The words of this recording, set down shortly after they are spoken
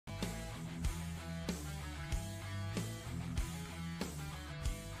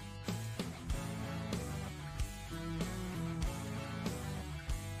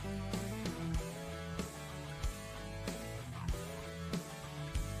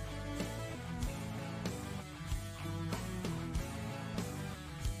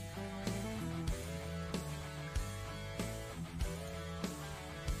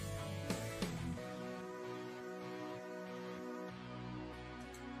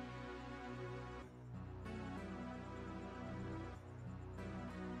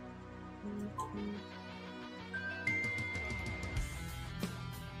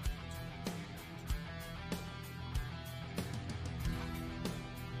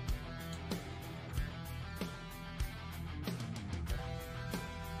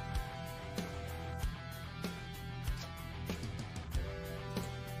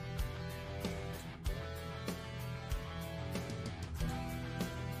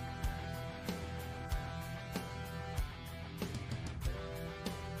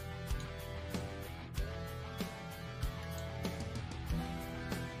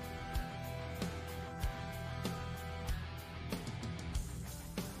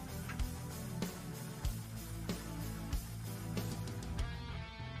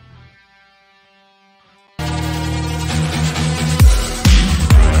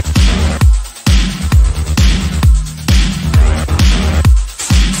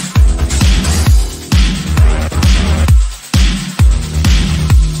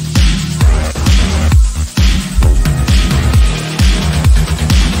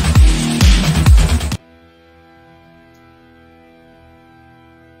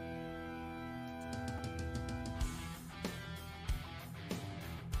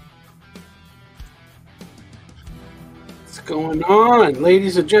What's going on,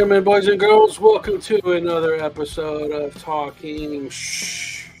 ladies and gentlemen, boys and girls? Welcome to another episode of Talking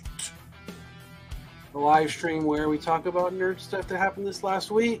Shh, a live stream where we talk about nerd stuff that happened this last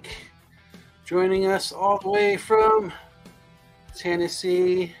week. Joining us all the way from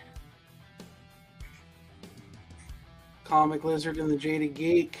Tennessee, Comic Lizard and the Jaded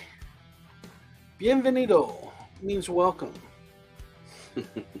Geek. Bienvenido means welcome.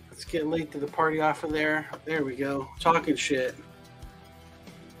 Let's get late to the party off of there. There we go. Talking shit.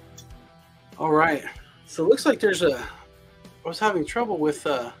 All right. So it looks like there's I was having trouble with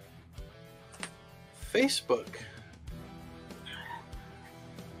Facebook.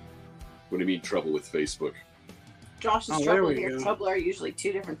 What do you mean trouble with Facebook? Josh's trouble and your trouble are usually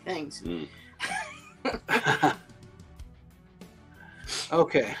two different things.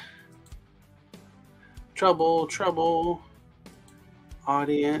 Okay. Trouble.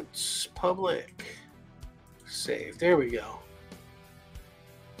 Audience, public, save. There we go.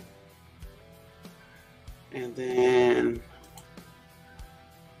 And then,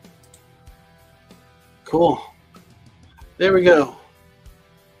 cool. There we go.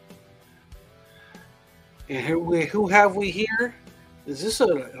 And who have we here? Is this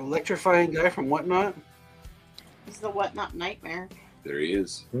an electrifying guy from Whatnot? He's the Whatnot Nightmare. There he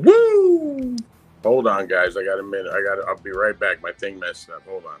is. Woo! Hold on, guys. I got a minute. I'll be right back. My thing messed up.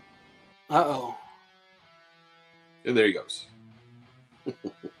 Hold on. Uh-oh. And there he goes.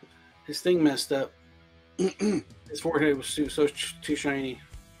 His thing messed up. His forehead was too shiny.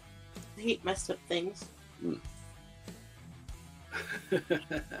 I hate messed up things.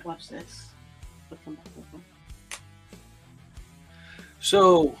 Watch this.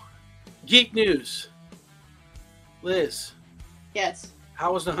 So, geek news. Liz. Yes.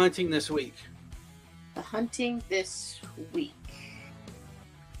 How was the hunting this week? The hunting this week.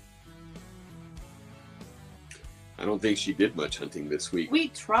 I don't think she did much hunting this week. We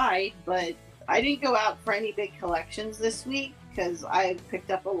tried, but I didn't go out for any big collections this week because I picked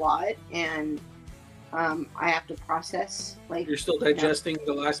up a lot and I have to process. Like, you're still digesting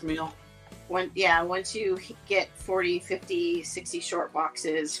the last meal? Once you get 40, 50, 60 short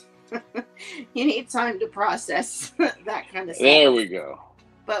boxes, you need time to process that kind of stuff. There we go.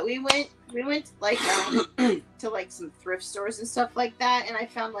 But we went like to like some thrift stores and stuff like that, and I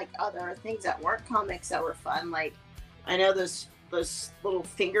found like other things that weren't comics that were fun. Like, I know those little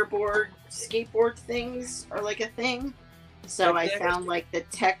fingerboard skateboard things are like a thing. So I found like the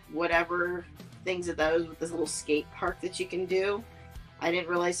tech whatever things of those with this little skate park that you can do. I didn't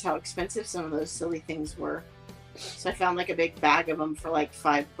realize how expensive some of those silly things were. So I found like a big bag of them for like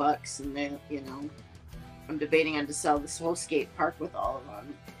 $5, and then, I'm debating on to sell this whole skate park with all of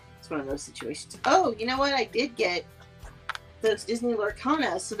them. It's one of those situations. Oh, you know what? I did get those Disney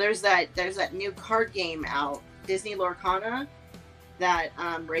Lorcana. So there's that new card game out, Disney Lorcana, that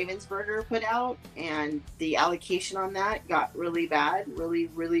Ravensburger put out, and the allocation on that got really bad,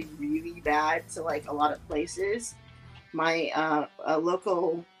 really bad to like a lot of places. My a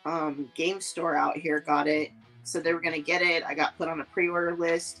local game store out here got it, so they were gonna get it. I got put on a pre-order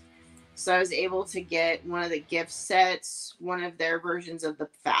list. So I was able to get one of the gift sets, one of their versions of the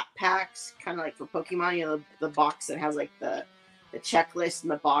fat packs, kind of like for Pokemon, the box that has like the checklist in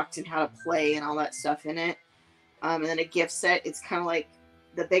the box and how to play and all that stuff in it. And then a gift set, it's kind of like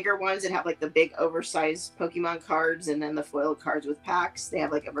the bigger ones that have like the big oversized Pokemon cards and then the foil cards with packs. They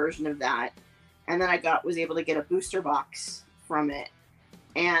have like a version of that. And then I was able to get a booster box from it.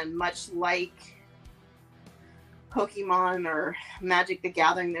 And much like Pokemon or Magic the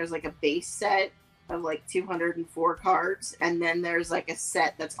Gathering, there's like a base set of like 204 cards, and then there's like a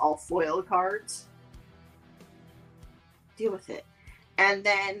set that's all foil cards. Deal with it. And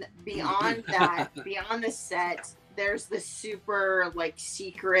then beyond that, beyond the set, there's the super like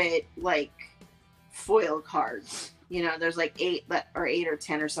secret like foil cards. You know, there's like 8 or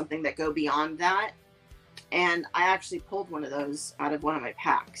 10 or something that go beyond that. And I actually pulled one of those out of one of my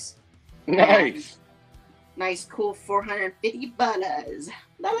packs. Nice. Nice, cool 450 butters.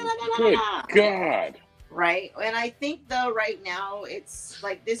 Good God. Right? And I think, though, right now, it's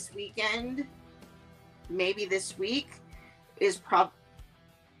like this weekend, maybe this week, is probably...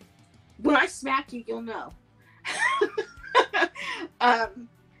 When I smack you, you'll know.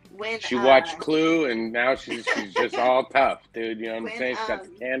 When she watched Clue, and now she's just all tough, dude. You know what I'm saying? She's got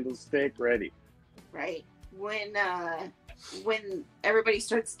the candlestick ready. Right. When everybody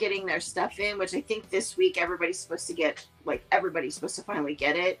starts getting their stuff in, which I think this week everybody's supposed to finally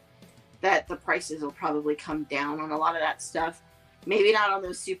get it, that the prices will probably come down on a lot of that stuff. Maybe not on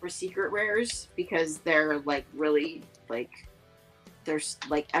those super secret rares, because they're like really like, there's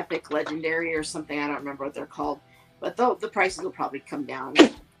like epic legendary or something. I don't remember what they're called, but the prices will probably come down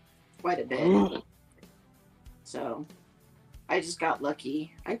quite a bit. So I just got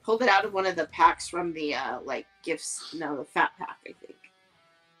lucky. I pulled it out of one of the packs from the like gifts. No, the fat pack, I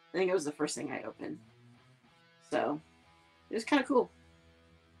think it was the first thing I opened. So it was kind of cool.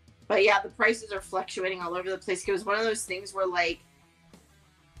 But yeah, the prices are fluctuating all over the place. It was one of those things where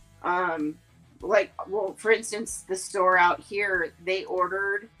well, for instance, the store out here, they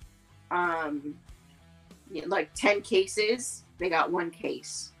ordered like 10 cases. They got 1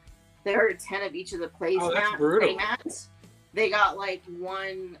 case. They ordered 10 of each of the playmats. They got like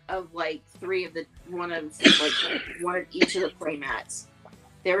 1 of like 3 of one of each of the playmats.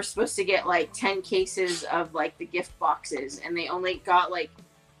 They were supposed to get like 10 cases of like the gift boxes, and they only got like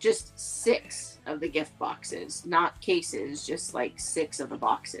just 6 of the gift boxes, not cases, just like 6 of the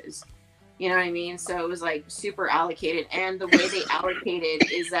boxes. You know what I mean? So it was like super allocated. And the way they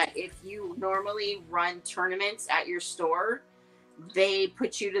allocated is that if you normally run tournaments at your store, they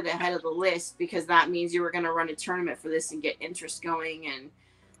put you to the head of the list, because that means you were going to run a tournament for this and get interest going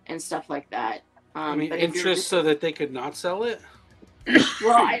and stuff like that. I mean, interest so that they could not sell it?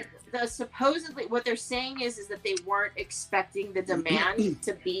 Well, supposedly what they're saying is that they weren't expecting the demand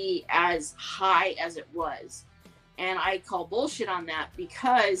to be as high as it was. And I call bullshit on that,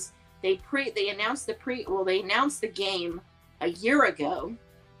 because they announced the game a year ago.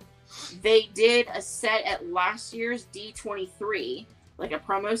 They did a set at last year's D23, like a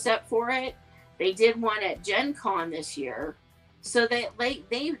promo set for it. They did one at Gen Con this year. So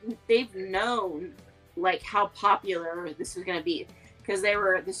they've known like how popular this was going to be, because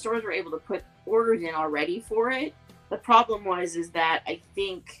the stores were able to put orders in already for it. The problem is that I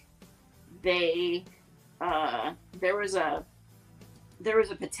think there was a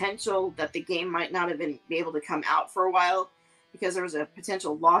potential that the game might not have be able to come out for a while, because there was a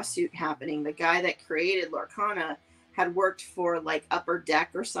potential lawsuit happening. The guy that created Lorcana had worked for like Upper Deck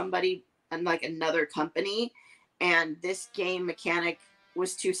or somebody and like another company, and this game mechanic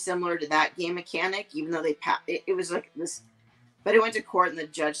was too similar to that game mechanic, even though it was like this. But it went to court, and the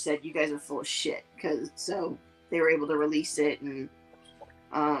judge said, "You guys are full of shit," so they were able to release it. And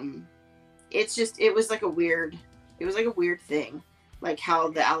it was like a weird thing, like how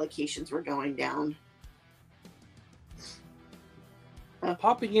the allocations were going down.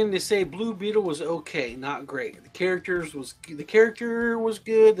 Popping in to say Blue Beetle was okay, not great. The character was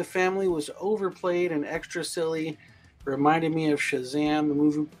good. The family was overplayed and extra silly. Reminded me of Shazam. The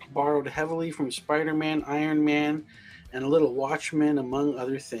movie borrowed heavily from Spider-Man, Iron Man, and a little Watchmen, among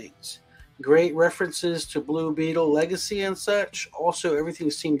other things. Great references to Blue Beetle legacy and such. Also,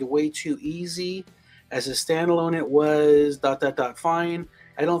 everything seemed way too easy. As a standalone, it was ... fine.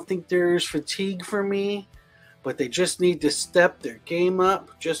 I don't think there's fatigue for me, but they just need to step their game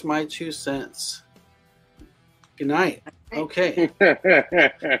up. Just my 2 cents. Good night. Okay. I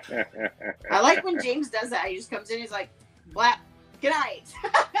like when James does that. He just comes in, he's like, "Blap, good night,"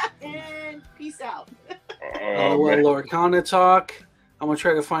 and peace out. Oh, well, Lorcana talk. I'm going to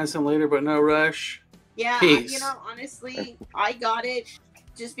try to find some later, but no rush. Yeah, Peace. Honestly, I got it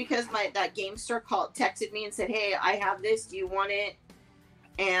just because that game store texted me and said, "Hey, I have this. Do you want it?"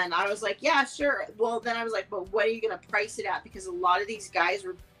 And I was like, "Yeah, sure." Well, then I was like, "But what are you going to price it at?" Because a lot of these guys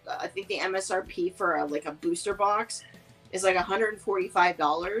were, I think the MSRP for a booster box is like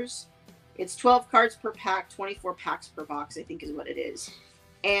 $145. It's 12 cards per pack, 24 packs per box, I think is what it is.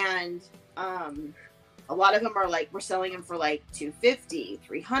 And a lot of them are like, we're selling them for like $250,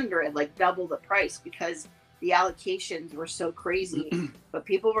 $300, like double the price because the allocations were so crazy, but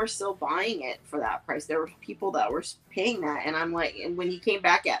people were still buying it for that price. There were people that were paying that. And I'm like, and when he came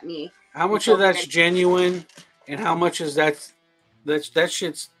back at me, how much of that's genuine and how much is that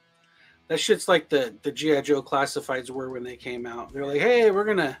shit's like the G.I. Joe classifieds were when they came out. They're like, hey, we're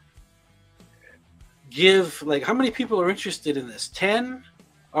going to give, like, how many people are interested in this? 10?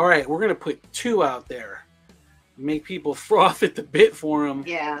 All right, we're going to put 2 out there. Make people froth at the bit for them.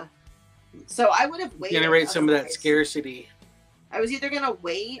 Yeah. So I would have waited. Generate some of that scarcity. I was either going to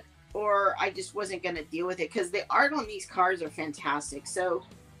wait or I just wasn't going to deal with it because the art on these cards are fantastic. So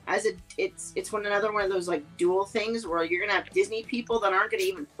it's another one of those like dual things where you're going to have Disney people that aren't going to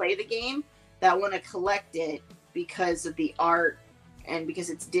even play the game that want to collect it because of the art and because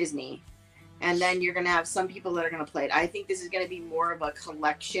it's Disney. And then you're going to have some people that are going to play it. I think this is going to be more of a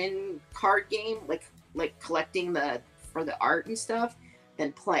collection card game, like collecting for the art and stuff,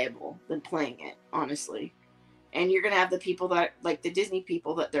 than playing it, honestly. And you're going to have the people that, like the Disney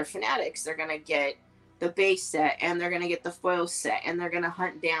people, that they're fanatics. They're going to get the base set and they're going to get the foil set and they're going to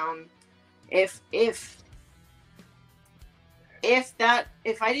hunt down if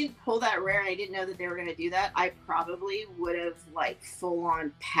I didn't pull that rare and I didn't know that they were going to do that, I probably would have like full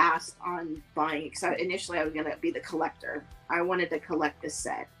on passed on buying it. Because initially I was going to be the collector. I wanted to collect the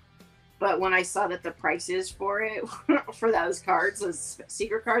set. But when I saw that the prices for it, for those cards, those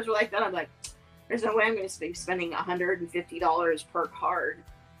secret cards were like that, I'm like, there's no way I'm going to be spending $150 per card.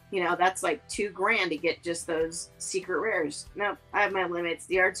 You know, that's like $2,000 to get just those secret rares. No, I have my limits.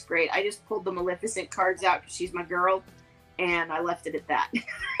 The art's great. I just pulled the Maleficent cards out because she's my girl. And I left it at that.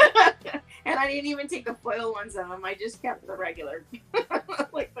 And I didn't even take the foil ones of them. I just kept the regular,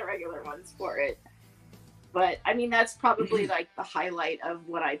 like the regular ones for it. But I mean, that's probably like the highlight of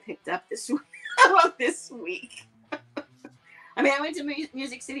what I picked up this week. I mean, I went to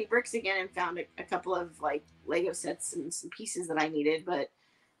Music City Bricks again and found a couple of like Lego sets and some pieces that I needed. But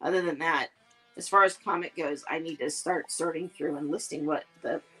other than that, as far as comic goes, I need to start sorting through and listing what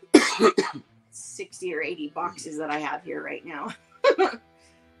the 60 or 80 boxes that I have here right now.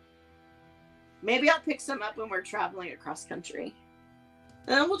 Maybe I'll pick some up when we're traveling across country.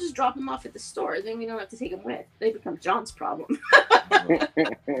 And then we'll just drop them off at the store. Then we don't have to take them with. They become John's problem.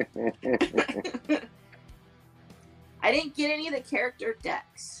 I didn't get any of the character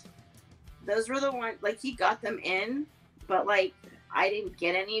decks. Those were the ones, like, he got them in, but like I didn't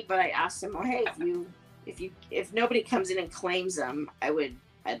get any. But I asked him, well, hey, if nobody comes in and claims them, I'd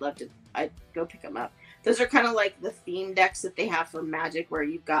go pick them up. Those are kind of like the theme decks that they have for Magic, where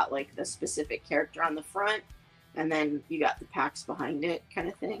you've got like the specific character on the front, and then you got the packs behind it, kind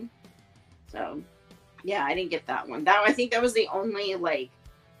of thing. So, yeah, I didn't get that one. I think that was the only like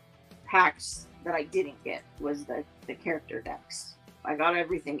packs that I didn't get was the character decks. I got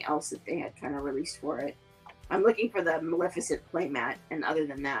everything else that they had kind of released for it. I'm looking for the Maleficent playmat, and other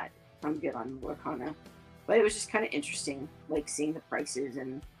than that, I'm good on Lorcana. But it was just kind of interesting, like seeing the prices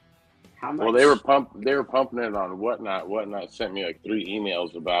and how much. Well, they were pumping it on Whatnot. Whatnot sent me like 3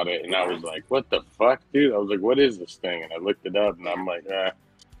 emails about it, and I was like, "What the fuck, dude?" I was like, "What is this thing?" And I looked it up, and I'm like, I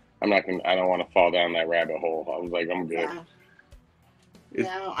don't want to fall down that rabbit hole. I was like, I'm good. Yeah.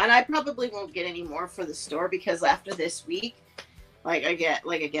 No, and I probably won't get any more for the store because after this week, like I get,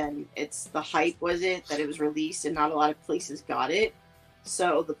 like again, it's the hype was it that it was released and not a lot of places got it.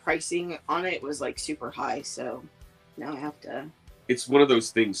 So the pricing on it was like super high. So now I have to. It's one of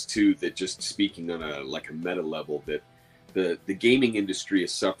those things too that, just speaking on a meta level, that the gaming industry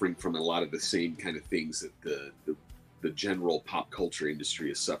is suffering from a lot of the same kind of things that the general pop culture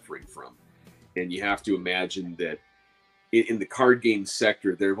industry is suffering from. And you have to imagine that in the card game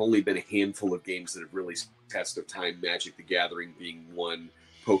sector, there have only been a handful of games that have really stood the test of time, Magic the Gathering being one,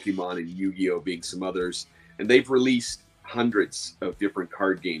 Pokemon and Yu-Gi-Oh! Being some others. And they've released hundreds of different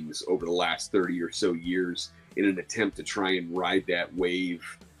card games over the last 30 or so years in an attempt to try and ride that wave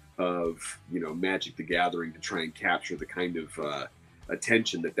of, Magic the Gathering, to try and capture the kind of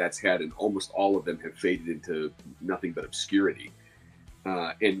attention that's had, and almost all of them have faded into nothing but obscurity.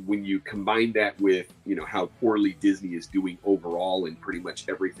 And when you combine that with, how poorly Disney is doing overall in pretty much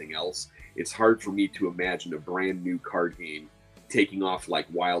everything else, it's hard for me to imagine a brand new card game taking off like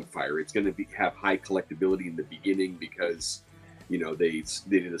wildfire. It's going to have high collectability in the beginning because, they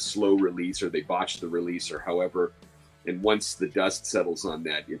did a slow release, or they botched the release, or however. And once the dust settles on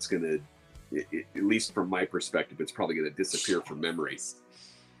that, it's going to, at least from my perspective, it's probably going to disappear from memory.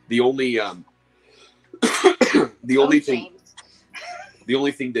 The only thing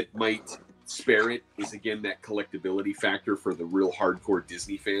that might spare it is, again, that collectability factor for the real hardcore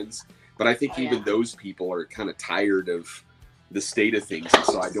Disney fans. But I think Oh, even yeah. those people are kind of tired of the state of things, and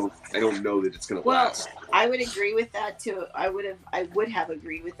so I don't know that it's going to last. I would agree with that too. I would have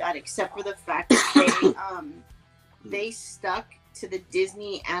agreed with that, except for the fact that they stuck to the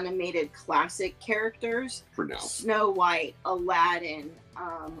Disney animated classic characters For now. Snow White, Aladdin,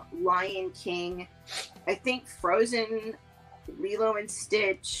 Lion King, I think Frozen, Lilo and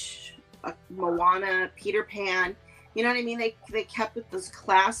Stitch, Moana, Peter Pan. You know what I mean? They kept with those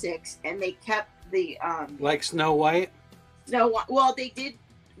classics, and they kept the like Snow White. Well, they did.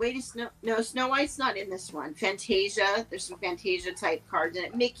 Snow White's not in this one. Fantasia. There's some Fantasia type cards in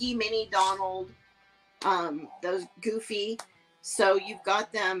it. Mickey, Minnie, Donald. Those Goofy. So you've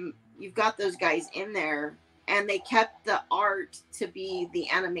got them. You've got those guys in there, and they kept the art to be the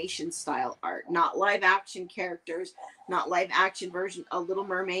animation style art, not live action characters, not live action version of Little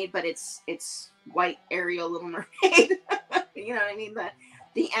Mermaid, but it's white Ariel Little Mermaid. You know what I mean?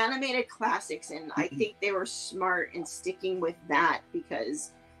 The animated classics, and I think they were smart in sticking with that,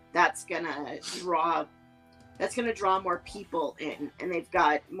 because that's gonna draw more people in, and they've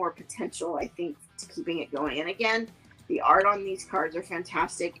got more potential, I think, to keeping it going. And again, the art on these cards are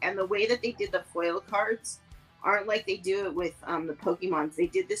fantastic, and the way that they did the foil cards aren't like they do it with the Pokemons. They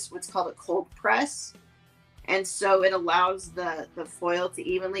did this what's called a cold press, and so it allows the foil to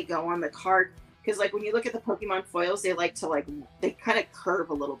evenly go on the card. Because like when you look at the Pokemon foils, they like to they kind of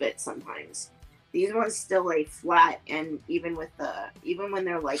curve a little bit sometimes. These ones still lay flat, and even when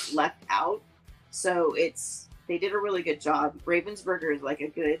they're like left out, so they did a really good job. Ravensburger is like a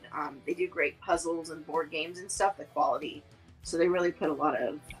good. They do great puzzles and board games and stuff. The quality, so they really put a lot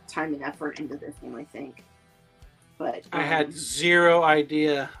of time and effort into this one, I think. But I had zero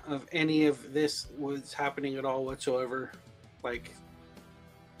idea of any of this was happening at all whatsoever. Like.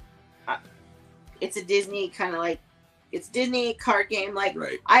 It's a Disney it's Disney card game. Like,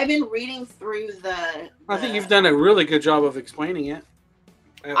 right. I've been reading through I think you've done a really good job of explaining it.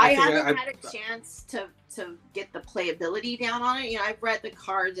 I haven't had a chance to get the playability down on it. You know, I've read the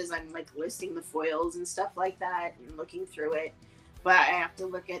cards as I'm like listing the foils and stuff like that and looking through it. But I have to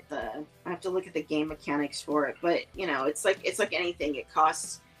look at the game mechanics for it. But you know, it's like anything. It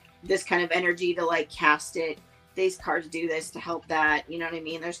costs this kind of energy to like cast it. These cards do this to help that, you know what I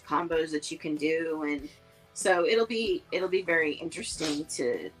mean? There's combos that you can do, and so it'll be very interesting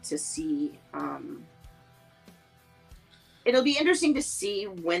to see. It'll be interesting to see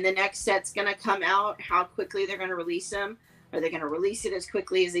when the next set's gonna come out, how quickly they're gonna release them. Are they gonna release it as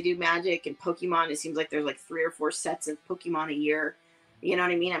quickly as they do Magic and Pokemon? It seems like there's like 3 or 4 sets of Pokemon a year. You know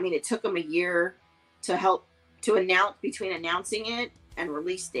what I mean? I mean, it took them a year to announce between announcing it and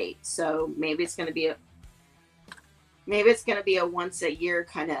release date. So maybe it's gonna be a once a year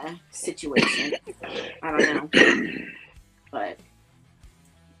kind of situation. I don't know. But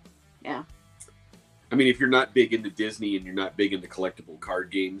yeah. I mean, if you're not big into Disney and you're not big into collectible card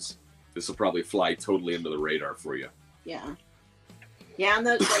games, this will probably fly totally under the radar for you. Yeah. Yeah, and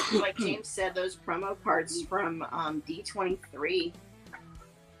those like James said, those promo cards from D23.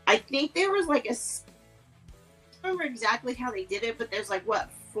 I think there was like I don't remember exactly how they did it, but there's like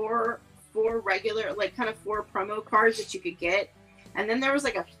four regular, like kind of 4 promo cards that you could get, and then there was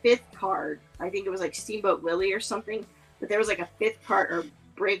like a 5th card. I think it was like Steamboat Willie or something, but there was like a 5th card, or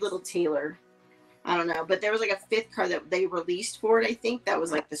Brave Little Tailor, I don't know, but there was like a 5th card that they released for it. I think that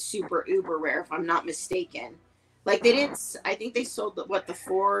was like the super uber rare, if I'm not mistaken. Like they didn't. I think they sold the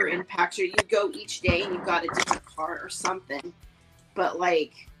 4 in packs. You go each day and you got a different card or something. But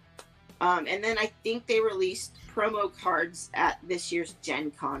like, and then I think they released promo cards at this year's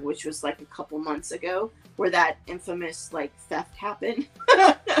Gen Con, which was like a couple months ago, where that infamous like theft happened,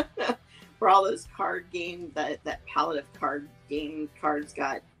 where all those card game that palette of card game cards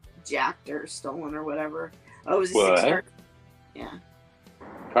got jacked or stolen or whatever. Oh, it was a 6-star. Yeah.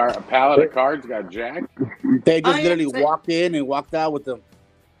 A pallet of cards got jacked? They just literally walked in and walked out with them.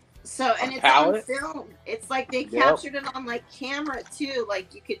 So, and it's on film. It's like they captured it on like camera too.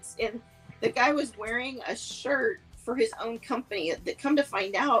 Like you could, and the guy was wearing a shirt for his own company. That come to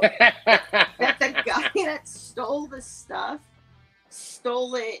find out that the guy that stole the stuff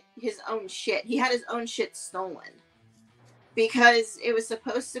stole it his own shit. He had his own shit stolen because it was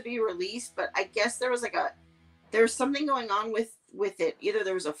supposed to be released, but I guess there was something going on with it. Either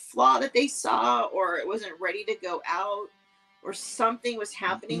there was a flaw that they saw, or it wasn't ready to go out, or something was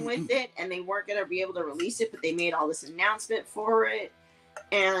happening with it, and they weren't going to be able to release it, but they made all this announcement for it,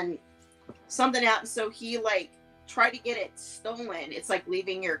 and something happened. So he like tried to get it stolen. It's like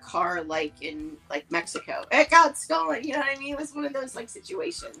leaving your car like in like Mexico. It got stolen. You know what I mean? It was one of those like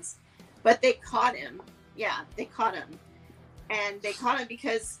situations, but they caught him. Yeah, they caught him. and they caught him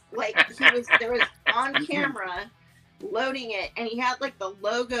because like there was on camera loading it, and he had like the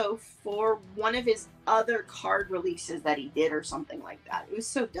logo for one of his other card releases that he did or something like that. It was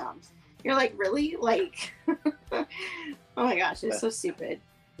so dumb. You're like, really? Like, oh my gosh, it's so stupid.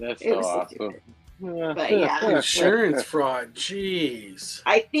 That's so awesome. But yeah, insurance fraud. Jeez.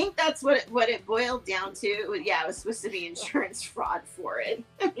 I think that's what it boiled down to. Yeah, it was supposed to be insurance fraud for it.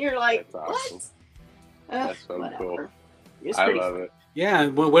 You're like, that's what? awesome. That's so whatever. Cool. I love it. Yeah,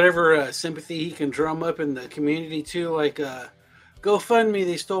 whatever sympathy he can drum up in the community too. Like, GoFundMe,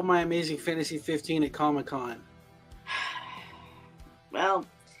 they stole my Amazing Fantasy 15 at Comic-Con. Well,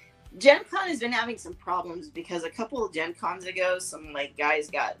 Gen Con has been having some problems because a couple of Gen Cons ago, some like guys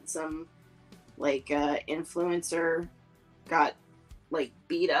got some like influencer got like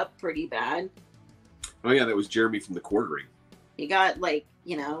beat up pretty bad. Oh yeah, that was Jeremy from the Quartering. He got like,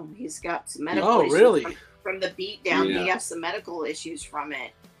 he's got some medical issues really? from the beat down. Yeah. He has some medical issues from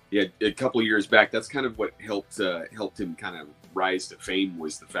it. Yeah, a couple of years back, that's kind of what helped him kind of rise to fame,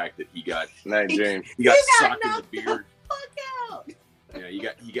 was the fact that he got James. he got He got socked in the knocked beard. Fuck out.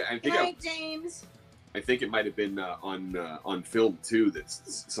 Yeah, he got. James. I think it might have been on film too. That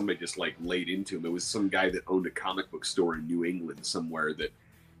somebody just like laid into him. It was some guy that owned a comic book store in New England somewhere. That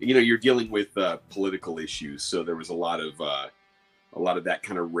you're dealing with political issues, so there was a lot of that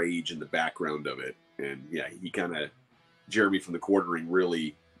kind of rage in the background of it. And yeah, Jeremy from the Quartering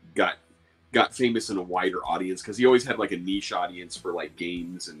really got famous in a wider audience because he always had like a niche audience for like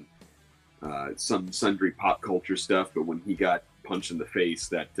games and some sundry pop culture stuff. But when he got punched in the face,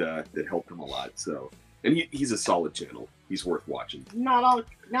 that helped him a lot. So, and he's a solid channel. He's worth watching. Not all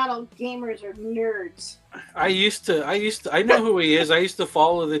gamers are nerds. I know who he is. I used to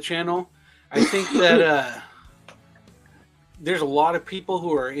follow the channel. I think that there's a lot of people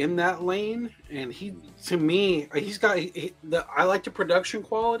who are in that lane, and I like the production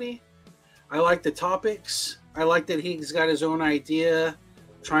quality. I like the topics. I like that he's got his own idea,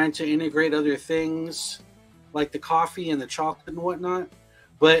 trying to integrate other things like the coffee and the chocolate and whatnot.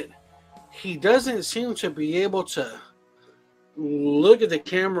 But he doesn't seem to be able to look at the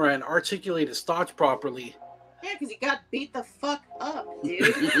camera and articulate his thoughts properly. Yeah, because he got beat the fuck up,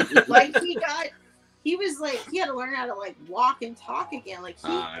 dude. Like he had to learn how to like walk and talk again. Like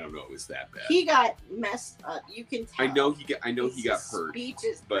I don't know, it was that bad. He got messed up. You can tell. I know he got hurt. Speech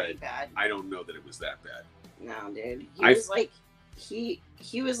is pretty bad. I don't know that it was that bad. No, dude. He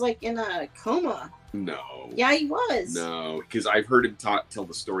was like in a coma. No. Yeah, he was. No, because I've heard him tell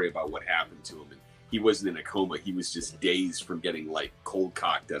the story about what happened to him, and he wasn't in a coma. He was just dazed from getting like cold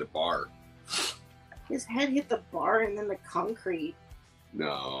cocked at a bar. His head hit the bar and then the concrete.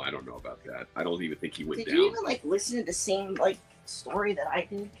 No, I don't know about that. I don't even think he went down. Did you even like listen to the same like story that I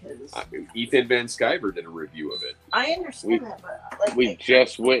did? Because Ethan Van Sciver did a review of it. I understand that, but like we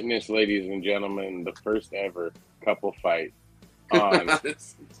just witnessed, ladies and gentlemen, the first ever couple fight on.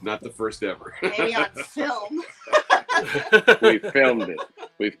 It's not the first ever. Maybe on film. We filmed it.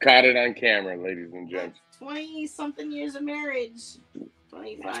 We've caught it on camera, ladies and gents. 20-something years of marriage.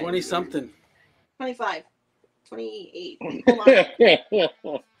 25. 20-something. 25. 28. Hold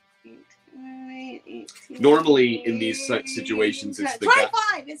on. Normally, in these such situations, it's the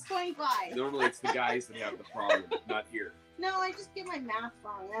 25. It's 25. Normally, it's the guys that have the problem, not here. No, I just get my math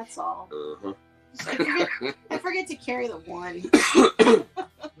wrong. That's all. Uh-huh. I forget to carry the one.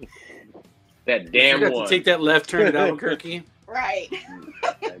 That damn You one. to take that left turn at Albuquerque. Right.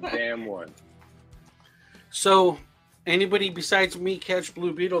 That damn one. So, anybody besides me catch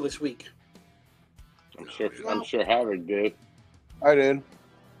Blue Beetle this week? I'm sure Havoc did. I did.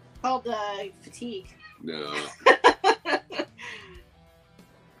 Called fatigue. No. It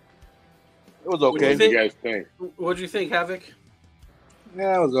was okay. What do you guys think? What'd you think, Havoc?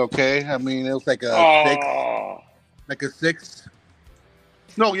 Yeah, it was okay. I mean, it was like a Oh, 6.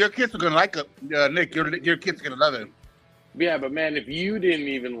 No, your kids are gonna like it, Nick. Your kids are gonna love it. yeah, but man, if you didn't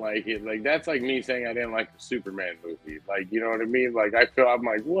even like it, like that's like me saying I didn't like the Superman movie. Like, you know what I mean? Like, I'm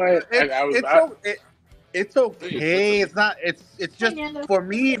like, what? It's okay. It's not. It's just for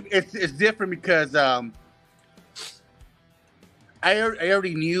me. It's different because I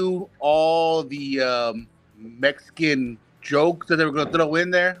already knew all the Mexican jokes that they were going to throw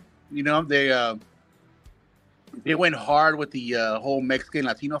in there. You know, they went hard with the whole Mexican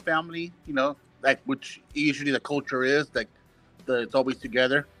Latino family. You know, like which usually the culture is like it's always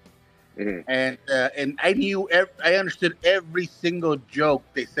together. Mhm. And I understood every single joke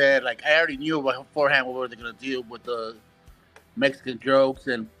they said. Like I already knew beforehand what they were gonna do with the Mexican jokes,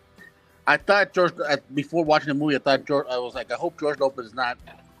 and I thought before watching the movie, I was like, I hope George Lopez is not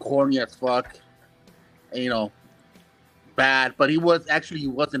corny as fuck, and, bad, but he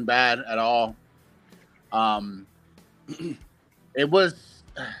wasn't bad at all. It was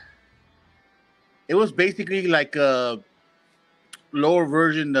basically like a lower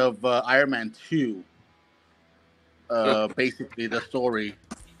version of Iron Man 2. Basically the story.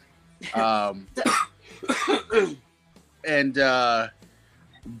 And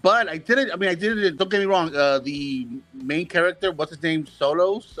but I didn't. Don't get me wrong. The main character, what's his name?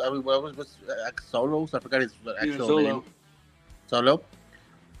 Solos. I mean, what's Solos? I forgot his actual name. Solo.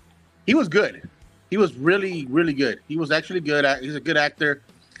 He was good. He was really, really good. He was actually good. He's a good actor.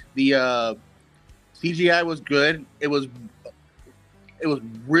 The CGI was good. It was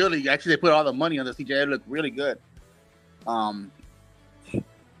really, actually, they put all the money on the CGI. It looked really good. And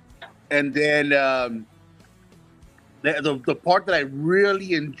then the part that I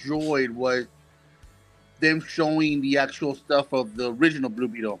really enjoyed was them showing the actual stuff of the original Blue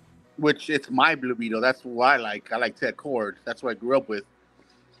Beetle, which it's my Blue Beetle. That's what I like. I like Ted Kord. That's what I grew up with.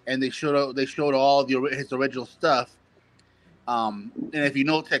 And they showed all his original stuff. And if you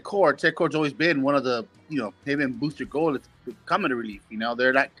know Ted Kord's always been one of the, him and Booster Gold, it's comedy relief.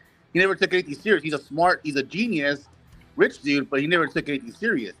 They're not. He never took anything serious. He's a genius, rich dude, but he never took anything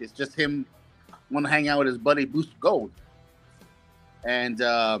serious. It's just him want to hang out with his buddy Booster Gold. And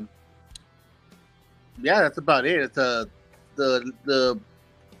yeah, that's about it. It's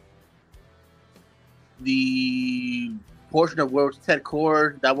the portion of where it's Ted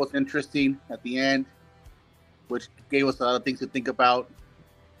Kord that was interesting at the end, which gave us a lot of things to think about.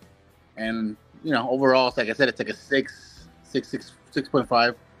 And overall, like I said, it's like a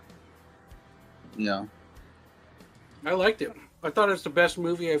 6.5. I liked it. I thought it's the best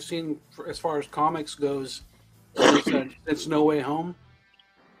movie I've seen as far as comics goes since No Way Home.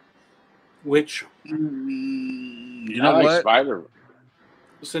 Which I like Spider.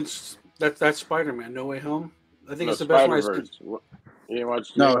 Since that's Spider-Man, No Way Home. I think it's the best one.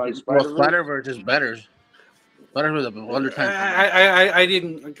 Spider-Verse is better. Spider-Verse is 100 times. I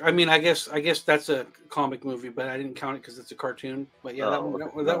didn't. I mean, I guess that's a comic movie, but I didn't count it because it's a cartoon. But yeah, that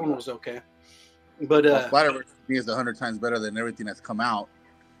one was okay. But Spider-Verse to me is 100 times better than everything that's come out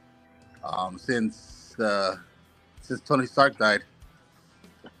since Tony Stark died.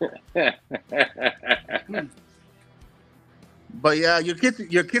 But yeah, your kids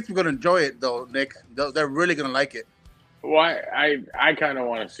are gonna enjoy it though, Nick. They're really gonna like it. Well, I kind of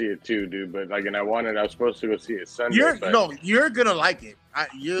want to see it too, dude. But I was supposed to go see it Sunday. You're gonna like it.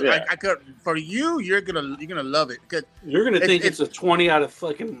 You're gonna love it because you're gonna think it's a 20 out of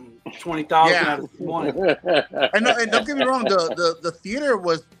fucking 20,000 out of 1. And don't get me wrong, the theater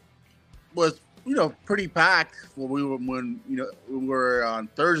was pretty packed when we were on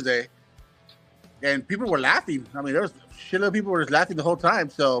Thursday, and people were laughing. I mean, there was a shitload of people were just laughing the whole time,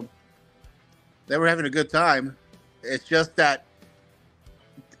 so they were having a good time. It's just that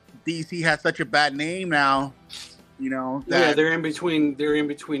DC has such a bad name now, that they're in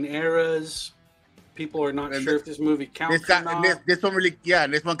between eras. People are not sure if this movie counts or not. This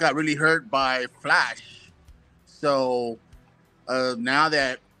one got really hurt by Flash. So now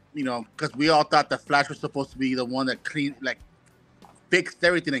that because we all thought that Flash was supposed to be the one that fixed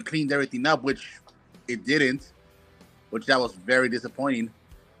everything and cleaned everything up, which it didn't, that was very disappointing.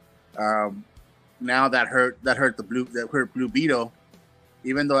 Now that hurt Blue Beetle,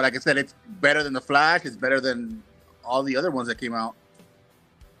 even though, like I said, it's better than the Flash. It's better than all the other ones that came out.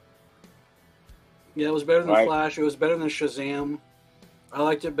 Yeah, it was better than Flash. It was better than Shazam. I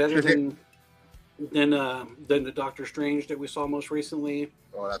liked it better than the Doctor Strange that we saw most recently.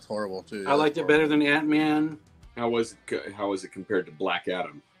 Oh, that's horrible too. I liked it better than Ant-Man. How was it compared to Black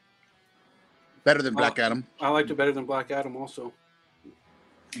Adam? Better than Black Adam. I liked it better than Black Adam also.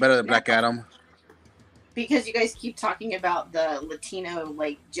 Better than Black Adam. Because you guys keep talking about the Latino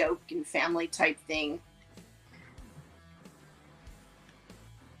joke and family type thing.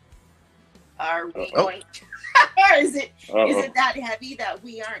 Are we going to, or is it that heavy that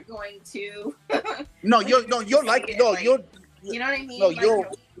we aren't going to you'll like it. No, you know what I mean?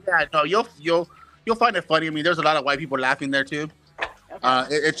 You'll find it funny. I mean, there's a lot of white people laughing there too. Okay.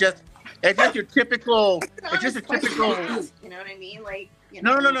 It's just your typical. It's just a typical. You know what I mean?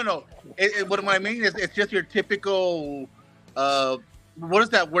 No. What I mean is, it's just your typical. What is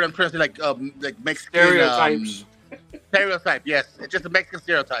that word I'm trying to say? Like Mexican stereotypes. Stereotype. Yes, it's just the Mexican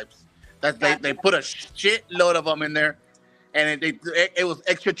stereotypes. They put a shitload of them in there, and it was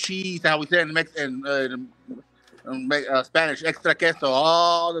extra cheese. How we say in Spanish, extra queso.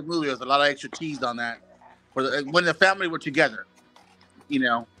 All the movie was a lot of extra cheese on that. When the family were together,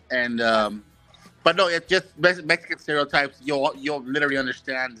 and but no, it's just Mexican stereotypes. You'll literally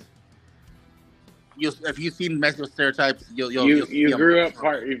understand if you've seen Mexican stereotypes, you'll You see them. grew up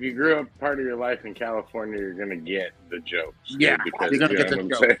if you grew up part of your life in California, you're gonna get the jokes. Yeah, because you're gonna get the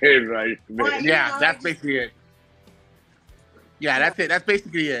joke. Well, Yeah, that's basically it. Yeah, that's it. That's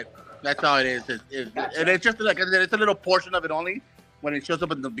basically it. That's all it is. And it's just like it's a little portion of it only when it shows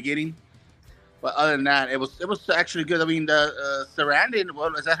up in the beginning. But other than that, it was actually good. I mean, Sarandon,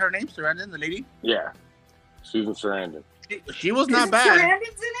 well, is that her name? Sarandon, the lady? Yeah, Susan Sarandon. She was not bad.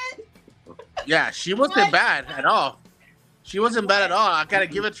 Sarandon's in it? Yeah, she wasn't bad at all. She wasn't bad at all. I gotta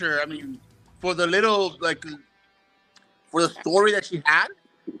give it to her. I mean, for the little for the story that she had,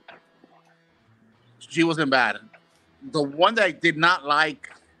 she wasn't bad. The one that I did not like,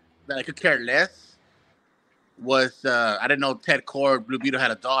 that I could care less, was I didn't know Ted Cord, Blue Beetle,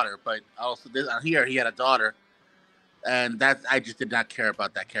 had a daughter, but also here he had a daughter, and I just did not care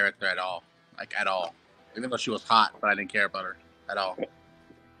about that character at all, at all. Even though she was hot, but I didn't care about her at all.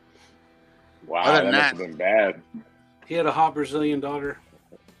 Wow, Other that than must have been bad. He had a hot Brazilian daughter.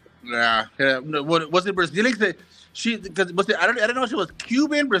 Yeah. What was it Brazilian? I don't know if she was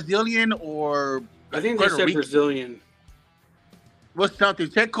Cuban, Brazilian, or I think they said Brazilian. What's something?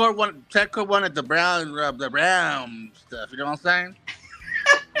 Ted Cord wanted the brown stuff. You know what I'm saying?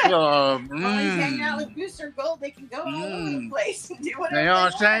 Well, he's hanging out with Booster Gold. They can go all over the place and do whatever You know what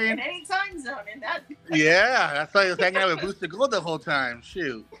I'm they want saying? in any time zone. And that. Yeah, that's why he was hanging out with Booster Gold the whole time.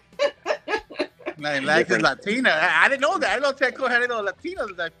 Shoot. Like his Latina. I didn't know that. I didn't know Ted Cord had no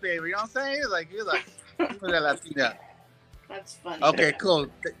Latinos as that favorite. You know what I'm saying? He was that Latina. That's funny. Okay, cool.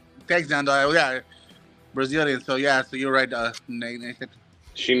 Thanks, Nando. Yeah, Brazilian. So you're right.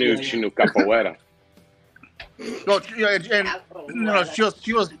 She knew capoeira. No,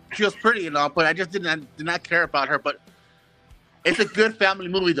 she was pretty, but I just did not care about her. But it's a good family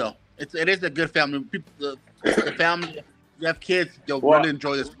movie, though. It is a good family. The family, you have kids, they'll really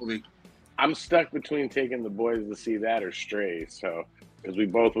enjoy this movie. I'm stuck between taking the boys to see that or Strays. So because we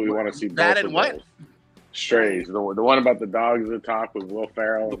want to see that both and of what? those. Strays, the one about the dogs that talk with Will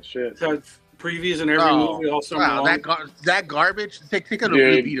Ferrell and shit. Had previews in every movie all summer long. That garbage. Take it to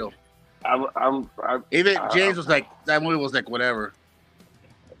Blue Beetle. Even James was like, that movie was like whatever.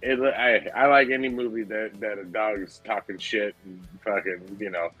 I like any movie that a dog is talking shit and fucking,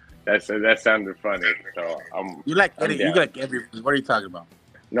 that sounded funny. So you like every. What are you talking about?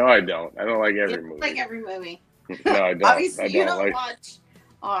 No, I don't. I don't like every movie. Like every movie. No, I don't. Obviously, you don't watch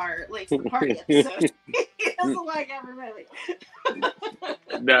our Late to the Party episode. He doesn't like every movie.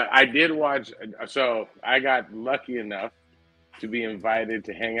 I did watch. So I got lucky enough to be invited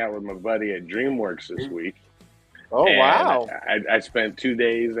to hang out with my buddy at DreamWorks this week. Oh, and wow. I spent 2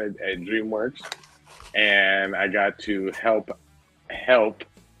 days at DreamWorks, and I got to help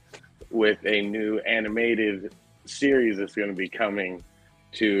with a new animated series that's going to be coming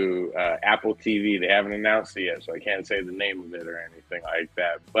to Apple TV. They haven't announced it yet, so I can't say the name of it or anything like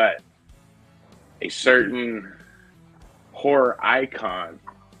that. But a certain horror icon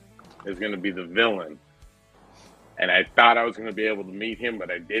is going to be the villain. And I thought I was going to be able to meet him,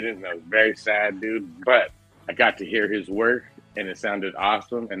 but I didn't. And I was very sad, dude. But I got to hear his work, and it sounded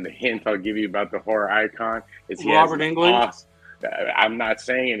awesome. And the hint I'll give you about the horror icon is he Robert has Englund. Awesome, I'm not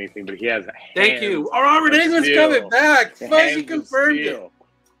saying anything, but he has a Thank you. Robert Englund's coming back. Fuzzy confirmed it.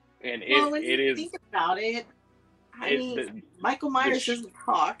 And when it you is. Think about it. I mean, Michael Myers doesn't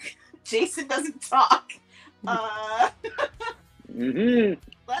talk. Jason doesn't talk. Mm-hmm.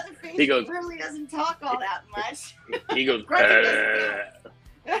 Leatherface He goes, really doesn't talk all that much. He goes, Grunty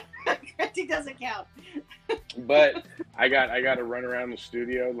doesn't count. But I got to run around the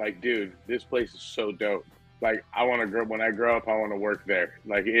studio. Like, dude, this place is so dope. Like, when I grow up, I want to work there.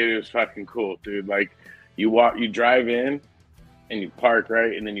 Like, it is fucking cool, dude. Like, you drive in and you park,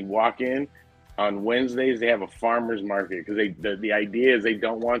 right? And then you walk in. On Wednesdays, they have a farmer's market because the idea is they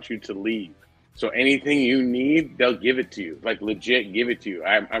don't want you to leave. So anything you need, they'll give it to you. Like, legit give it to you.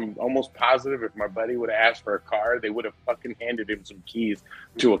 I'm almost positive if my buddy would have asked for a car, they would have fucking handed him some keys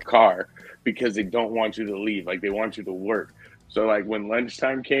to a car because they don't want you to leave. Like, they want you to work. So, like, when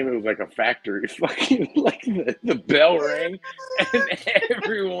lunchtime came, it was like a factory. Fucking, like, the bell rang and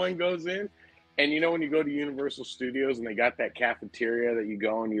everyone goes in. And when you go to Universal Studios and they got that cafeteria that you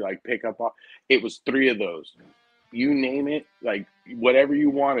go and you, like, pick up all, it was 3 of those. You name it, like, whatever you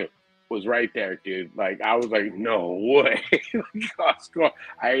wanted was right there, dude. Like, I was like, no way.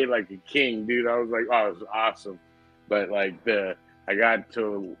 I ate like a king, dude. I was like, oh, it was awesome. But, like, I got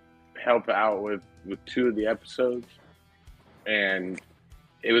to help out with 2 of the episodes, and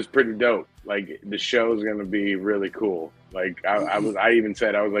it was pretty dope. Like, the show is going to be really cool. Like I even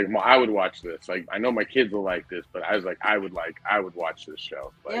said, I was like, Mom, I would watch this. Like, I know my kids will like this, but I was like, I would watch this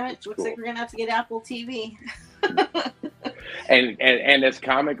show. Like, yeah, it looks like we're gonna have to get Apple TV. and as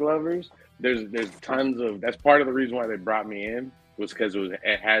comic lovers, there's tons of. That's part of the reason why they brought me in was because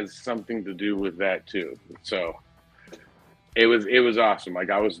it has something to do with that too. So it was awesome. Like,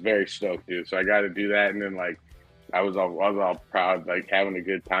 I was very stoked, dude. So I got to do that, and then like I was all proud, like having a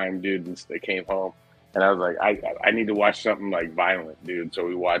good time, dude. And they came home. And I was like, I need to watch something like violent, dude. So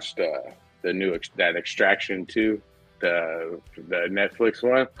we watched the new that Extraction 2, the Netflix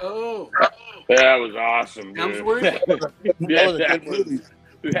one. Oh, That was awesome, dude. Hemsworth?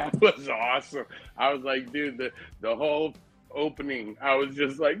 That was awesome. I was like, dude, the whole opening, I was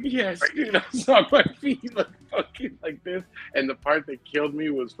just like, yes, dude. I was on my feet like fucking like this. And the part that killed me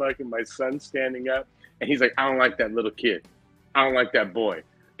was fucking my son standing up, and he's like, I don't like that little kid. I don't like that boy.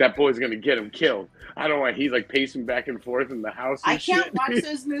 That boy's gonna get him killed. I don't want. He's like pacing back and forth in the house. And I can't shit. watch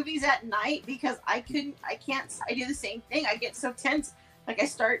those movies at night because I can't. I do the same thing. I get so tense. Like I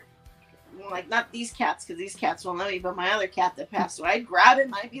start, like not these cats because these cats won't let me, but my other cat that passed away, I'd grab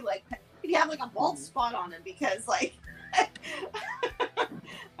him. I'd be like, he'd have like a bald spot on him because like,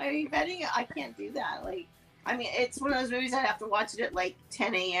 I mean, betting I can't do that. Like, I mean, it's one of those movies I'd have to watch it at like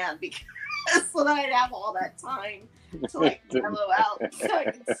 10 a.m. because so that I'd have all that time to like mellow out so I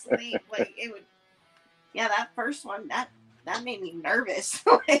could sleep. Like it would, yeah. That first one that made me nervous.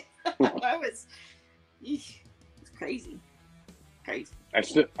 Like, it's crazy.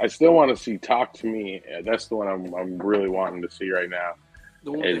 I still want to see Talk to Me. That's the one I'm really wanting to see right now.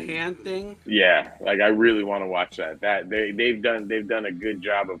 The one with the hand thing. Yeah, like I really want to watch that. That they've done a good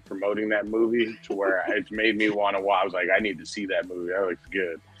job of promoting that movie to where it's made me want to watch. I was like, I need to see that movie. That looks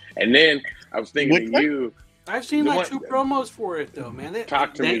good. And then I was thinking of you. I've seen like 2 promos for it though, man.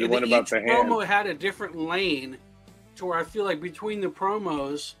 Talk to me. The one about the hand. Each promo had a different lane, to where I feel like between the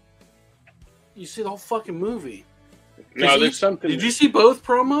promos, you see the whole fucking movie. No, there's something. Did you see both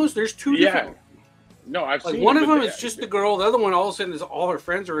promos? There's 2 different. Yeah. No, I've seen one of them is just the girl. The other one, all of a sudden, is all her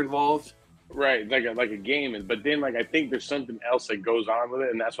friends are involved. Right, like a game. But then, like, I think there's something else that goes on with it,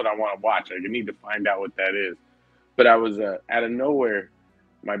 and that's what I want to watch. Like, I need to find out what that is. But I was out of nowhere.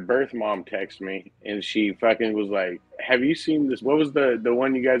 My birth mom texted me, and she fucking was like, "Have you seen this? What was the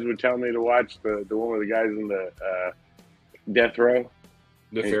one you guys were telling me to watch? The one with the guys in the death row?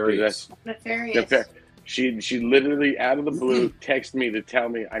 Nefarious. She literally out of the blue texted me to tell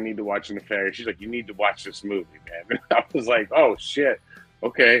me I need to watch Nefarious. She's like, you need to watch this movie, man. And I was like, oh shit,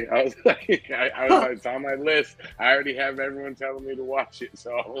 okay. I was like, it's on my list. I already have everyone telling me to watch it,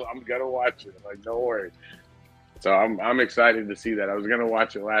 so I'm gonna watch it. Like, no worries. So I'm excited to see that. I was gonna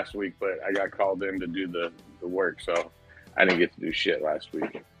watch it last week, but I got called in to do the work, so I didn't get to do shit last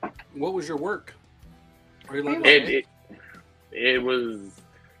week. What was your work?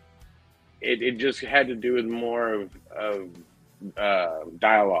 It just had to do with more of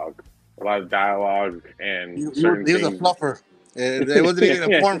dialogue, a lot of dialogue and certain things. He was a fluffer. It wasn't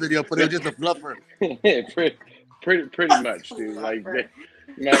even a porn video, but it was just a fluffer. pretty much, dude. Like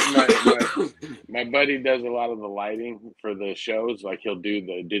my buddy does a lot of the lighting for the shows. Like he'll do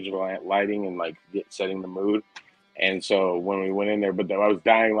the digital lighting and like setting the mood. And so when we went in there, but I was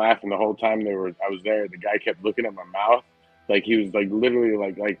dying laughing the whole time I was there. The guy kept looking at my mouth. Like he was like literally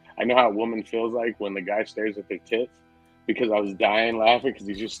like I know how a woman feels like when the guy stares at their tits, because I was dying laughing because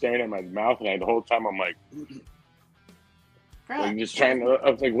he's just staring at my mouth, and the whole time I'm like just trying to. I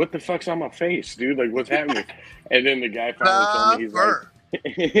was like, what the fuck's on my face, dude? Like what's happening? And then the guy finally told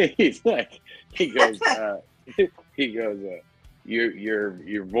me, he's like, he goes,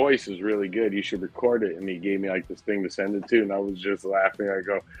 your voice is really good. You should record it. And he gave me like this thing to send it to, and I was just laughing. I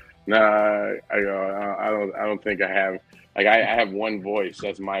go, nah, I don't think I have. Like I have one voice.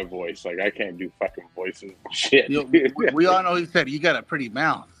 That's my voice. Like I can't do fucking voices and shit. We all know he said you got a pretty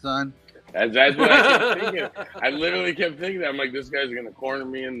mouth, son. That's what I kept thinking. I literally kept thinking that. I'm like, this guy's gonna corner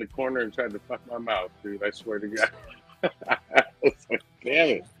me in the corner and try to fuck my mouth, dude. I swear to God. I was like, damn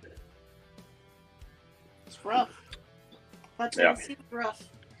it. It's rough. It's rough.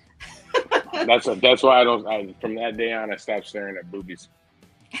 That's why from that day on I stopped staring at boobies.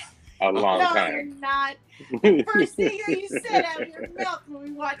 A long time. You're not. The first thing that you said out of your mouth when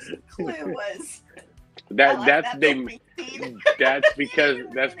we watched the Clue was that's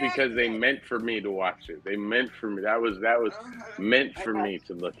because they meant for me to watch it. They meant for me. That was meant for me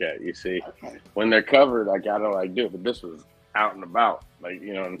to look at. You see, when they're covered, I gotta like do it. But this was out and about, like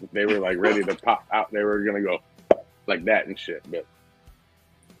they were like ready to pop out. They were gonna go like that and shit. But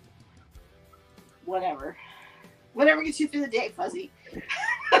whatever gets you through the day, Fuzzy.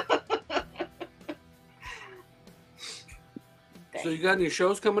 So you got any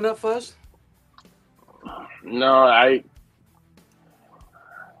shows coming up, Fuzz? No, I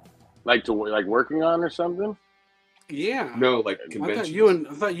like working on or something. Yeah. No, like I conventions.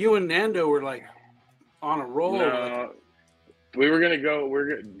 thought you and Nando were like on a roll. No, we were gonna go.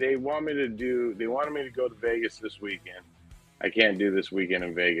 They wanted me to go to Vegas this weekend. I can't do this weekend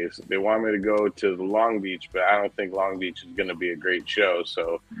in Vegas. They want me to go to the Long Beach, but I don't think Long Beach is gonna be a great show.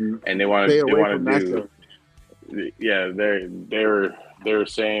 So, and they want to do. Yeah, they were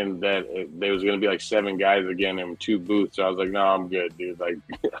saying that there was gonna be like 7 guys again in 2 booths. So I was like, no, I'm good, dude. Like,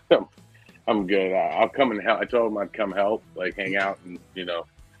 I'm good. I'll come and help. I told them I'd come help, like hang out, and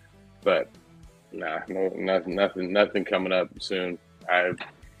but nah, nothing coming up soon. I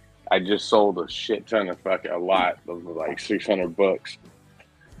just sold a shit ton of a lot of like 600 books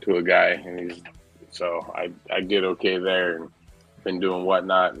to a guy, and so I did okay there, and been doing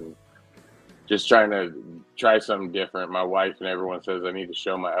whatnot, and just trying to try something different. My wife and everyone says I need to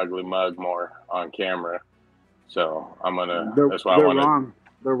show my ugly mug more on camera, so I'm gonna. That's why I want to.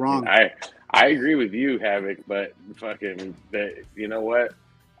 They're wrong. I agree with you, Havoc, but fucking, you know what?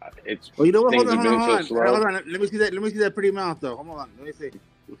 It's you know what? Hold on. Let me see that pretty mouth though. Hold on. Let me see.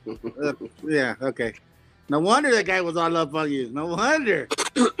 Yeah. Okay. No wonder that guy was all up on you. No wonder.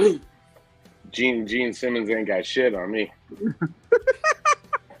 Gene Simmons ain't got shit on me.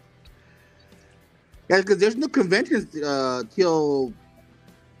 Yeah, because there's no conventions till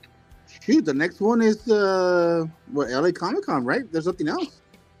the next one is LA Comic Con, right? There's nothing else.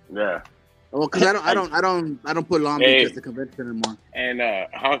 Yeah. Well, because I don't put Long Beach as the convention anymore. And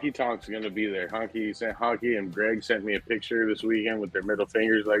Honky Tonk's gonna be there. Honky and Greg sent me a picture this weekend with their middle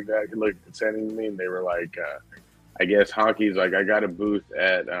fingers like that. Look, sending me, and they were like, I guess Honky's like, I got a booth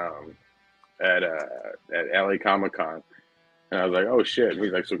at LA Comic Con, and I was like, oh shit. And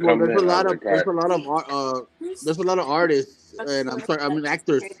he's like, so come in. There's a lot of artists, and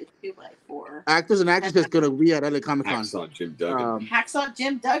actors. Actors and actresses gonna be at LA Comic Con. Hacksaw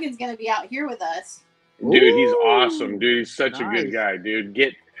Jim Duggan's gonna be out here with us. Dude, he's awesome, dude. He's such a good guy, dude.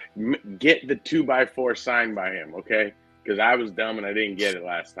 Get the 2x4 signed by him, okay? Because I was dumb and I didn't get it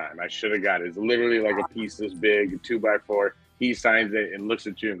last time. I should have got it. It's literally like a piece this big, a 2x4. He signs it and looks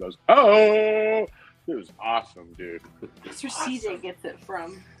at you and goes, "Oh!" It was awesome, dude. That's where CJ gets it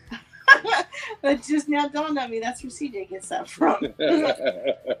from. That just now dawned on me. That's where CJ gets that from.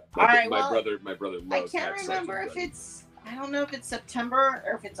 All right, my brother loves. I can't remember if it's. I don't know if it's September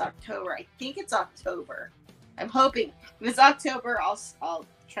or if it's October. I think it's October. I'm hoping. If it's October, I'll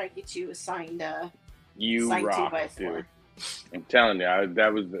try to get you a signed. You signed rock, 2x4. dude. I'm telling you,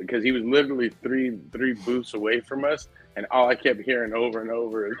 that was because he was literally three booths away from us, and all I kept hearing over and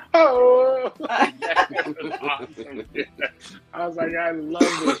over is "Oh!" That was awesome, dude. I was like, I love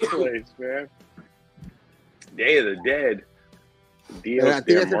this place, man. Day of the Dead. I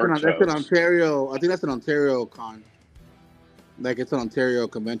think that's an Ontario. I think that's an Ontario con. Like it's an Ontario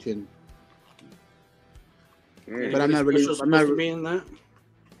convention. But I'm not really. I'm not supposed to be in that.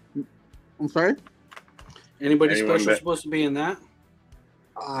 I'm sorry. Anybody special supposed to be in that?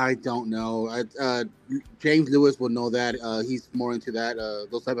 I don't know. James Lewis will know that. He's more into that.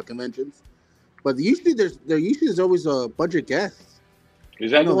 Those type of conventions. But usually there's always a bunch of guests. Is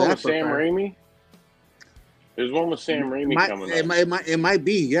that the one with Sam Raimi? There's one with Sam Raimi coming up. It might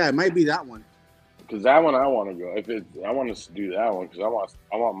be. Yeah, it might be that one. Because that one I want to go. I want us to do that one because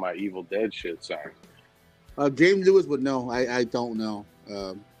I want my Evil Dead shit signed. James Lewis would know. I don't know.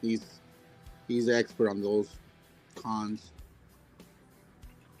 He's an expert on those cons.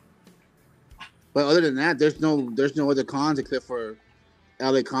 But other than that, there's no other cons except for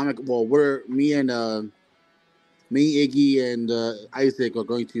LA Comic. Well, me, Iggy, and Isaac are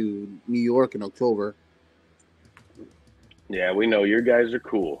going to New York in October. Yeah, we know your guys are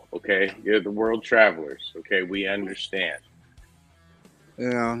cool. Okay, you're the world travelers. Okay, we understand.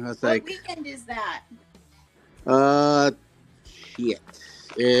 Yeah, that's what weekend is that? Shit.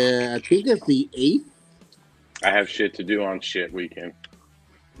 I think it's the 8th. I have shit to do on shit weekend.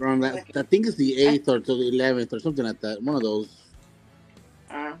 Around that, I think it's the 8th or to the 11th or something like that. One of those.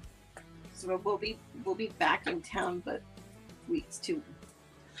 So we'll be back in town, but weeks too.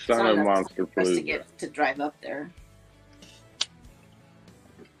 Son of Monster Palooza. To get to drive up there.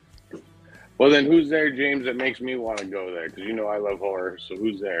 Well, then who's there, James, that makes me want to go there? Because you know I love horror, so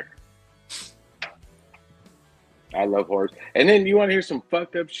who's there? I love horror. And then you want to hear some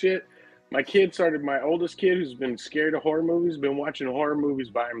fucked up shit? My oldest kid who's been scared of horror movies, been watching horror movies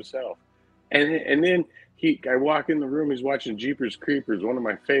by himself. And then I walk in the room, he's watching Jeepers Creepers, one of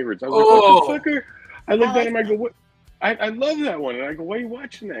my favorites. I was like, what the fucker? I looked at him, I go, what? I love that one. And I go, why are you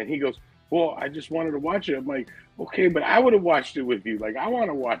watching that? And he goes, well, I just wanted to watch it. I'm like, okay, but I would have watched it with you. Like, I want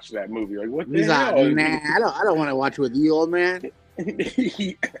to watch that movie. Like, what the He's like, hell? nah, I don't want to watch with you, old man.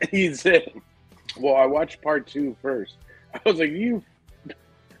 he said, well, I watched part 2 first. I was like, you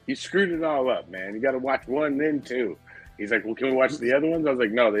screwed it all up, man. You got to watch 1, then 2. He's like, well, can we watch the other ones? I was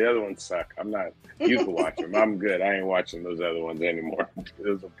like, no, the other ones suck. I'm not. You can watch them. I'm good. I ain't watching those other ones anymore.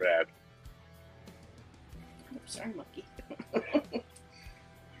 Those are bad. I'm sorry, Monkey.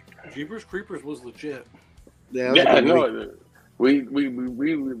 Jeepers Creepers was legit. Yeah, no. We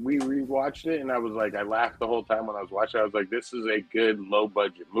rewatched it, and I was like, I laughed the whole time when I was watching it. I was like, this is a good low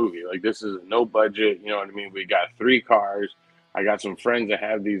budget movie. Like, this is no budget. You know what I mean? We got 3 cars. I got some friends that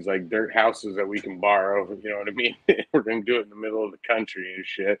have these like dirt houses that we can borrow. You know what I mean? We're gonna do it in the middle of the country and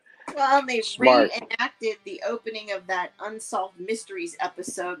shit. Well, they Smart. reenacted the opening of that Unsolved Mysteries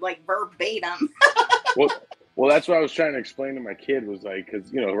episode like verbatim. Well, that's what I was trying to explain to my kid was like,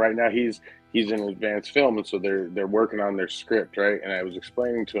 because right now he's in advanced film, and so they're working on their script, right? And I was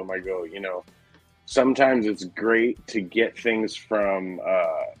explaining to him, I go, sometimes it's great to get things from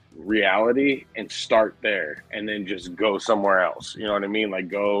reality and start there, and then just go somewhere else. You know what I mean? Like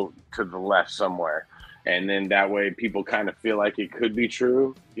go to the left somewhere, and then that way people kind of feel like it could be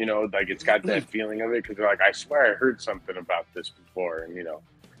true. Like it's got that feeling of it because they're like, I swear I heard something about this before, and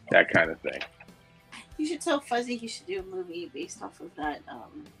that kind of thing. You should tell Fuzzy he should do a movie based off of that.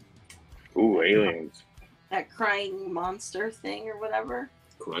 Ooh, aliens. That crying monster thing or whatever.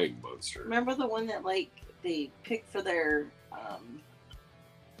 Crying monster. Remember the one that like they picked for their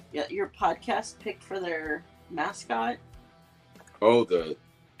your podcast picked for their mascot? Oh, what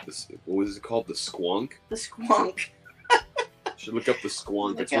was it called? The Squonk? The Squonk. Should look up the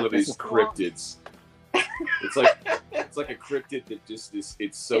Squonk. Look It's one up of these the Squonk. cryptids. It's like a cryptid that just is.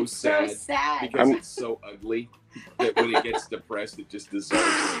 It's so sad because it's so ugly that when it gets depressed, it just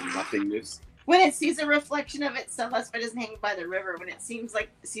dissolves into nothingness. When it sees a reflection of itself, that's why it doesn't hang by the river. When it seems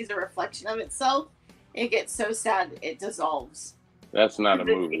like it sees a reflection of itself, it gets so sad it dissolves. That's not a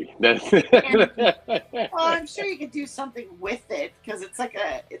movie. Well, I'm sure you could do something with it because it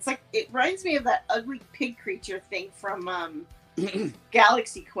reminds me of that ugly pig creature thing from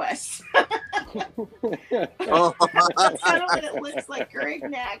Galaxy Quest. Oh. That's kind of what it looks like,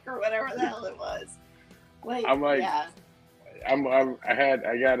 Grignac or whatever the hell it was. Like, I'm like, yeah. I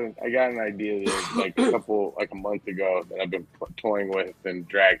got an idea like a month ago that I've been toying with and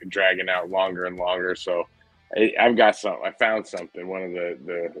dragging out longer and longer. So I've got something. I found something. One of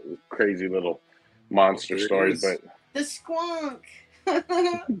the crazy little monster stories, but The Squonk.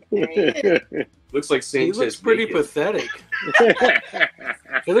 Looks like Sanchez. He looks pretty Bacon. pathetic.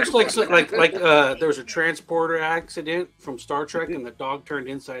 It looks like there was a transporter accident from Star Trek and the dog turned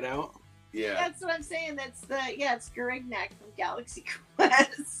inside out. Yeah. That's what I'm saying. It's Grignac from Galaxy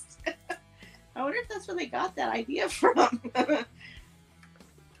Quest. I wonder if that's where they got that idea from.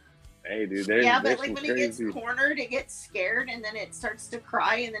 Hey, dude, but like when it gets cornered, it gets scared and then it starts to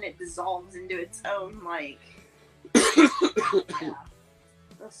cry and then it dissolves into its own like. Yeah,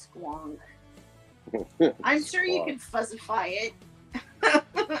 the Squonk. I'm sure you can fuzzify it.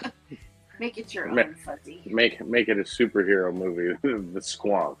 Make it your own fuzzy. Make it a superhero movie. The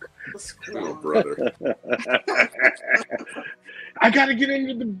Squonk. The Squonk. Oh, brother. I gotta get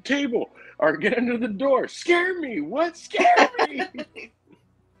under the table or get under the door. Scare me. What? Scare me.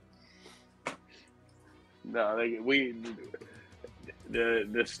 No,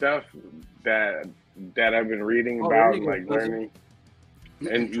 the stuff that I've been reading about and like learning,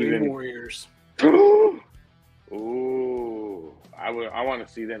 and Dream even Warriors. Ooh, I want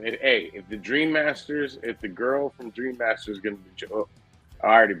to see them. If the Dream Masters, if the girl from Dream Masters is gonna be, I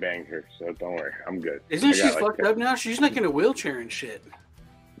already banged her, so don't worry, I'm good. Isn't she fucked up now? She's like in a wheelchair and shit.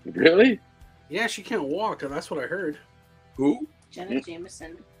 Really? Yeah, she can't walk. That's what I heard. Who? Jenna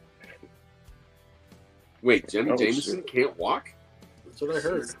Jameson. Wait, Jenna Jameson can't walk? That's what I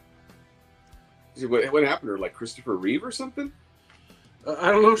heard. What happened to her? Like Christopher Reeve or something?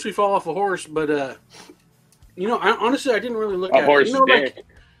 I don't know if she fell off a horse, but honestly, I didn't really look at horse it. dick.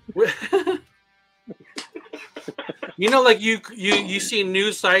 Like you see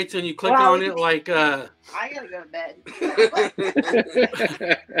news sites and you click on it, like I gotta go to bed.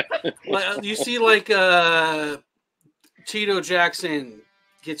 you see like Tito Jackson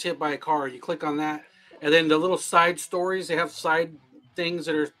gets hit by a car. You click on that, and then the little side stories. They have side things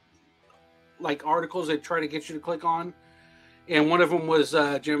that are like articles they try to get you to click on. And one of them was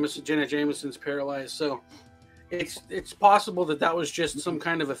Jenna Jameson's paralyzed. So it's possible that was just some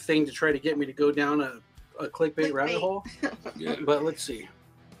kind of a thing to try to get me to go down a clickbait rabbit hole. Yeah. But let's see.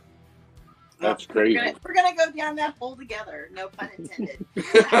 That's crazy. We're gonna go down that hole together. No pun intended.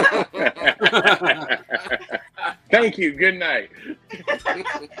 Thank you. Good night. That's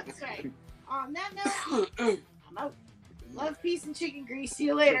right. On that note, I'm out. Love, peace, and chicken grease. See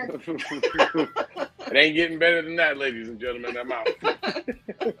you later. It ain't getting better than that, ladies and gentlemen. I'm out.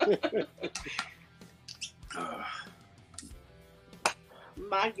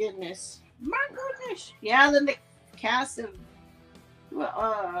 My goodness. Yeah, then the cast of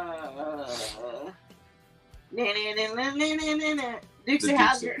Dukes of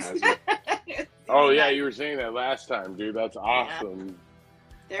Hazzard. Oh yeah, you were saying that last time, dude. That's awesome.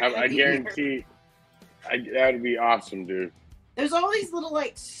 Yeah. I guarantee that would be awesome, dude. There's all these little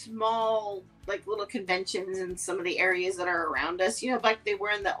like small like little conventions in some of the areas that are around us, you know, like they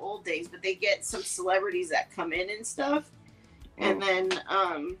were in the old days, but they get some celebrities that come in and stuff. And then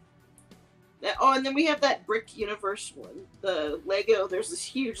and then we have that Brick Universe one, the Lego. There's this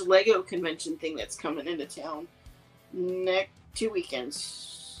huge Lego convention thing that's coming into town next 2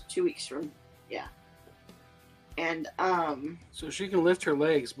 weekends, 2 weeks from and so she can lift her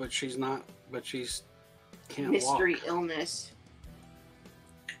legs, but she's can't mystery walk. illness.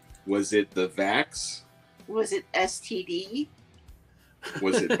 Was it the Vax? Was it STD?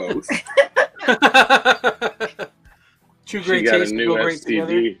 Was it both? Two great She got a tastes new go great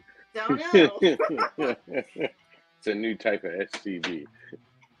together. STD. Don't know. It's a new type of STD.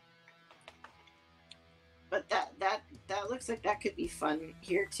 But that looks like that could be fun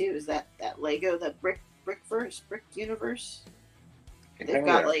here too. Is that Lego, the Brick Universe? They've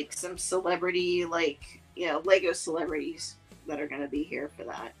got like some celebrity, like, you know, Lego celebrities that are going to be here for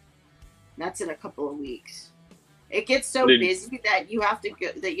that. And that's in a couple of weeks. It gets so busy that you have to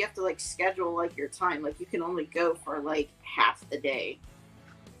go, that you have to like schedule like your time. Like you can only go for like half the day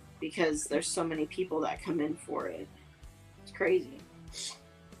because there's so many people that come in for it. It's crazy.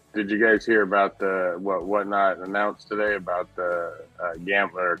 Did you guys hear about the whatnot announced today about the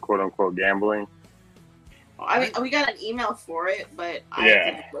gambler, quote unquote gambling? I mean, we got an email for it, but I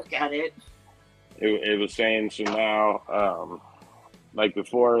didn't look at it. It was saying so now, like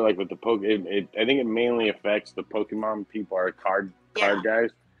before, like with the I think it mainly affects the Pokemon people are card guys.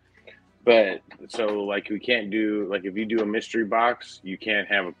 But so like we can't do like if you do a mystery box, you can't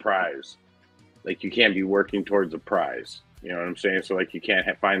have a prize. Like you can't be working towards a prize. You know what I'm saying? So like you can't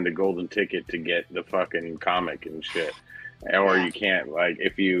find the golden ticket to get the fucking comic and shit, or you can't like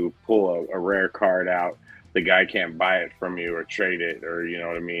if you pull a rare card out, the guy can't buy it from you or trade it, or you know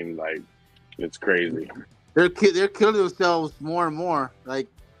what I mean? Like it's crazy. They're killing themselves more and more. Like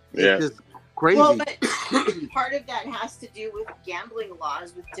it's just crazy. Well, but part of that has to do with gambling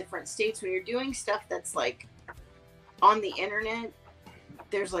laws with different states. When you're doing stuff that's like on the internet,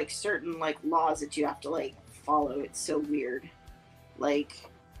 there's like certain like laws that you have to like follow. It's so weird. Like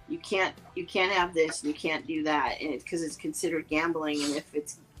you can't have this and you can't do that, and it's because it's considered gambling. And if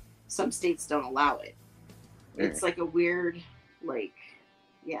it's some states don't allow it, it's like a weird like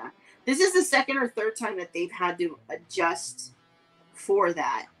This is the second or third time that they've had to adjust for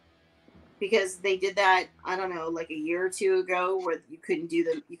that. Because they did that, I don't know, like a year or two ago, where you couldn't do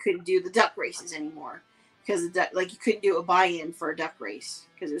the duck races anymore because you couldn't do a buy-in for a duck race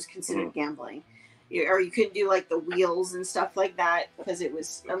because it was considered gambling, or you couldn't do like the wheels and stuff like that because it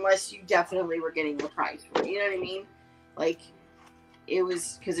was unless you definitely were getting the prize for it. You know what I mean? Like it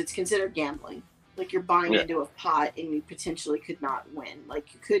was because it's considered gambling. Like you're buying into a pot and you potentially could not win.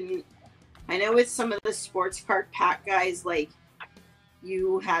 Like you couldn't. I know with some of the sports card pack guys, like.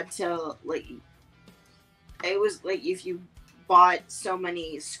 You had to like it was like if you bought so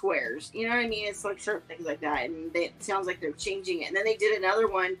many squares, you know what I mean? It's like certain things like that, and it sounds like they're changing it. And then they did another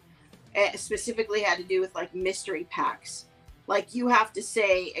one specifically had to do with like mystery packs. Like you have to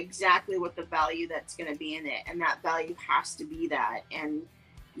say exactly what the value that's going to be in it, and that value has to be that, and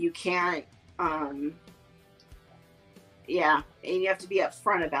you can't and you have to be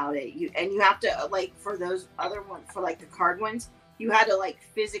upfront about it. You have to like for those other ones, for like the card ones, you had to like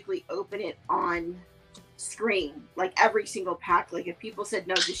physically open it on screen, like every single pack. Like if people said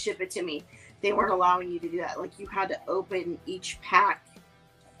no, just ship it to me, they weren't allowing you to do that. Like you had to open each pack.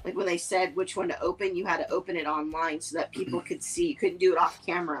 Like when they said which one to open, you had to open it online so that people could see. You couldn't do it off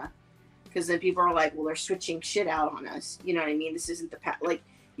camera because then people are like, well, they're switching shit out on us. You know what I mean? This isn't the pack. Like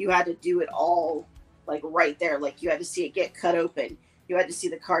you had to do it all like right there. Like you had to see it get cut open. You had to see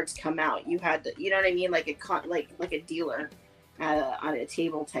the cards come out. You had to, you know what I mean? Like a dealer. On a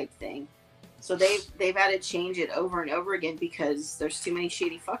table type thing. So they've had to change it over and over again because there's too many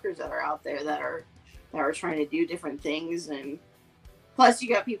shady fuckers that are out there that are trying to do different things, and plus you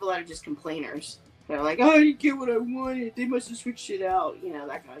got people that are just complainers. They're like, oh, I didn't get what I wanted. They must have switched it out. You know,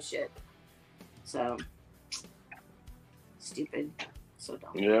 that kind of shit. So stupid, so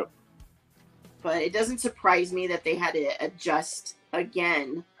dumb. Yep. But it doesn't surprise me that they had to adjust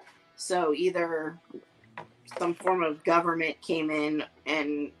again. So either some form of government came in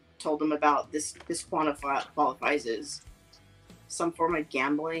and told them about this qualifies as some form of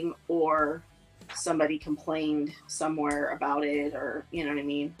gambling, or somebody complained somewhere about it, or you know what I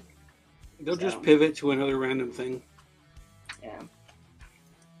mean. They'll just pivot to another random thing. Yeah.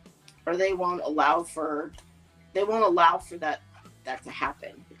 Or they won't allow for that to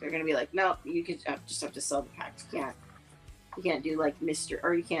happen. They're gonna be like, no, you could just have to sell the packs. You can't do like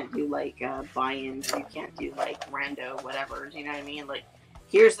or you can't do like buy-ins. You can't do like rando whatever. You know what I mean? Like,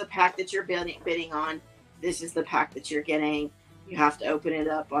 here's the pack that you're bidding on. This is the pack that you're getting. You have to open it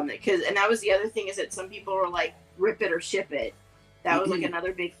up on and that was the other thing, is that some people were like, rip it or ship it. That was like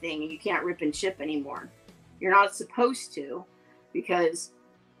another big thing. You can't rip and ship anymore. You're not supposed to, because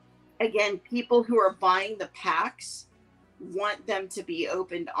again, people who are buying the packs want them to be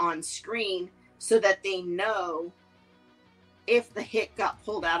opened on screen so that they know if the hit got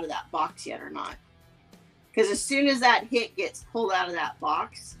pulled out of that box yet or not. Because as soon as that hit gets pulled out of that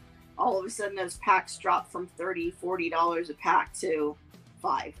box, all of a sudden those packs drop from $30, $40 a pack to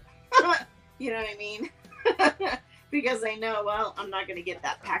 $5. You know what I mean? Because they know, well, I'm not going to get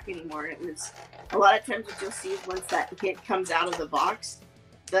that pack anymore. It was a lot of times what you'll see is once that hit comes out of the box,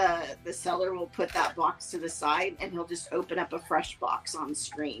 the seller will put that box to the side and he'll just open up a fresh box on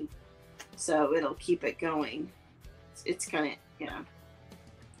screen. So it'll keep it going. It's kind of, yeah.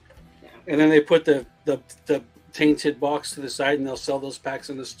 And then they put the tainted box to the side and they'll sell those packs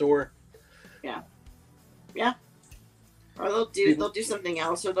in the store. Yeah. Yeah. Or they'll do something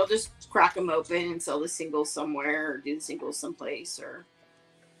else, or they'll just crack them open and sell the singles somewhere, or do the singles someplace, or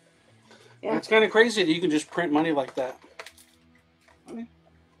yeah. It's kind of crazy that you can just print money like that.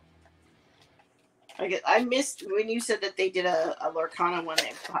 I missed when you said that they did a Lorcana one.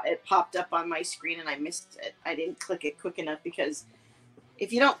 It popped up on my screen and I missed it. I didn't click it quick enough, because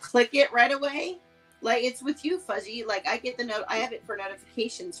if you don't click it right away, like it's with you, Fuzzy. Like I get the note. I have it for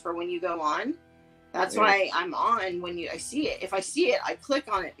notifications for when you go on. That's why I'm on when I see it. If I see it, I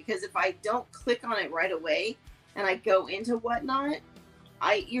click on it, because if I don't click on it right away and I go into whatnot,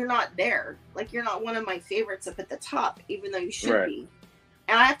 you're not there. Like you're not one of my favorites up at the top, even though you should be.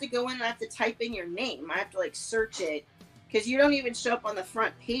 And I have to go in and I have to type in your name. I have to like search it, because you don't even show up on the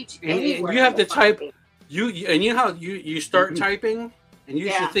front page anywhere. And you have to type page. And you know how you start typing, and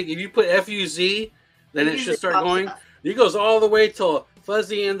you should think if you put FUZ, then it should start going. It goes all the way till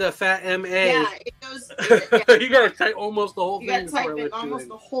Fuzzy and the Fat MA. Yeah, it goes. You gotta type almost the whole thing. You gotta type in almost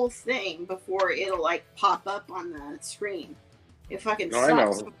the whole thing before it'll like pop up on the screen. It fucking sucks. I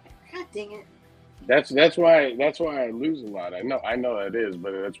know. God dang it. That's why I lose a lot. I know that is,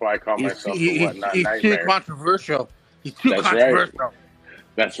 but that's why I call myself the Whatnot Nightmare. He's too controversial. He's too controversial. Right.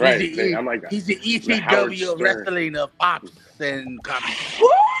 That's right. I'm like, he's the ECW wrestling of pops and comics.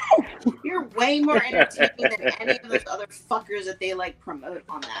 You're way more entertaining than any of those other fuckers that they like promote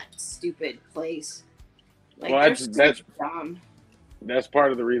on that stupid place. Like, well, that's dumb. That's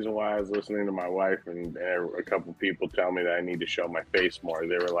part of the reason why I was listening to my wife, and a couple people tell me that I need to show my face more.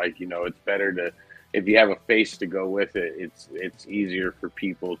 They were like, it's better to, if you have a face to go with it, it's easier for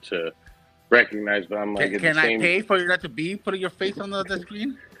people to recognize. But I'm like, can I pay for you not to be putting your face on the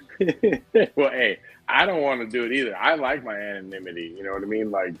screen? Well, hey, I don't want to do it either. I like my anonymity. You know what I mean?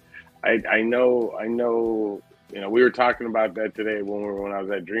 Like, I know. We were talking about that today when I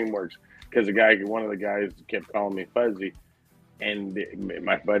was at DreamWorks, because one of the guys kept calling me Fuzzy, and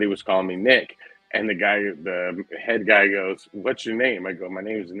my buddy was calling me Nick, and the head guy goes, "What's your name?" I go, "My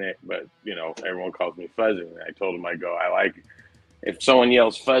name is Nick, but everyone calls me Fuzzy." And I told him, I go, I like if someone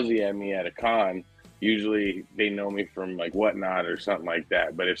yells Fuzzy at me at a con, usually they know me from like Whatnot or something like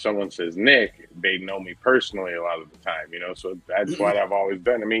that. But if someone says Nick, they know me personally a lot of the time, so that's what I've always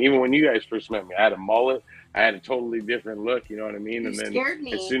done. I mean, even when you guys first met me, I had a mullet. I had a totally different look, you know what I mean? And then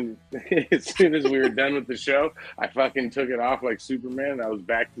as soon as we were done with the show, I fucking took it off like Superman, and I was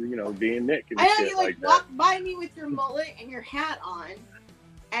back to, being Nick and I know shit you like that. walked by me with your mullet and your hat on,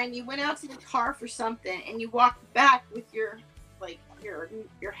 and you went out to the car for something, and you walked back with your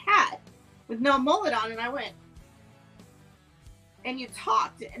hat with no mullet on, and I went, and you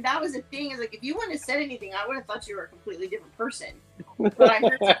talked, and that was the thing, is like, if you wouldn't have said anything, I would have thought you were a completely different person. But I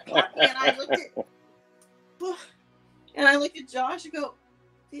heard you talking, and I looked at Josh and go,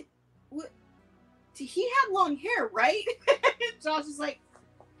 he had long hair, right? Josh was like,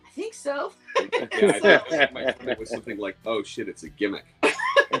 I think so. Yeah, I thought my comment was something like, "Oh shit, it's a gimmick."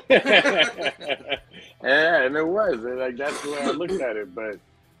 Yeah, and it was. And like, that's the way I looked at it. But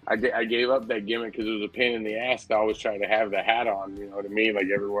I gave up that gimmick because it was a pain in the ass to always try to have the hat on. You know what I mean? Like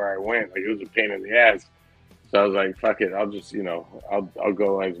everywhere I went, like it was a pain in the ass. So I was like, fuck it, I'll just, I'll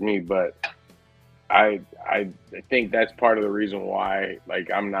go as me. But I think that's part of the reason why, like,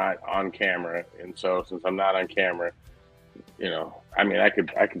 I'm not on camera. And so since I'm not on camera, I mean, I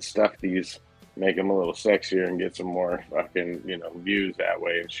could stuff these, make them a little sexier and get some more fucking, views that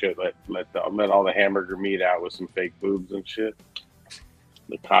way and shit. Let all the hamburger meat out with some fake boobs and shit.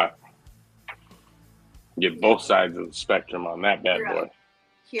 The cock. Get both sides of the spectrum on that bad boy.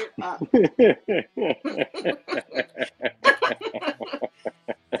 Here up.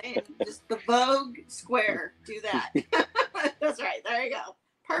 Just the Vogue square. Do that. That's right. There you go.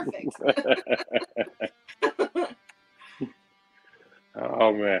 Perfect.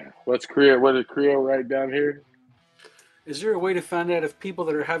 Oh man. What did Creo write down here? Is there a way to find out if people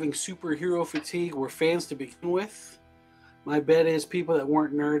that are having superhero fatigue were fans to begin with? My bet is people that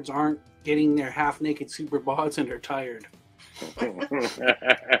weren't nerds aren't getting their half-naked super bods and are tired.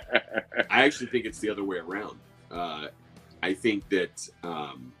 I actually think it's the other way around. I think that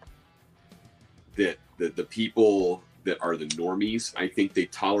the people that are the normies, I think they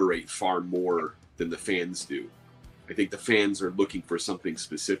tolerate far more than the fans do. I think the fans are looking for something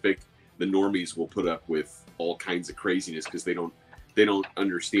specific. The normies will put up with all kinds of craziness because they don't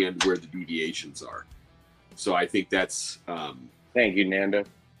understand where the deviations are. So I think that's thank you, Nando.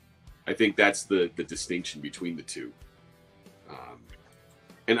 I think that's the distinction between the two.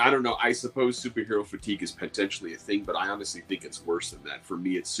 And I don't know, I suppose superhero fatigue is potentially a thing, but I honestly think it's worse than that. For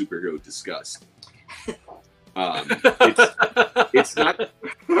me, it's superhero disgust. It's not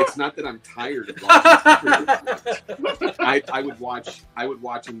that I'm tired of watching superhero. I would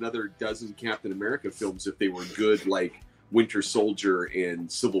watch another dozen Captain America films if they were good, like Winter Soldier and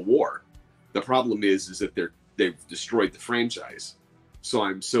Civil War. The problem is that they've destroyed the franchise. So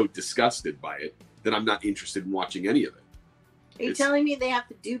I'm so disgusted by it that I'm not interested in watching any of it. Are you telling me they have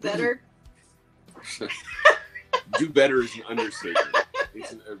to do better? Do better is an understatement.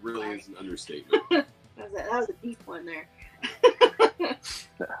 It really is an understatement. That was a deep one there.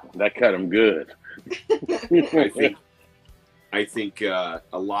 That cut him good. I think a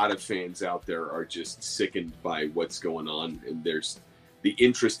lot of fans out there are just sickened by what's going on, and the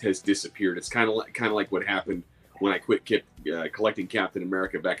interest has disappeared. It's kind of like what happened when I quit collecting Captain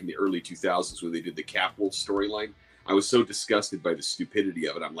America back in the early 2000s when they did the Cap Wolf storyline. I was so disgusted by the stupidity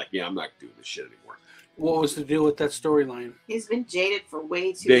of it. I'm like, yeah, I'm not doing this shit anymore. What was the deal with that storyline? He's been jaded for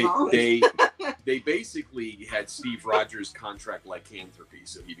way too long. They basically had Steve Rogers contract lycanthropy,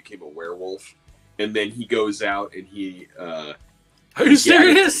 so he became a werewolf, and then he goes out and he. Are you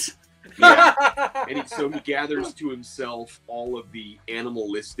serious? Yeah, and so he gathers to himself all of the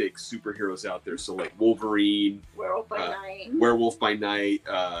animalistic superheroes out there. So like Wolverine, Werewolf by Night,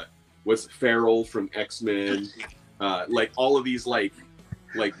 what's Feral from X-Men, like all of these like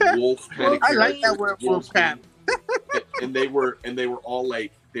wolf kind of characters. I like that werewolf cap. And they were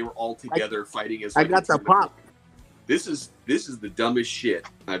all together fighting as. Like, I got the pop. This is the dumbest shit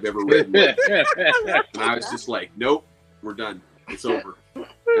I've ever read. And I was just like, nope, we're done. It's over.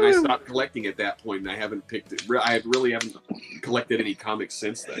 And I stopped collecting at that point, and I haven't picked it. I really haven't collected any comics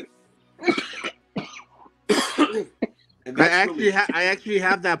since then. And I actually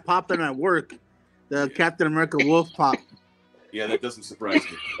have that pop in at work, the Captain America Wolf pop. Yeah, that doesn't surprise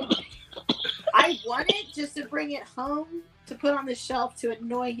me. I want it just to bring it home to put on the shelf to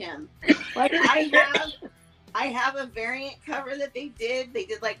annoy him. Like I have a variant cover that they did. They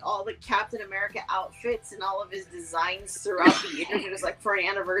did like all the Captain America outfits and all of his designs throughout the years. It was like for an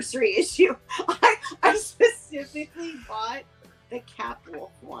anniversary issue. I specifically bought the Cap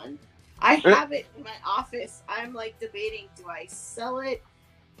Wolf one. I have it in my office. I'm like debating, do I sell it?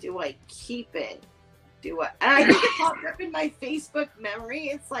 Do I keep it? And I think it popped up in my Facebook memory.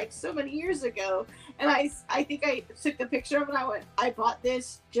 It's like so many years ago. And I think I took the picture of it and I went, I bought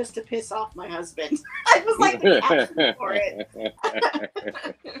this just to piss off my husband. I was like the caption for it.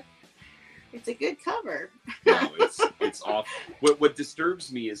 It's a good cover. No, it's awful. What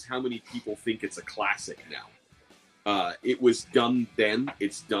disturbs me is how many people think it's a classic now. It was dumb then,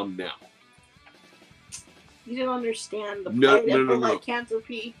 it's dumb now. You don't understand the plight of the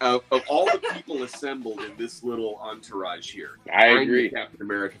lycanthropy. Of all the people assembled in this little entourage here, I agree.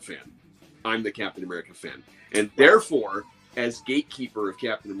 I'm the Captain America fan. And therefore, as gatekeeper of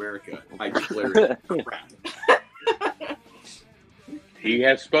Captain America, I declare it crap. He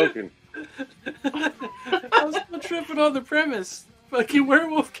has spoken. I was still tripping on the premise. Fucking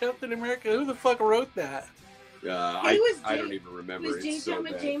werewolf Captain America. Who the fuck wrote that? I don't even remember. Was J.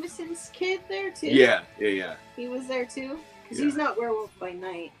 Jonah Jameson's kid there too? Yeah. He was there too? Because he's not Werewolf by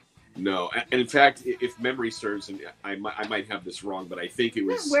Night. No, and in fact, if memory serves, and I might have this wrong, but I think it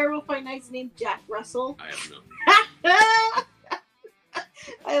was Werewolf by Night's named Jack Russell. I don't know.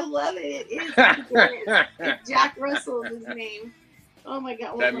 I love it. It is. It's Jack Russell is his name. Oh my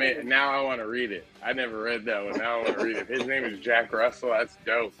god! Now I want to read it. I never read that one. Now I want to read it. His name is Jack Russell. That's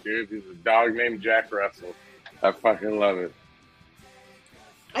dope, dude. He's a dog named Jack Russell. I fucking love it.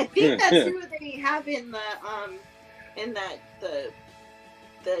 I think that's who they have in the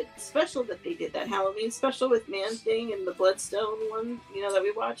special that they did, that Halloween special with Man Thing and the Bloodstone one, that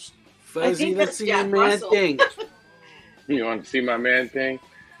we watched. Fuzzy, let's see your Man Thing. You want to see my Man Thing?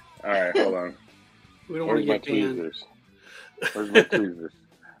 All right, hold on. We don't want to get banned. Tweezers? Where's my tweezers?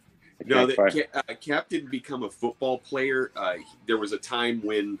 No, Cap didn't become a football player. There was a time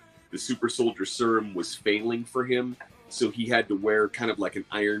when the super soldier serum was failing for him, so he had to wear kind of like an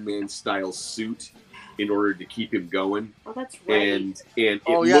Iron Man style suit in order to keep him going. Oh, that's right. And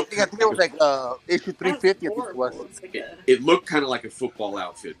I think it was like issue 350. It looked kind of like a football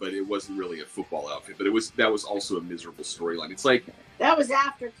outfit, but it wasn't really a football outfit. But that was also a miserable storyline. It's like that was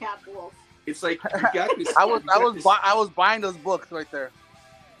after Cap Wolf. It's like you got this. I was buying those books right there.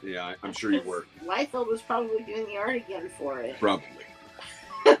 Yeah, I'm sure you were. Liefeld was probably doing the art again for it. Probably.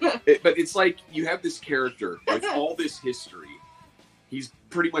 But it's like you have this character with all this history. He's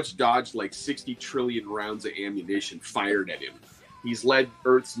pretty much dodged like 60 trillion rounds of ammunition fired at him. He's led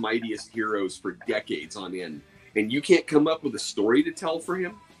Earth's mightiest heroes for decades on end, and you can't come up with a story to tell for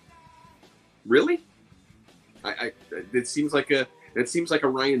him. Really? It seems like a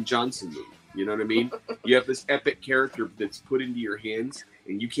Ryan Johnson movie. You know what I mean? You have this epic character that's put into your hands,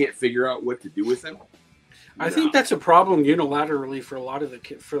 and you can't figure out what to do with him. I think that's a problem unilaterally for a lot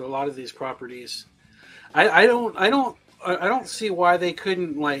of these properties. I don't see why they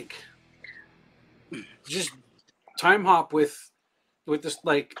couldn't like just time hop with this,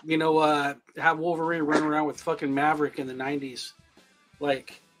 like, have Wolverine run around with fucking Maverick in the 90s,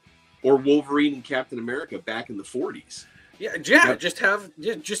 like, or Wolverine and Captain America back in the 40s. Yeah.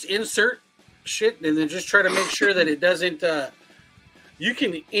 Just insert shit and then just try to make sure that it doesn't. You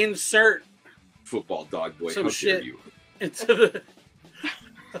can insert football dog boy. Some How shit dare you? Into the.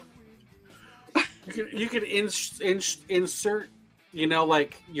 You can insert,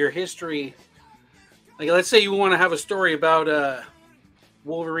 like your history. Like, let's say you want to have a story about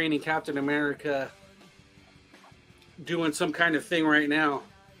Wolverine and Captain America doing some kind of thing right now.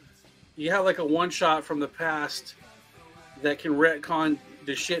 You have like a one shot from the past that can retcon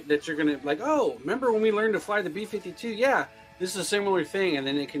the shit that you're gonna like. Oh, remember when we learned to fly the B-52? Yeah, this is a similar thing, and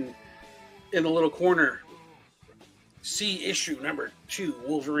then it can, in the little corner, see issue number 2,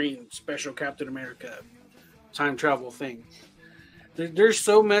 Wolverine Special Captain America time travel thing. There's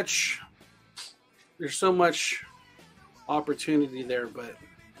so much opportunity there, but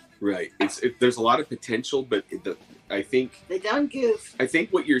right. There's a lot of potential, but I think they done goof. I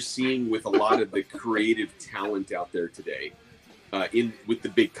think what you're seeing with a lot of the creative talent out there today, with the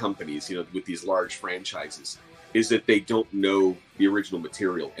big companies, with these large franchises, is that they don't know the original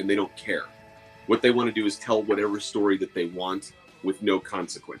material and they don't care. What they want to do is tell whatever story that they want with no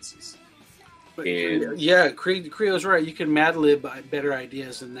consequences. But Creo's right. You can Mad Lib better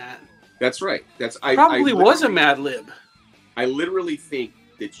ideas than that. That's right. Probably was a Mad Lib. I literally think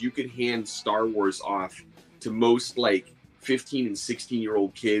that you could hand Star Wars off to most like 15 and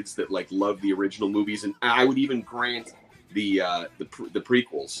 16-year-old kids that like love the original movies, and I would even grant the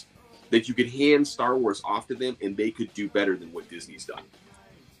prequels, that you could hand Star Wars off to them and they could do better than what Disney's done.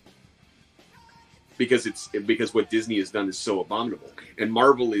 Because what Disney has done is so abominable, and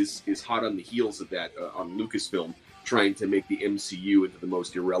Marvel is hot on the heels of that on Lucasfilm, trying to make the MCU into the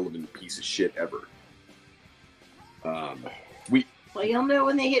most irrelevant piece of shit ever. Well, you'll know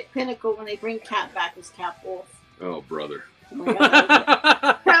when they hit Pinnacle when they bring Cap back as Cap Wolf. Oh, brother! Oh my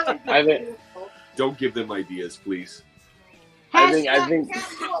God. That would be beautiful. Don't give them ideas, please. I think Cap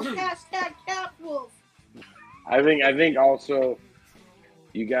Wolf. Hashtag Cap Wolf. I think also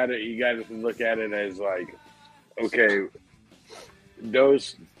you gotta look at it as like, okay,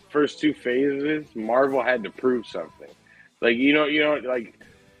 those first 2 phases, Marvel had to prove something. Like like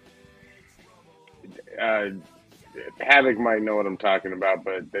Havoc might know what I'm talking about,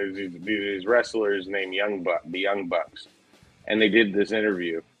 but there's these wrestlers named the Young Bucks, and they did this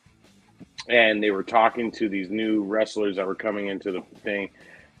interview, and they were talking to these new wrestlers that were coming into the thing,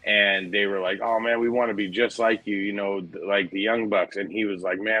 and they were like, "Oh man, we want to be just like you, like the Young Bucks." And he was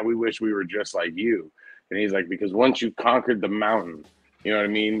like, "Man, we wish we were just like you." And he's like, "Because once you conquered the mountain, you know what I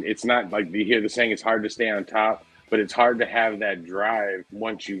mean? It's not like you hear the saying, it's hard to stay on top, but it's hard to have that drive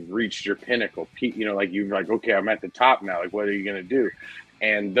once you've reached your pinnacle. Like you're like, okay, I'm at the top now. Like, what are you gonna do?"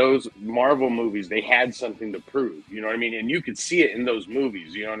 And those Marvel movies, they had something to prove, you know what I mean? And you could see it in those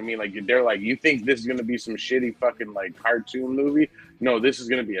movies, you know what I mean? Like, they're like, you think this is going to be some shitty fucking, like, cartoon movie? No, this is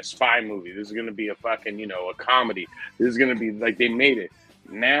going to be a spy movie. This is going to be a fucking, you know, a comedy. This is going to be, like, they made it.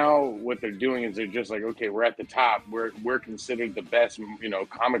 Now, what they're doing is they're just like, okay, we're at the top. We're considered the best, you know,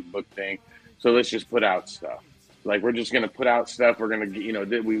 comic book thing. So let's just put out stuff. Like, we're just going to put out stuff. We're going to, you know,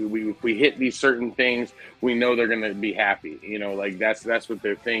 if we hit these certain things, we know they're going to be happy. You know, like, that's what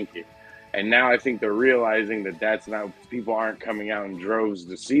they're thinking. And now I think they're realizing that that's not, people aren't coming out in droves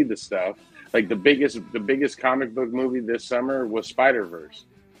to see the stuff. Like, the biggest comic book movie this summer was Spider-Verse.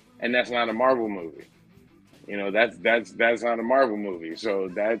 And that's not a Marvel movie. You know, that's not a Marvel movie. So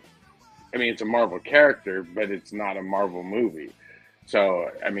that, I mean, it's a Marvel character, but it's not a Marvel movie. So,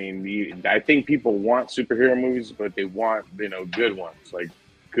 I mean, I think people want superhero movies, but they want, you know, good ones, like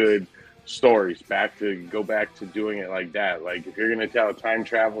good stories. Go back to doing it like that. Like, if you're going to tell a time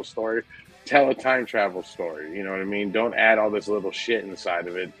travel story, tell a time travel story. You know what I mean? Don't add all this little shit inside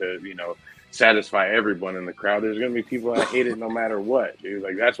of it to, you know, satisfy everyone in the crowd. There's going to be people that hate it no matter what, dude.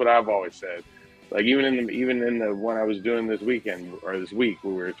 Like, that's what I've always said. Like, even in the one I was doing this weekend or this week,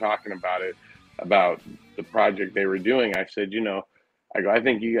 where we were talking about it, about the project they were doing, I said, you know, I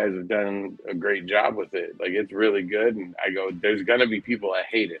think you guys have done a great job with it. Like, it's really good. And I go, there's going to be people that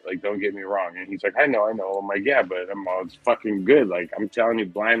hate it. Like, don't get me wrong. And he's like, I know. I'm like, yeah, but it's fucking good. Like, I'm telling you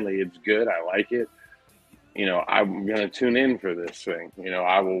blindly, it's good. I like it. You know, I'm going to tune in for this thing. You know,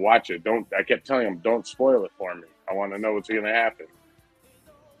 I will watch it. I kept telling him, don't spoil it for me. I want to know what's going to happen.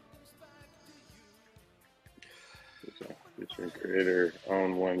 Featuring creator,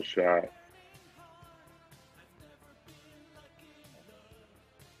 own one shot.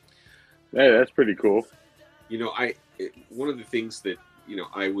 Yeah, that's pretty cool. You know, one of the things that, you know,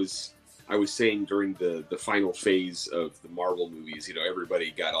 I was saying during the final phase of the Marvel movies, you know,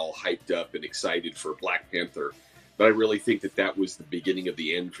 everybody got all hyped up and excited for Black Panther, but I really think that was the beginning of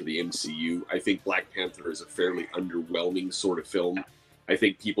the end for the MCU. I think Black Panther is a fairly underwhelming sort of film. I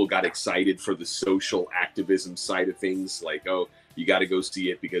think people got excited for the social activism side of things, like, oh, you got to go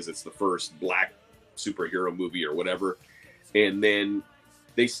see it because it's the first Black superhero movie or whatever, and then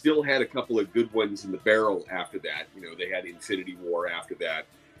they still had a couple of good ones in the barrel after that. You know, they had Infinity War after that.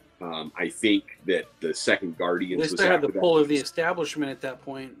 I think that the second Guardians was after that. They still had the pull of the establishment at that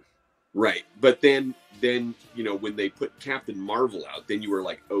point. Right. But then, you know, when they put Captain Marvel out, then you were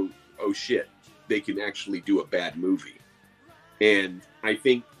like, oh shit, they can actually do a bad movie. And I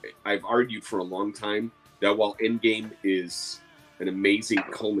think I've argued for a long time that while Endgame is an amazing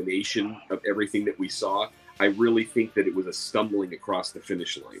culmination of everything that we saw, I really think that it was a stumbling across the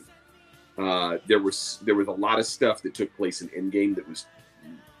finish line. There was a lot of stuff that took place in Endgame that was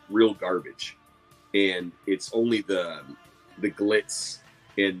real garbage, and it's only the glitz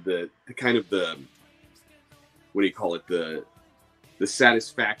and the kind of the, what do you call it, the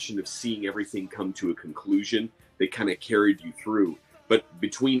satisfaction of seeing everything come to a conclusion that kind of carried you through. But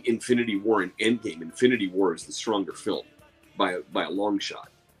between Infinity War and Endgame, Infinity War is the stronger film by a long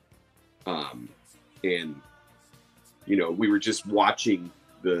shot. And you know, we were just watching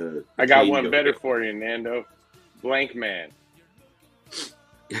the I got one better for you, Nando. Blank Man.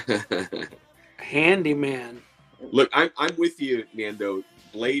 Handyman. Look, I'm with you, Nando.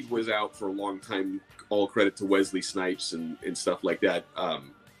 Blade was out for a long time. All credit to Wesley Snipes and stuff like that.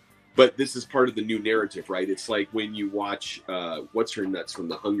 But this is part of the new narrative, right? It's like when you watch What's Her Nuts from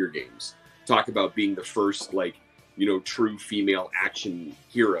the Hunger Games talk about being the first, like, you know, true female action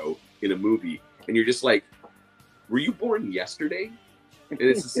hero in a movie, and you're just like, were you born yesterday? And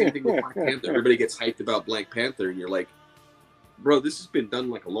it's the same thing with Black Panther. Everybody gets hyped about Black Panther, and you're like, bro, this has been done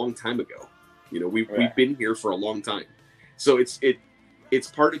like a long time ago. You know, we've been here for a long time. So it's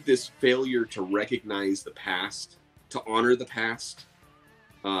part of this failure to recognize the past, to honor the past.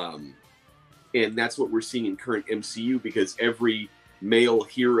 And that's what we're seeing in current MCU, because every male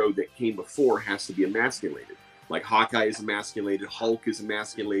hero that came before has to be emasculated. Like Hawkeye is emasculated, Hulk is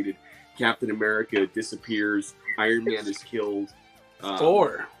emasculated, Captain America disappears, Iron Man is killed.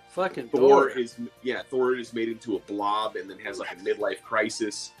 Thor is made into a blob and then has like a midlife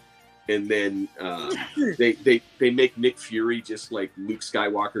crisis. And then they make Nick Fury just like Luke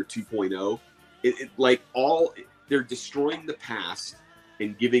Skywalker 2.0. They're destroying the past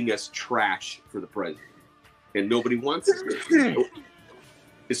and giving us trash for the present. And nobody wants it,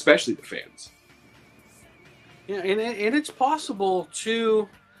 especially the fans. Yeah, and it's possible to,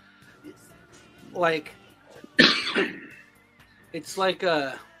 like, it's like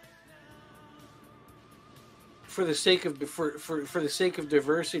for the sake of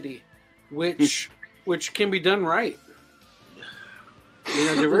diversity, which can be done right. You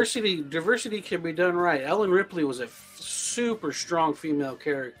know, diversity can be done right. Ellen Ripley was a super strong female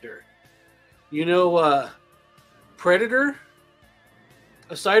character. You know, Predator,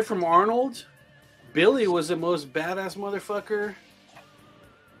 aside from Arnold, Billy was the most badass motherfucker.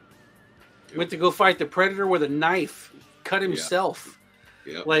 Went to go fight the Predator with a knife, cut himself.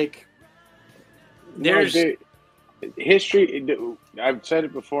 Yeah. Like, there's history. I've said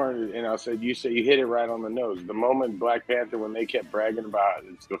it before, and I'll say you hit it right on the nose. The moment Black Panther, when they kept bragging about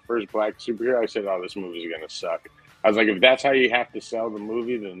it's the first black superhero, I said, "Oh, this movie's gonna suck." I was like, if that's how you have to sell the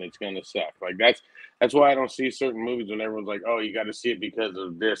movie, then it's gonna suck. Like that's why I don't see certain movies when everyone's like, "Oh, you got to see it because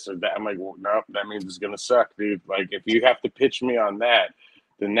of this or that." I'm like, well, nope, that means it's gonna suck, dude. Like, if you have to pitch me on that,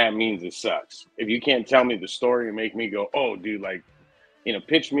 then that means it sucks. If you can't tell me the story and make me go, "Oh, dude," like,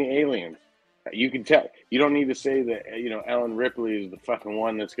 pitch me Aliens. You can tell. You don't need to say that, Ellen Ripley is the fucking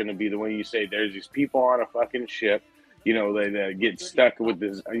one that's going to be the one. You say there's these people on a fucking ship, they get stuck with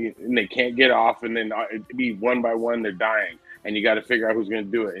this, and they can't get off, and then be one by one they're dying, and you got to figure out who's going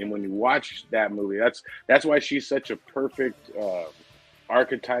to do it. And when you watch that movie, that's why she's such a perfect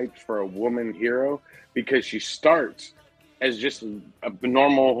archetype for a woman hero, because she starts as just a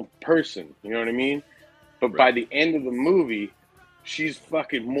normal person. You know what I mean? But by the end of the movie, she's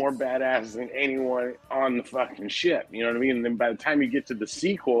fucking more badass than anyone on the fucking ship. You know what I mean? And then by the time you get to the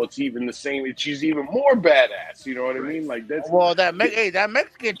sequel, it's even the same. She's even more badass. You know what I mean? Like, that's that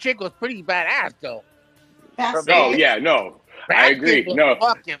Mexican chick was pretty badass though. Oh yeah, no, I agree. No,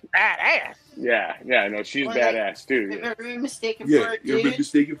 fucking badass. Yeah, no, she's badass too. Have you ever been mistaken Yeah, for a dude? you ever been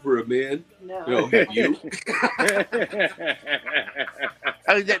mistaken for a man? No. Have you?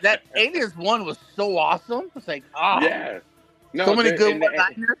 I mean, that Aliens one was so awesome. It's like, yeah. No, so many good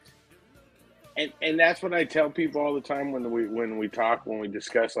one-liners. And that's what I tell people all the time when we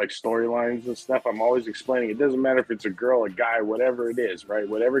discuss like storylines and stuff. I'm always explaining it doesn't matter if it's a girl, a guy, whatever it is, right?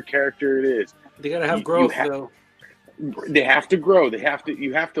 Whatever character it is, they gotta have growth though. They have to grow.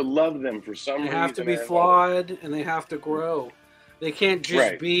 You have to love them for some reason. They have to be flawed and they have to grow. They can't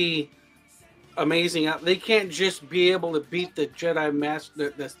just be amazing. They can't just be able to beat the Jedi Master,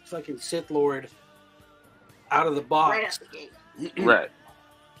 the fucking Sith Lord, out of the box. Right out the gate. Right.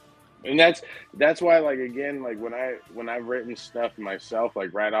 And that's why, like, again, like when I've written stuff myself,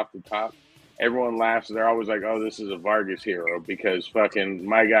 like right off the top, everyone laughs. They're always like, "Oh, this is a Vargas hero," because fucking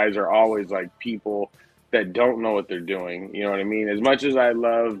my guys are always like people that don't know what they're doing. You know what I mean? As much as I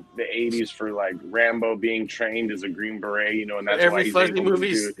love the '80s for like Rambo being trained as a Green Beret, and that's why he's Fuzzy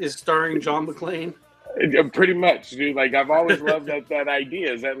movie is starring John McClane. Pretty much, dude. Like, I've always loved that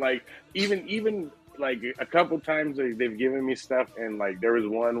idea. Is that like even like a couple times they've given me stuff, and like there was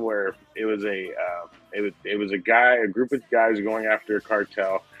one where it was a group of guys going after a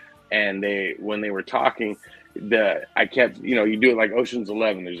cartel, and when they were talking, I kept, you do it like Ocean's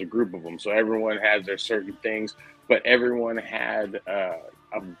 11. There's a group of them, so everyone has their certain things, but everyone had a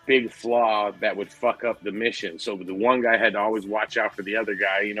big flaw that would fuck up the mission. So the one guy had to always watch out for the other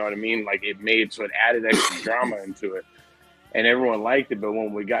guy. You know what I mean? Like, it added extra drama into it. And everyone liked it, but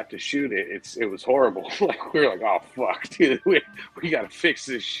when we got to shoot it, it was horrible. Like, we were like, "Oh fuck, dude, we got to fix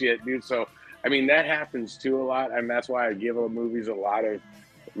this shit, dude." So, I mean, that happens too a lot, and that's why I give movies a lot of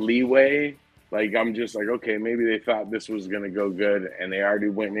leeway. Like, I'm just like, okay, maybe they thought this was gonna go good, and they already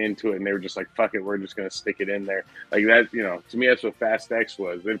went into it, and they were just like, "Fuck it, we're just gonna stick it in there." Like that, to me, that's what Fast X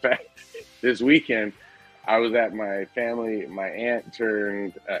was. In fact, this weekend, I was at my family. My aunt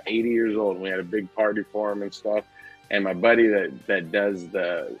turned 80 years old, and we had a big party for him and stuff. And my buddy that does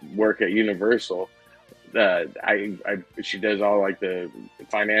the work at Universal, she does all like the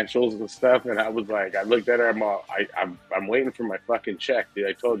financials and stuff. And I was like, I looked at her, I'm waiting for my fucking check, dude.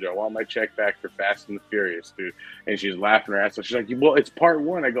 I told you I want my check back for Fast and the Furious, dude. And she's laughing her ass off. She's like, "Well, it's part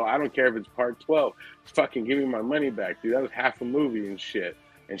 1." I go, "I don't care if it's part 12. Fucking give me my money back, dude. That was half a movie and shit."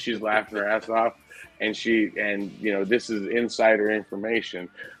 And she's laughing her ass off. And this is insider information,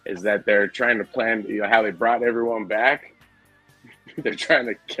 is that they're trying to plan, how they brought everyone back. They're trying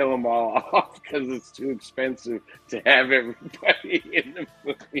to kill them all off because it's too expensive to have everybody in the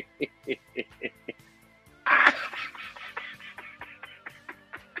movie.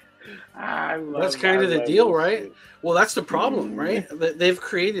 That's kind of the deal, right? Shit. Well, that's the problem, right? They've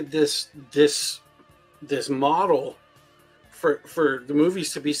created this model for the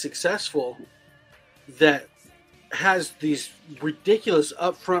movies to be successful that has these ridiculous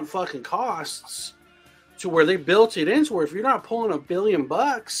upfront fucking costs, to where they built it into where if you're not pulling $1 billion,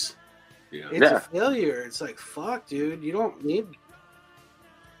 it's a failure. It's like, fuck, dude, you don't need,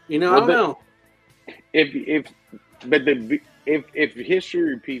 I don't know. If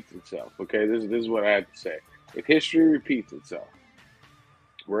history repeats itself, okay, this is what I have to say. If history repeats itself,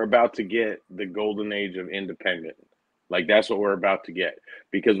 we're about to get the golden age of independent. Like, that's what we're about to get.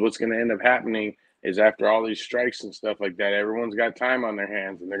 Because what's going to end up happening is after all these strikes and stuff like that, everyone's got time on their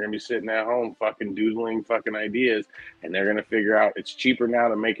hands, and they're going to be sitting at home fucking doodling fucking ideas, and they're going to figure out it's cheaper now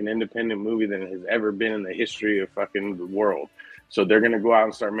to make an independent movie than it has ever been in the history of fucking the world. So they're going to go out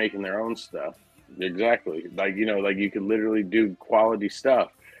and start making their own stuff. Exactly. Like, you know, like you could literally do quality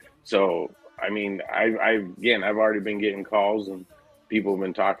stuff. So, I mean, I've already been getting calls and people have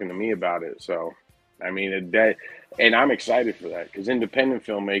been talking to me about it. So, I mean, and I'm excited for that because independent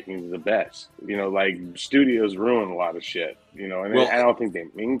filmmaking is the best. You know, like studios ruin a lot of shit, you know, and I don't think they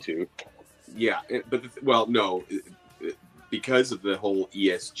mean to. Yeah. No, because of the whole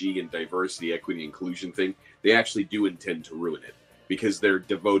ESG and diversity, equity, inclusion thing, they actually do intend to ruin it because they're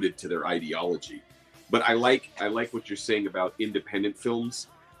devoted to their ideology. But I like what you're saying about independent films.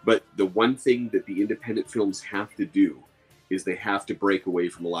 But the one thing that the independent films have to do is they have to break away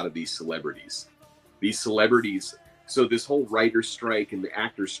from a lot of these celebrities. These celebrities, so this whole writer strike and the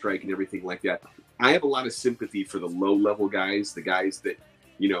actor strike and everything like that, I have a lot of sympathy for the low-level guys, the guys that,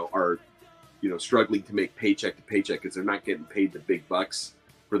 you know, are, you know, struggling to make paycheck to paycheck because they're not getting paid the big bucks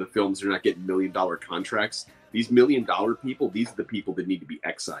for the films. They're not getting $1 million contracts. These $1 million people, these are the people that need to be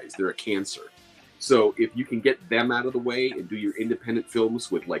excised. They're a cancer. So if you can get them out of the way and do your independent films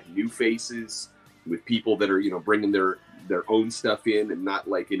with like new faces, with people that are, you know, bringing their own stuff in and not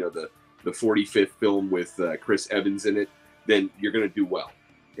like, you know, the 45th film with Chris Evans in it, then you're going to do well.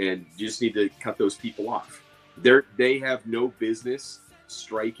 And you just need to cut those people off. They have no business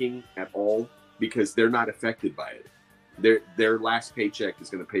striking at all because they're not affected by it. Their last paycheck is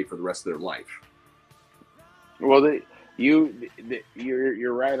going to pay for the rest of their life. Well,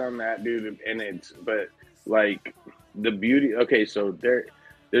 you're right on that, dude. But like the beauty. Okay, so there's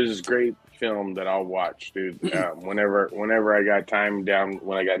this great film that I'll watch, dude. Whenever I got time down,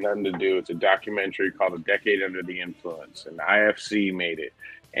 when I got nothing to do, it's a documentary called A Decade Under the Influence, and IFC made it,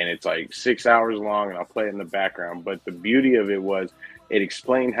 and it's like 6 hours long, and I'll play it in the background. But the beauty of it was, it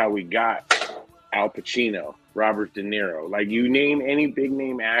explained how we got Al Pacino, Robert De Niro, like you name any big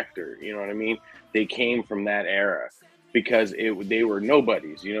name actor, you know what I mean? They came from that era because they were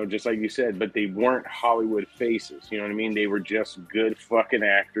nobodies, you know, just like you said, but they weren't Hollywood faces, you know what I mean? They were just good fucking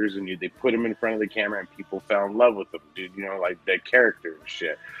actors, and they put them in front of the camera, and people fell in love with them, dude, you know, like that character and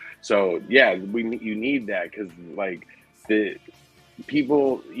shit. So yeah, you need that because like the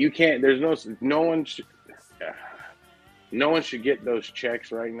people, you can't. There's no one should get those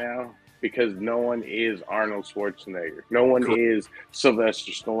checks right now. Because no one is Arnold Schwarzenegger. No one is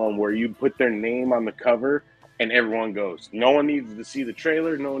Sylvester Stallone, where you put their name on the cover and everyone goes. No one needs to see the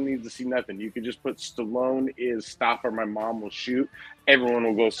trailer. No one needs to see nothing. You could just put Stallone is Stop or My Mom Will Shoot. Everyone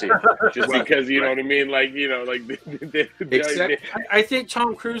will go see it. Just because, you know what I mean? Like, you know, like... I think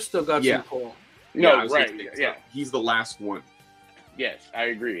Tom Cruise still got some pull. No, right. Yeah. He's the last one. Yes, I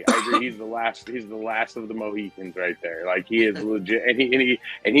agree. He's the last of the Mohicans right there. Like he is legit,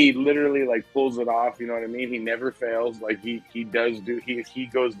 and he literally like pulls it off. You know what I mean? He never fails. Like he goes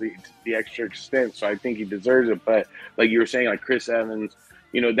the extra extent. So I think he deserves it. But like you were saying, like Chris Evans,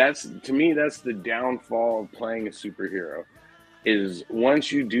 you know, that's the downfall of playing a superhero. Is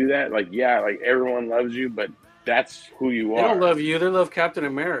once you do that, like like everyone loves you, but that's who you are. They don't love you. They love Captain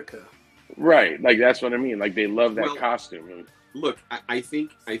America. Right. Like that's what I mean. Like they love that costume. Look, I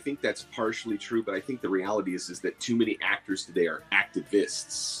think that's partially true, but I think the reality is that too many actors today are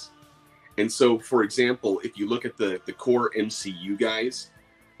activists. And so, for example, if you look at the core MCU guys,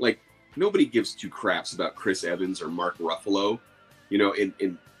 like nobody gives two craps about Chris Evans or Mark Ruffalo, you know,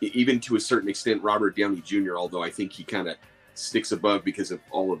 and even to a certain extent, Robert Downey Jr., although I think he kind of sticks above because of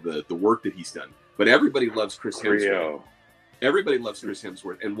all of the work that he's done. But everybody loves Chris Hemsworth. Everybody loves Chris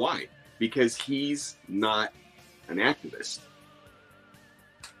Hemsworth. And why? Because he's not an activist.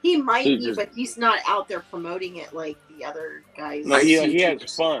 He might be, but he's not out there promoting it like the other guys. No, he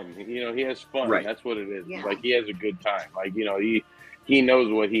has fun. You know, he has fun. Right. That's what it is. Yeah. Like he has a good time. Like, you know, he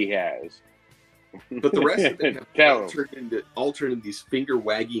knows what he has. But the rest of them all turn into these finger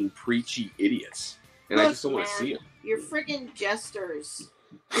wagging preachy idiots, and Look, I just don't want to see them. You're freaking jesters.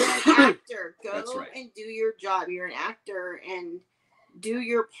 You're an actor. Go and do your job. You're an actor and do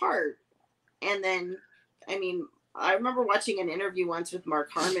your part. And then, I mean, I remember watching an interview once with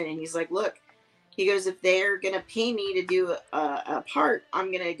Mark Harmon, and he's like, look, he goes, if they're going to pay me to do a part,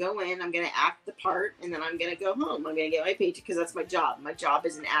 I'm going to go in, I'm going to act the part, and then I'm going to go home. I'm going to get my paycheck because that's my job. My job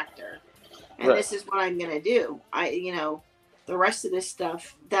is an actor. And this is what I'm going to do. The rest of this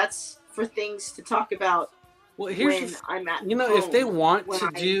stuff, that's for things to talk about when I'm at home, if they want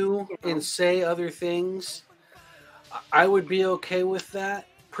to and say other things, I would be okay with that.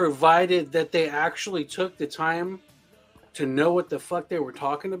 provided that they actually took the time to know what the fuck they were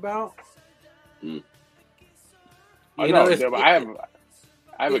talking about. I You know. know, if, I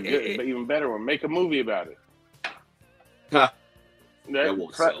have a good, but even better one. Make a movie about it. That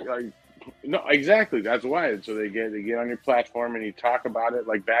won't sell. Like, no, exactly. That's why. So they get on your platform and you talk about it.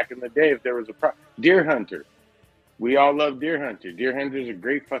 Like back in the day, if there was a Deer Hunter, we all love Deer Hunter. Deer Hunter is a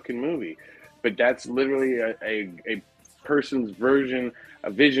great fucking movie, but that's literally a person's a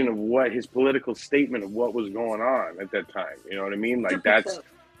vision of what his political statement of what was going on at that time. You know what I mean? Like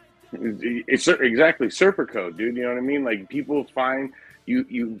it's exactly Serpico, dude. You know what I mean? Like people find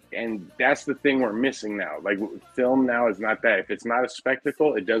you, and that's the thing we're missing now. Like film now is not that. If it's not a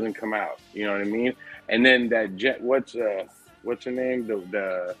spectacle, it doesn't come out. You know what I mean? And then that what's her name?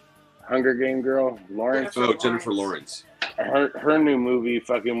 The Hunger Game girl, Lawrence. Jennifer Lawrence. Her new movie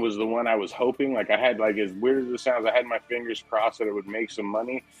fucking was the one I was hoping. Like I had, like, as weird as it sounds, I had my fingers crossed that it would make some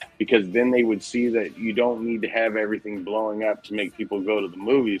money, because then they would see that you don't need to have everything blowing up to make people go to the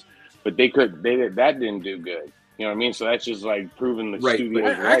movies. But that didn't do good. You know what I mean? So that's just like proving the studio.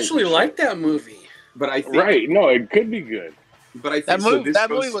 I actually like that movie. But I think, it could be good. But I think that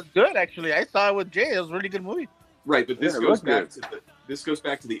movie was good, actually. I saw it with Jay. It was a really good movie. Right, but this goes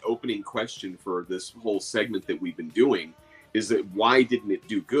back to the opening question for this whole segment that we've been doing, is that why didn't it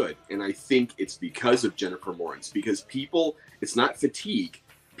do good? And I think it's because of Jennifer Lawrence, because people, it's not fatigue,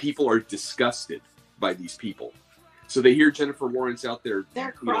 people are disgusted by these people. So they hear Jennifer Lawrence out there,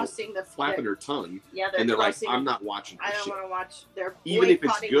 they're crossing flapping her tongue, yeah, and they're like, I'm not watching this shit. I don't want to watch. They're even if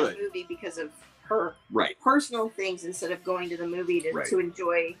it's good, the movie because of her right personal things instead of going to the movie to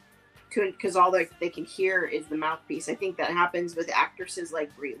enjoy, because all they can hear is the mouthpiece. I think that happens with actresses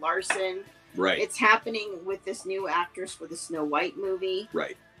like Brie Larson. Right. It's happening with this new actress for the Snow White movie.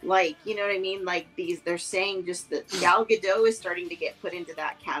 Right. Like, you know what I mean? Like they're saying just that Gal Gadot is starting to get put into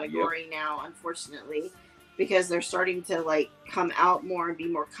that category now, unfortunately, because they're starting to like come out more and be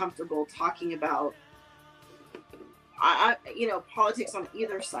more comfortable talking about, politics on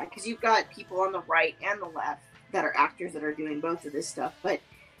either side. Because you've got people on the right and the left that are actors that are doing both of this stuff. But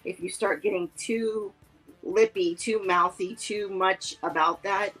if you start getting too lippy, too mouthy, too much about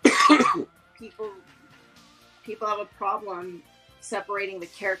that, people have a problem separating the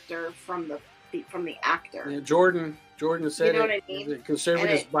character from the actor. Yeah, Jordan said, you know what I mean? The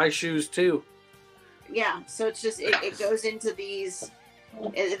conservatives buy shoes too. Yeah, so it's just it goes into these,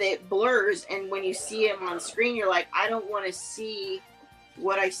 it blurs, and when you see him on screen, you're like, I don't want to see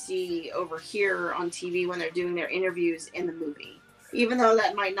what I see over here on TV when they're doing their interviews in the movie. Even though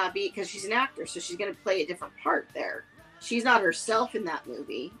that might not be, because she's an actor, so she's going to play a different part there. She's not herself in that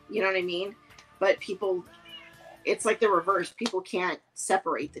movie. You know what I mean? But people, it's like the reverse. People can't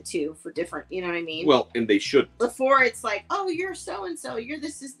separate the two for different, you know what I mean? Well, and they should. Before it's like, oh, you're so-and-so. You're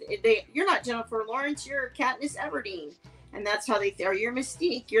not Jennifer Lawrence. You're Katniss Everdeen. And that's how they or you're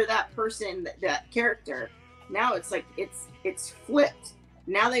Mystique. You're that person, that character. Now it's like, it's flipped.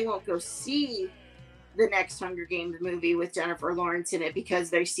 Now they won't go see the next Hunger Games movie with Jennifer Lawrence in it because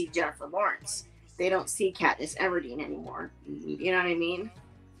they see Jennifer Lawrence. They don't see Katniss Everdeen anymore. Mm-hmm. You know what I mean?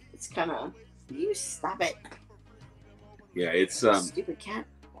 It's kind of, you stop it. Yeah, it's stupid cat.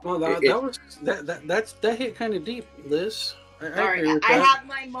 Well, that hit kind of deep, Liz. Sorry, I have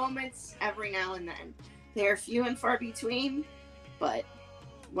my moments every now and then. They're few and far between, but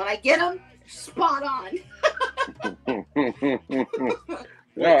when I get them, spot on.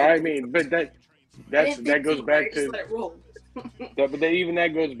 No, I mean, but that goes back to. But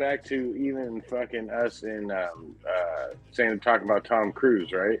that goes back to even fucking us in talking about Tom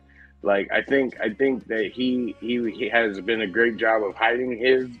Cruise, right? Like I think that he has been a great job of hiding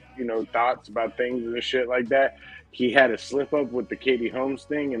his thoughts about things and shit like that. He had a slip up with the Katie Holmes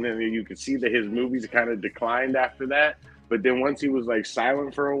thing, and then you could see that his movies kind of declined after that. But then once he was like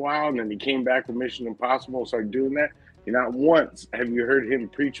silent for a while, and then he came back with Mission Impossible and started doing that. Not once have you heard him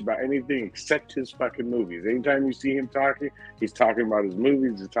preach about anything except his fucking movies. Anytime you see him talking, he's talking about his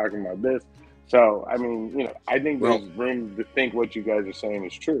movies, he's talking about this. So, I mean, I think there's room to think what you guys are saying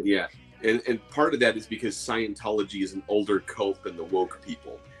is true. Yeah. And part of that is because Scientology is an older cult than the woke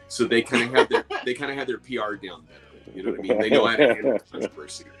people. So they kind of have their PR down better. You know what I mean? They know how to handle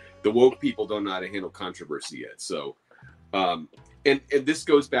controversy. The woke people don't know how to handle controversy yet. So, and this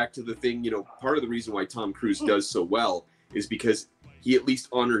goes back to the thing, part of the reason why Tom Cruise does so well is because he at least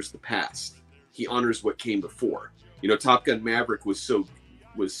honors the past. He honors what came before. Top Gun Maverick did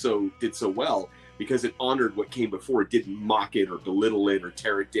so well because it honored what came before. It didn't mock it or belittle it or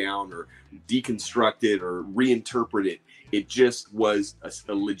tear it down or deconstruct it or reinterpret it. It just was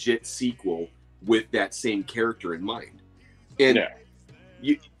a legit sequel with that same character in mind. And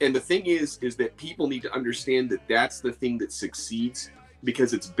And the thing is that people need to understand that that's the thing that succeeds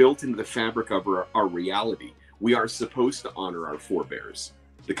because it's built into the fabric of our reality. We are supposed to honor our forebears.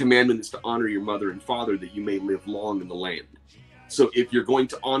 The commandment is to honor your mother and father that you may live long in the land. So if you're going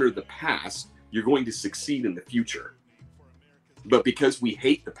to honor the past, you're going to succeed in the future. But because we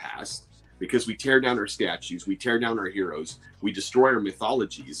hate the past, because we tear down our statues, we tear down our heroes, we destroy our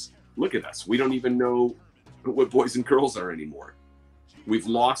mythologies, look at us. We don't even know what boys and girls are anymore. We've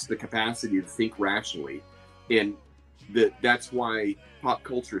lost the capacity to think rationally. And that's why pop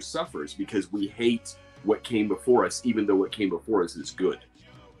culture suffers, because we hate what came before us, even though what came before us is good.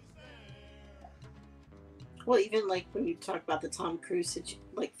 Well, even like when you talk about the Tom Cruise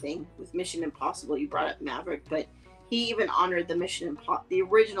thing with Mission Impossible, you brought up Maverick, but he even honored the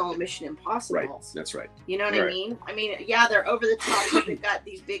original Mission Impossible. Right, that's right. You know what I mean? I mean, yeah, they're over the top. They've got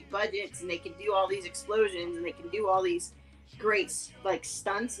these big budgets, and they can do all these explosions, and they can do all these great like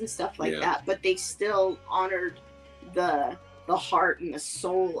stunts and stuff like that. But they still honored the heart and the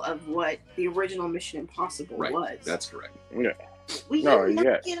soul of what the original Mission Impossible was. That's correct. Yeah.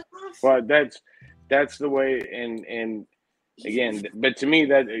 Get off. Well, that's the way, and again, but to me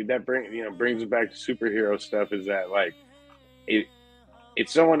that brings it back to superhero stuff. Is that like if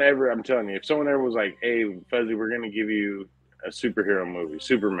someone ever, I'm telling you, if someone ever was like, "Hey, Fuzzy, we're gonna give you a superhero movie,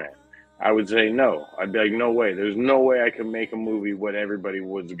 Superman," I would say no. I'd be like, "No way. There's no way I can make a movie what everybody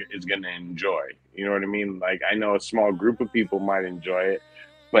is gonna enjoy." You know what I mean? Like, I know a small group of people might enjoy it,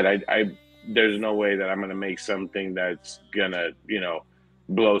 but I there's no way that I'm gonna make something that's gonna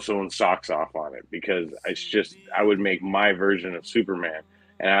blow someone's socks off on it, because it's just, I would make my version of Superman,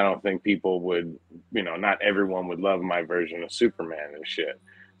 and I don't think people would, not everyone would love my version of Superman and shit.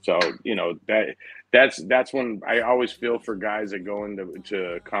 So that's when I always feel for guys that go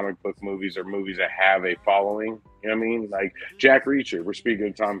into comic book movies or movies that have a following. You know what I mean? Like Jack Reacher. We're speaking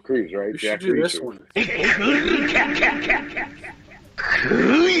of Tom Cruise, right? Jack Reacher. This one.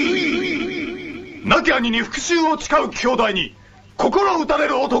 亡き兄に復讐を誓う兄弟に心打たれ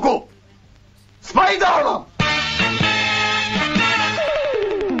る男スパイダーマン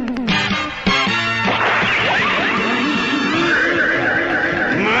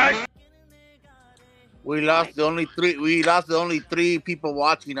We lost the only three. We lost the only 3 people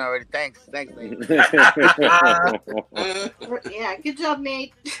watching already. Thanks, Nate. Yeah, good job,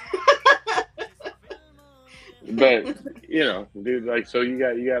 Nate. But dude, like, so you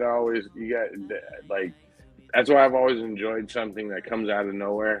got like, that's why I've always enjoyed something that comes out of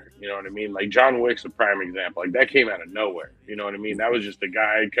nowhere. You know what I mean? Like John Wick's a prime example. Like that came out of nowhere. You know what I mean? That was just a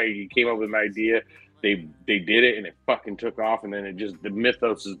guy. He came up with an idea. They did it, and it fucking took off. And then the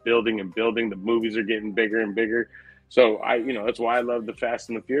mythos is building and building. The movies are getting bigger and bigger. So that's why I love the Fast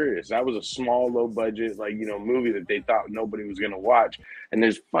and the Furious. That was a small, low budget, movie that they thought nobody was gonna watch, and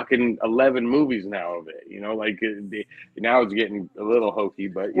there's fucking 11 movies now of it. Now it's getting a little hokey,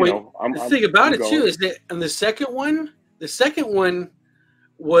 but the thing about it too is that in the second one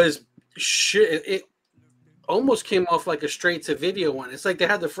was shit. It almost came off like a straight to video one. It's like they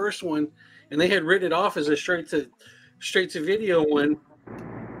had the first one, and they had written it off as a straight to video one,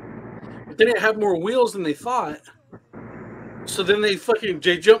 but then it had more wheels than they thought. So then they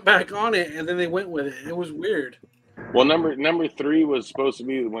jumped back on it, and then they went with it. It was weird. Well, number 3 was supposed to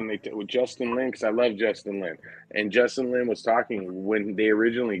be when with Justin Lin, because I love Justin Lin, and Justin Lin was talking when they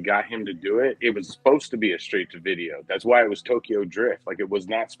originally got him to do it. It was supposed to be a straight to video. That's why it was Tokyo Drift. Like, it was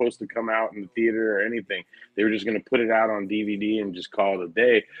not supposed to come out in the theater or anything. They were just going to put it out on DVD and just call it a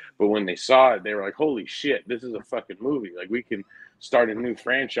day. But when they saw it, they were like, "Holy shit, this is a fucking movie! Like, we can start a new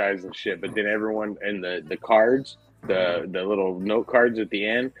franchise and shit." But then everyone and the cards. The little note cards at the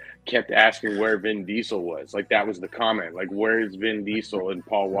end kept asking where Vin Diesel was. Like, that was the comment. Like, where is Vin Diesel and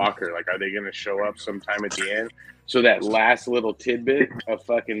Paul Walker? Like, are they going to show up sometime at the end? So that last little tidbit of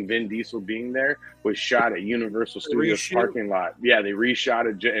fucking Vin Diesel being there was shot at Universal Studios parking lot. Yeah, they reshot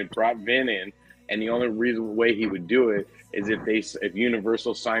it and brought Vin in. And the only way he would do it is if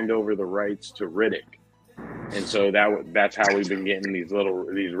Universal signed over the rights to Riddick. And so that's how we've been getting these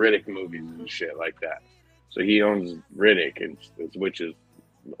Riddick movies and shit like that. So he owns Riddick, which is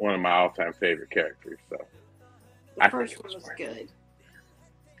one of my all-time favorite characters. So the first one was good.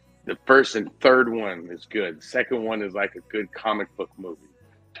 The first and third one is good. The second one is like a good comic book movie.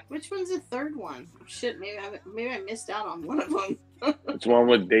 Which one's the third one? Shit, maybe I missed out on one of them. It's one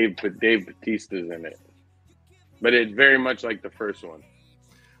with Dave Bautista's in it, but it's very much like the first one.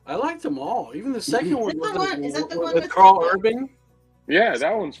 I liked them all. Even the second one. Is that the one with Carl Urban? Yeah,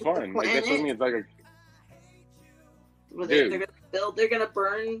 that one's fun. Like, that's what I mean. It's like a. They're gonna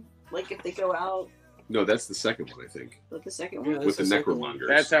burn, like, if they go out. No, that's the second one, I think. With the second Yeah, one. With the second one. necromongers.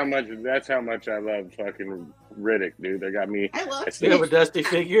 That's how much I love fucking Riddick, dude. They got me. I love You have a Dusty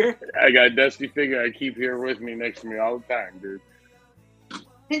figure? I got a Dusty figure. I keep here with me, next to me all the time, dude.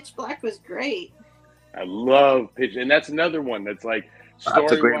 Pitch Black was great. I love Pitch, and that's another one that's like story.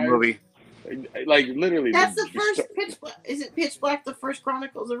 That's a great movie. Like literally, That's the first Pitch Black. Is it Pitch Black? The first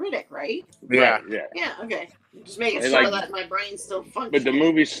Chronicles of Riddick, right? Yeah. Right, yeah. Yeah. Okay. Just making And sure like- that my brain's still functioning. But the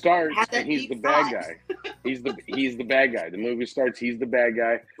movie starts Have that and he's deep the bad thought. guy. He's the bad guy. The movie starts. He's the bad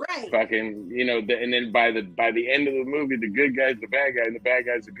guy. Right. Fucking, and then by the end of the movie, the good guy's the bad guy and the bad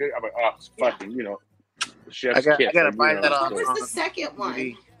guy's the good. I'm like, oh, it's fucking, chef's I kiss. gotta like, find that What on- was the second one?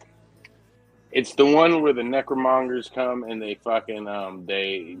 movie. It's the one where the necromongers come and they fucking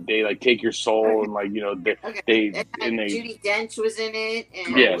they like take your soul and like Okay. they And they Judi Dench was in it.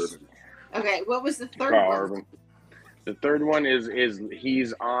 And yes. Okay. What was the third Carl one? Urban. The third one is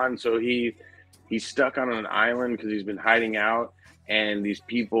he's on, so he's stuck on an island because he's been hiding out, and these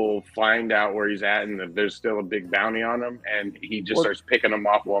people find out where he's at, and there's still a big bounty on him, and he just starts picking them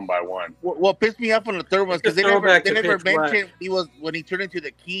off one by one. What pissed me off on the third one is because It's a they throwback to never Pitch Black. mentioned when he turned into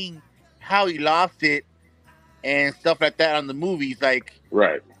the king, how he lost it and stuff like that on the movies. Like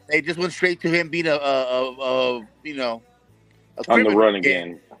Right. they just went straight to him being a On the criminal run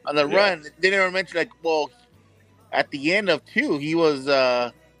again. On the Yeah. run, they never mentioned at the end of 2, he was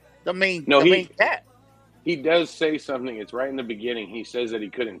the main cat. He does say something. It's right in the beginning. He says that he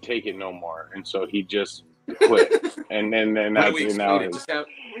couldn't take it no more, and so he just quit. and then Why don't that's we now explain it? Just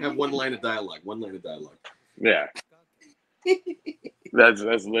have one line of dialogue. yeah. That's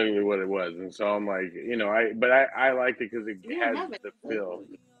literally what it was, and so I'm like, I liked it because it We don't has have it. the feel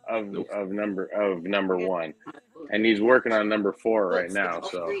of number one, and he's working on number 4 right now,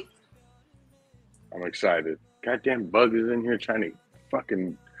 so I'm excited. Goddamn bug is in here trying to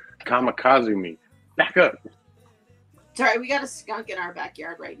fucking kamikaze me. Back up. Sorry, we got a skunk in our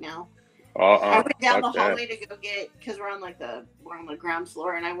backyard right now. I I went down the hallway to go get, because we're on the ground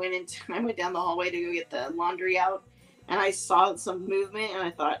floor, and I went down the hallway to go get the laundry out, and I saw some movement, and I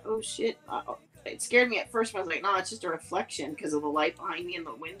thought, oh shit. It scared me at first, but I was like, no, it's just a reflection because of the light behind me in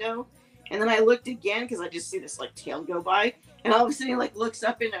the window. And then I looked again because I just see this tail go by, and all of a sudden he looks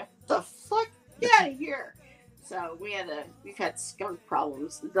up and the fuck, get out of here. So we've had skunk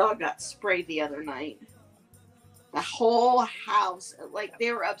problems. The dog got sprayed the other night. The whole house,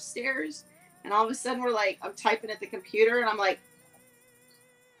 they were upstairs, and all of a sudden I'm typing at the computer, and I'm like,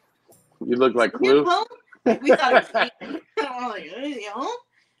 You look like "You Clue. home?" We thought it was me. I'm like, "Is he home?"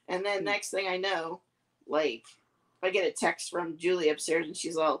 And then next thing I know, I get a text from Julie upstairs, and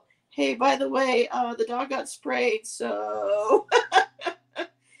she's all, "Hey, by the way, the dog got sprayed, so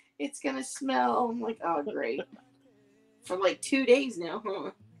it's gonna smell." I'm like, "Oh, great." For 2 days now,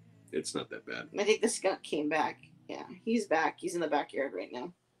 huh? It's not that bad. I think the skunk came back. Yeah, he's back. He's in the backyard right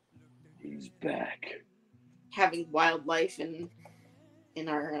now, He's back. having wildlife in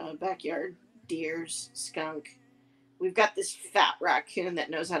our backyard. Deers, skunk. We've got this fat raccoon that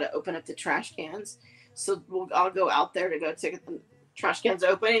knows how to open up the trash cans. So I'll go out there to go take the trash cans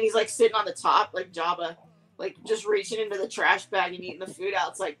open, and he's sitting on the top, like Jabba, just reaching into the trash bag and eating the food out.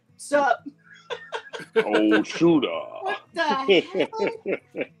 It's like, sup? Oh, shooter. What the hell?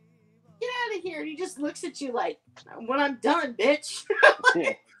 Get out of here. And he just looks at you like, when I'm done, bitch.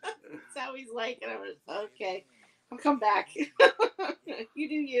 That's how he's like. And I was, okay, I'll come back. You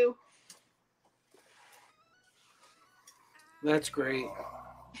do you. That's great.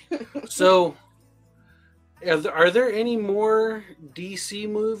 So, are there any more DC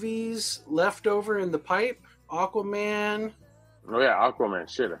movies left over in the pipe? Aquaman? Oh yeah, Aquaman.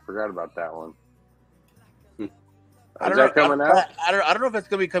 Shit, I forgot about that one. I Is don't that know. coming out? I don't know if it's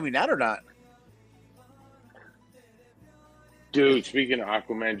gonna be coming out or not. Dude, speaking of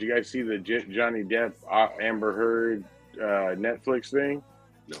Aquaman, did you guys see the Johnny Depp Amber Heard Netflix thing?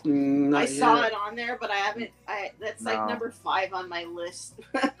 Not I saw yet. it on there, but I haven't. That's No. number 5 on my list.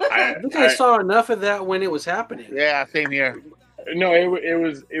 I think I saw enough of that when it was happening. Yeah, same here. No, it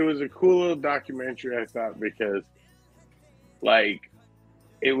was a cool little documentary, I thought, because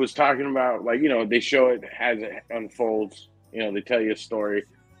it was talking about they show it as it unfolds, they tell you a story,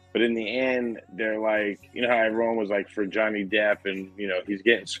 but in the end they're like, how everyone was like for Johnny Depp and he's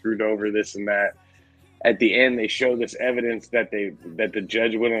getting screwed over this and that. At the end they show this evidence that the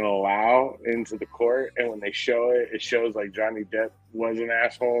judge wouldn't allow into the court, and when they show it, it shows Johnny Depp was an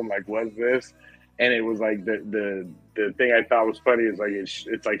asshole and was this. And it was the thing I thought was funny is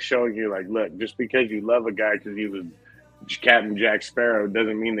it's showing you look, just because you love a guy because he was Captain Jack Sparrow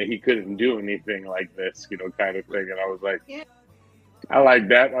doesn't mean that he couldn't do anything like this, kind of thing. And I was like, Yeah. I like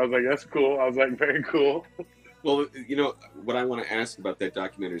that. I was like, that's cool. I was like, very cool. Well, you know, what I want to ask about that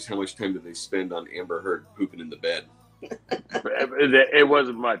documentary is how much time did they spend on Amber Heard pooping in the bed? It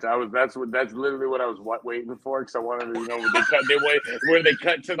wasn't much. That's literally what I was waiting for, because I wanted to, you know, where they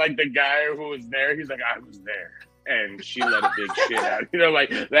cut to like the guy who was there. He's like, I was there, and she let a big shit out, you know, like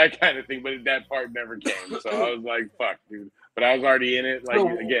that kind of thing. But that part never came, so I was like, fuck, dude. But I was already in it.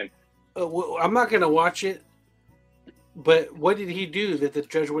 Like again, well, I'm not gonna watch it. But what did he do that the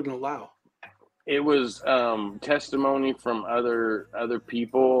judge wouldn't allow? it was testimony from other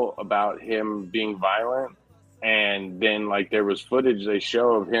people about him being violent. And then, like, there was footage they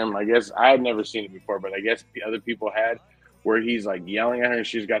show of him. I guess I had never seen it before, but I guess the other people had, where he's like yelling at her and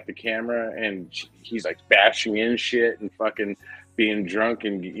she's got the camera and he's like bashing in shit and fucking being drunk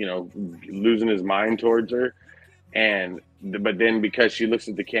and, you know, losing his mind towards her. But then because she looks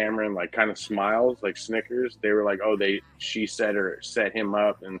at the camera and like kind of smiles, like snickers, they were like, oh, she set him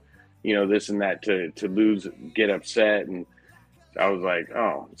up and, you know, this and that to get upset. And I was like,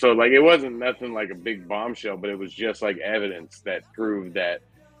 oh, so like it wasn't nothing like a big bombshell, but it was just like evidence that proved that,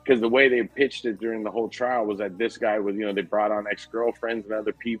 because the way they pitched it during the whole trial was that this guy was, you know, they brought on ex-girlfriends and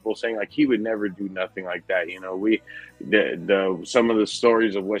other people saying like he would never do nothing like that. You know, some of the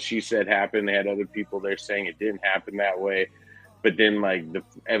stories of what she said happened. They had other people there saying it didn't happen that way. But then like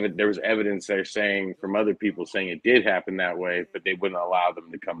there was evidence there saying from other people saying it did happen that way, but they wouldn't allow them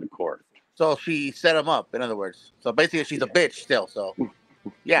to come to court. So she set him up, in other words. So basically, she's a bitch still. So,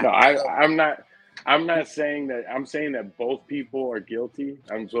 yeah. No, I'm not saying that. I'm saying that both people are guilty.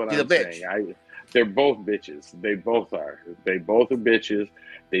 That's what I'm saying. They're both bitches. They both are. They both are bitches.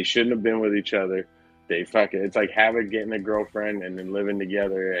 They shouldn't have been with each other. They fucking. It's like Havoc getting a girlfriend and then living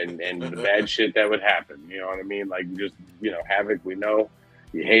together and the bad shit that would happen. You know what I mean? Like just, you know, Havoc. We know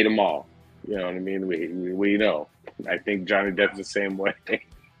you hate them all. You know what I mean? We know. I think Johnny Depp's the same way.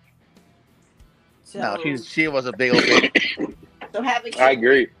 So, No, she was a big old bitch. So Havoc. I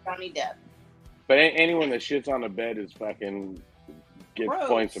agree. Johnny Depp. But anyone that shits on a bed is fucking gets Gross.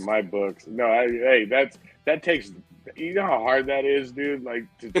 points in my books. No, hey, that takes. You know how hard that is, dude. Like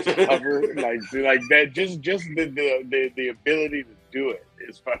to cover, like that. Just the ability to do it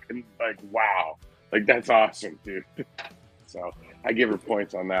is fucking like wow. Like that's awesome, dude. So I give her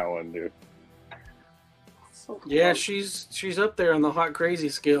points on that one, dude. So Yeah, close. she's up there on the hot crazy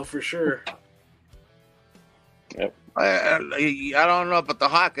scale for sure. Yep. I don't know about the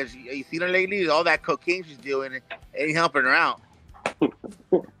hot, because you seen her lately? All that cocaine she's doing ain't helping her out.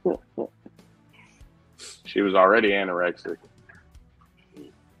 She was already anorexic.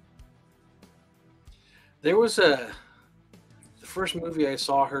 There was the first movie I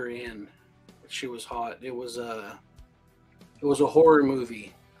saw her in. She was hot. It was a horror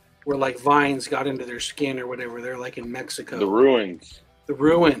movie where like vines got into their skin or whatever. They're like in Mexico. The Ruins. The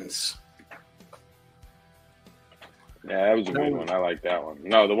Ruins. Yeah, that was a good one. I like that one.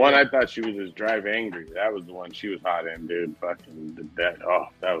 No, the one I thought she was just Drive Angry. That was the one she was hot in, dude. Fucking that. Oh,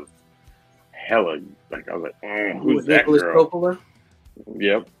 that was hella. Like I was like, who's With that Nicholas girl? Coppola.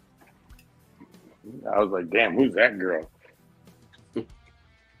 Yep. I was like, damn, who's that girl?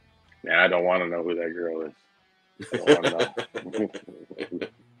 Nah, I don't want to know who that girl is. I don't want to know.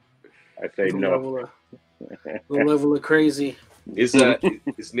 I say no. The level of crazy. Is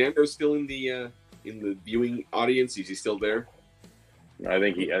Nando still in the viewing audience? Is he still there? I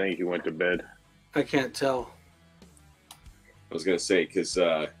think he went to bed. I can't tell. I was gonna say, because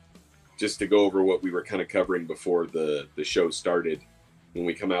just to go over what we were kind of covering before the show started, when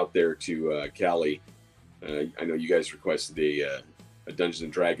we come out there to Cali, I know you guys requested a Dungeons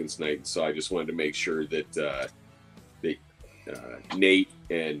and Dragons night, so I just wanted to make sure that Nate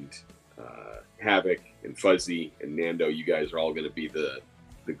and Havoc and Fuzzy and Nando, you guys are all going to be the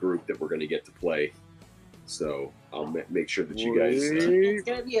group that we're going to get to play. So I'll make sure that you guys. It's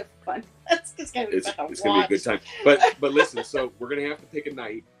gonna be a fun. It's gonna be It's fun to going to be a good watch. time. But listen, so we're going to have to pick a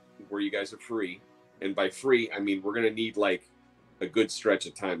night where you guys are free, and by free I mean we're going to need like a good stretch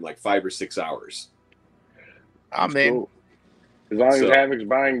of time, like 5 or 6 hours. I'm in. Cool. As long as So- Havoc's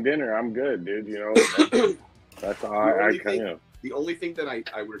buying dinner, I'm good, dude. You know, that's all I kind of. The only thing that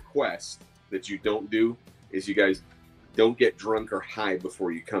I request that you don't do is you guys don't get drunk or high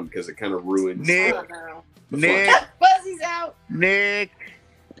before you come, because it kind of ruins Nick. Oh, no. the Nick. fun. Fuzzy's out. Nick.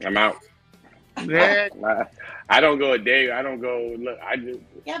 I'm out. Nick. I don't go a day. I don't go. Look, I just.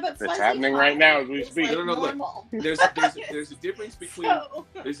 Yeah, but It's Fuzzy happening right now as we is speak. Like No, look. normal. There's a difference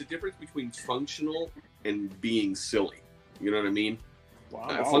between So, functional and being silly. You know what I mean? Wow,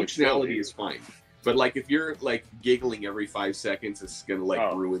 Functionality is fine, but like if you're like giggling every 5 seconds, it's gonna like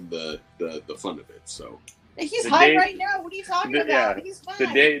Oh. ruin the fun of it. So He's The high day- right now. What are you talking about? yeah, He's fine.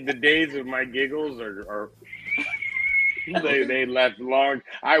 the days of my giggles are they left long.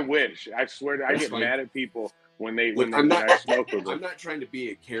 I wish. I swear to, I That's get fine. mad at people when I smoke with them. I'm not trying to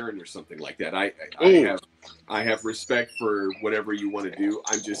be a Karen or something like that. I Ooh. have respect for whatever you want to do.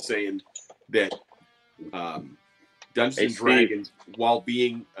 I'm just saying that Dungeons Hey, and Steve. Dragons, while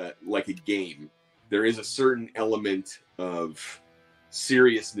being like a game, there is a certain element of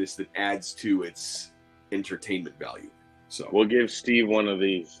seriousness that adds to its entertainment value. So We'll give Steve one of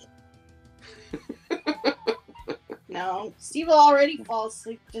these. No, Steve will already fall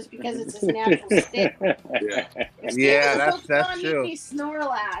asleep just because it's his natural state. yeah, Steve Yeah, is that's focused on true. eating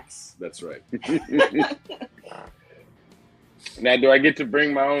Snorlax. that's right. Now, do I get to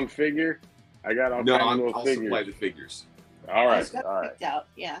bring my own figure? I got all No, kinds of little I'll figures. supply the figures All right, He's got all right, picked out.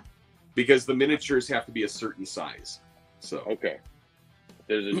 Yeah. because the miniatures have to be a certain size. So okay. If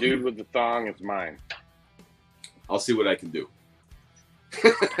there's a dude with the thong, it's mine. I'll see what I can do.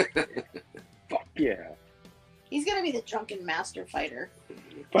 Fuck yeah. He's gonna be the drunken master fighter.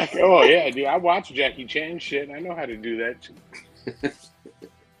 Fuck, oh yeah, dude. I watch Jackie Chan shit. I know how to do that.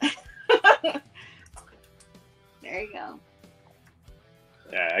 There you go.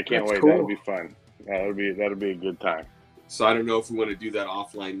 Yeah, I can't That's wait. cool. That'll be fun. That'll be a good time. So I don't know if we want to do that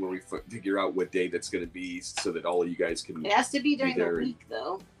offline where we figure out what day that's going to be so that all of you guys can It has to be during the there week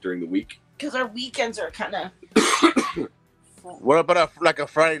though, during the week. because our weekends are kind of. What about a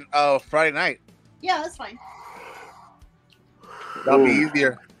Friday night? Yeah, that's fine. That'll be Ooh.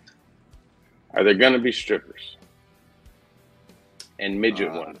 easier. Are there gonna be strippers and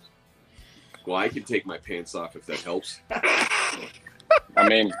midget ones? Well, I can take my pants off if that helps.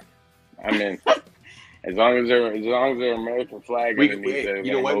 I'm in. As long as they're American flag underneath there,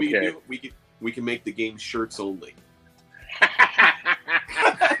 You know what I'm we can okay. do? We can make the game shirts only.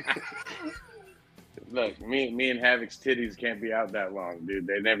 Look, me and Havoc's titties can't be out that long, dude.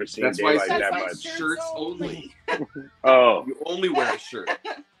 They've never seen That's why I daylight said that why much. shirts only. Oh, You only wear a shirt.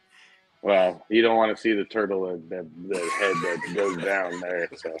 well, you don't want to see the turtle the head that goes down there,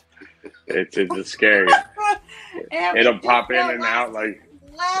 so it's scary. And It'll we pop just in got and out like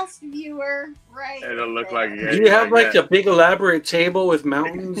last viewer, right? it'll look there. like. Do you have like that. a big elaborate table with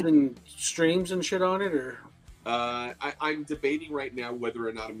mountains and streams and shit on it, or? I'm debating right now whether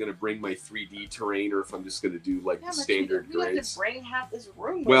or not I'm going to bring my 3D terrain or if I'm just going to do like Yeah, the but standard we have grids. to bring half this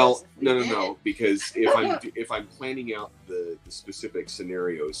room. with Well, us if we no, did. because if I'm planning out the specific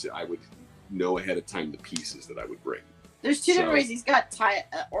scenarios, I would know ahead of time the pieces that I would bring. There's two different So- ways. He's got tile,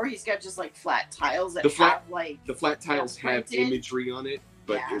 or he's got just like flat tiles that The flat- have like. The flat tiles have printed. imagery on it,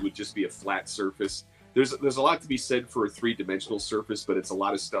 but Yeah. it would just be a flat surface. There's a lot to be said for a 3-dimensional surface, but it's a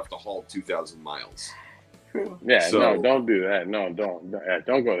lot of stuff to haul 2,000 miles. Yeah, So- no, don't do that. No, don't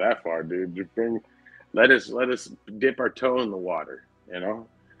go that far, dude. Just let us dip our toe in the water. You know,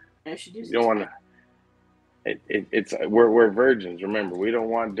 I should do you don't want to. We're virgins. Remember, we don't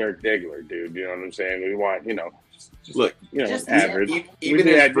want Dirk Diggler, dude. You know what I'm saying? We want just Look, Just average. the even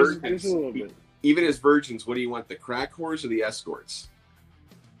We- as just virgins, a little bit. even as virgins, what do you want? The crack whores or the escorts?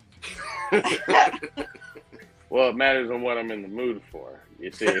 Well, it matters on what I'm in the mood for.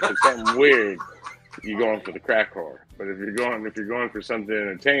 You see, if it's something weird, you're going for the crack whore. But if you're going for something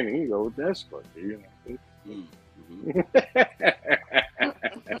entertaining, you go with the escort. You know. Mm-hmm.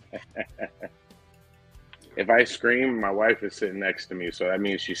 If I scream, my wife is sitting next to me, so that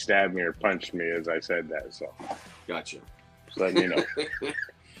means she stabbed me or punched me as I said that. So, Gotcha. just letting you know.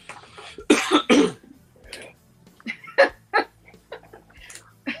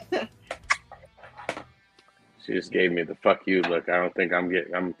 She just gave me the "fuck you" look. I think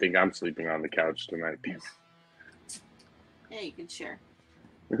I'm sleeping on the couch tonight. Yeah, you can share.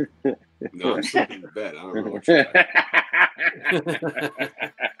 No, I'm sleeping in bed. I don't know what you're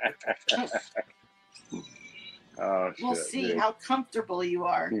Oh, We'll shit, see dude. how comfortable you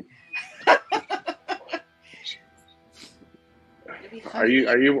are. It'd be Are you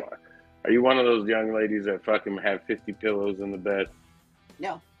funny. one of those young ladies that fucking have 50 pillows in the bed?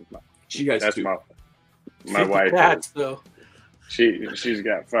 No. She has That's two. my wife. Cats, though. She's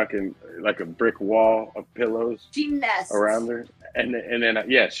got fucking like a brick wall of pillows She nests around her, and then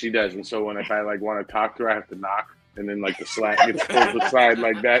yes, she does. And so if I like want to talk to her, I have to knock, and then like the slide gets pulled aside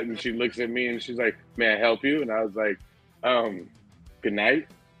like that, and she looks at me and she's like, "May I help you?" And I was like, "Good night,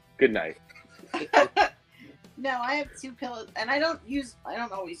 good night." No, I have two pillows, and I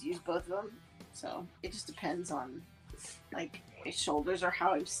don't always use both of them, so it just depends on like my shoulders or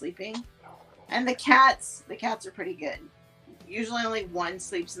how I'm sleeping. And the cats are pretty good. Usually only one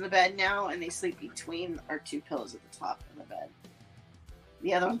sleeps in the bed now, and they sleep between our two pillows at the top of the bed.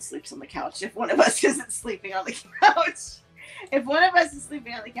 The other one sleeps on the couch. If one of us isn't sleeping on the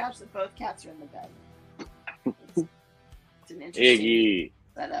couch, then both cats are in the bed. It's an interesting Iggy.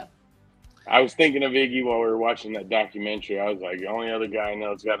 setup. I was thinking of Iggy while we were watching that documentary. I was like, the only other guy I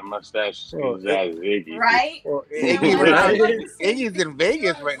know that's got a mustache is Iggy. Right? Well, You know what? Iggy's in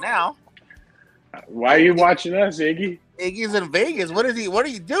Vegas right now. Why are you watching us, Iggy? Iggy's in Vegas. What are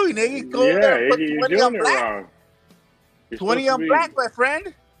you doing, Iggy? Go Yeah, there and put Iggy, you're 20 doing on it black. wrong. You're 20 supposed on to be- black, my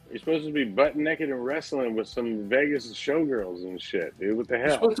friend. You're supposed to be butt naked and wrestling with some Vegas showgirls and shit, dude. What the You're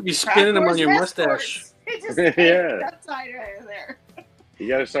hell? supposed to be spinning them on your mustache. It just Yeah. got tied right there. You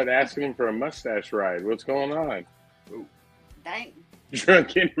got to start asking him for a mustache ride. What's going on? Dang.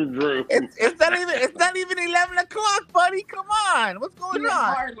 Drunken Drew. It's not even 11 o'clock, buddy. Come on. What's He going went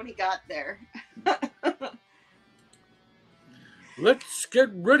on? hard when he got there. Let's get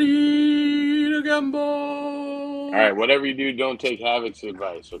ready to gamble. All right, whatever you do, don't take Havoc's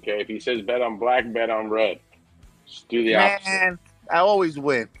advice, okay? If he says bet on black, bet on red. Just do the opposite. Man, I always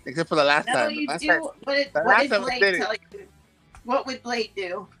win, except for the last No, time. you Last do. time- What did last time I Blade did it. tell you? What would Blade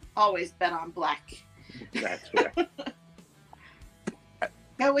do? Always bet on black. That's right.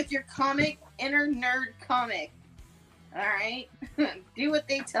 Go with your inner nerd comic. All right? Do what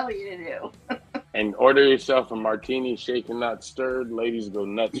they tell you to do. And order yourself a martini, shaken, not stirred. Ladies go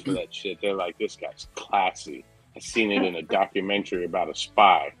nuts for that shit. They're like, this guy's classy. I seen it in a documentary about a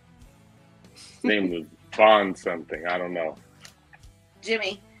spy. His name was Bond something. I don't know.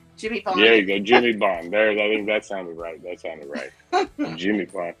 Jimmy Bond. There you go, Jimmy Bond. There, I think that sounded right. Jimmy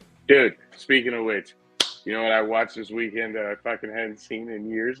Bond. Dude, speaking of which, you know what I watched this weekend that I fucking hadn't seen in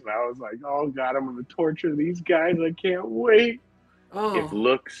years? And I was like, oh, God, I'm going to torture these guys. I can't wait. If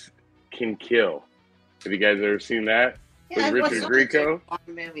looks can kill. Have you guys ever seen that? Yeah, I've With watched Richard all the Grieco? James Bond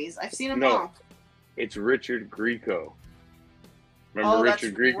movies. I've seen them No. all. It's Richard Grieco. Remember Oh,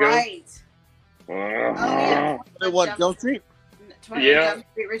 Richard that's Grieco? right. Uh-huh. yeah. What, Jump Street? 21 Yeah. Jump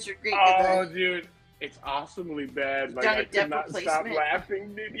Street, Richard Grieco. Oh, dude. It's awesomely bad. Like, Johnny I could Depp not stop replacement.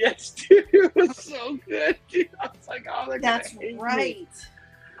 laughing, dude. Yes, dude. It was so good, dude. I was like, oh, they're gonna That's hate me. right.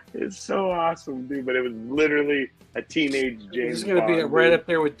 It's so awesome, dude. But it was literally a teenage This James is going to be Bond, right dude. up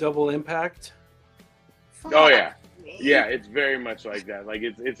there with Double Impact. Oh, yeah. Me. Yeah, it's very much like that. Like,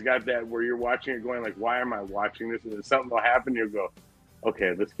 it's got that where you're watching it going, like, why am I watching this? And then something will happen, you'll go,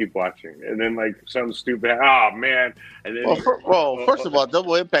 okay, let's keep watching. And then, like, something stupid, oh, man. And then, First of all,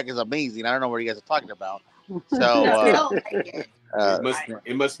 Double Impact is amazing. I don't know what you guys are talking about. So, I don't like it.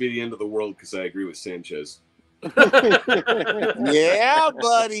 It must be the end of the world because I agree with Sanchez. yeah,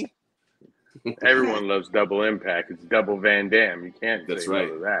 buddy. everyone loves Double Impact. It's Double Van Damme. You can't That's say right.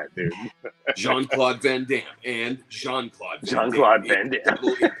 no to that, dude. Jean-Claude Van Damme and Jean-Claude Van Jean-Claude Damme. Van Damme. Double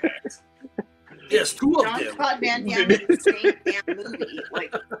Impact. Yes, two of them. Jean-Claude Van Damme in the same damn movie,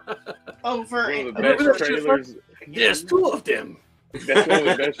 like over One and of the best over. trailers. Yes, two of them. That's one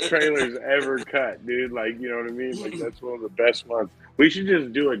of the best trailers ever cut, dude. Like, you know what I mean? Like, that's one of the best ones. We should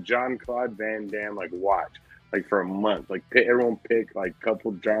just do a Jean-Claude Van Damme, like, watch, like, for a month. Like, everyone pick, like, a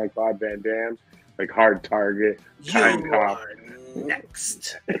couple Jean-Claude Van Dammes, like, Hard Target, Time You Cop. are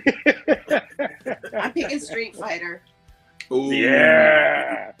next. I'm picking Street Fighter. Ooh,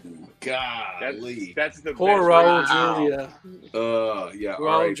 Yeah. golly. That's the Poor best Raul way- Julia. Yeah.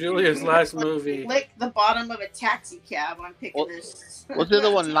 Raul Julia's last movie. Lick the bottom of a taxi cab. I'm picking What- this. What's the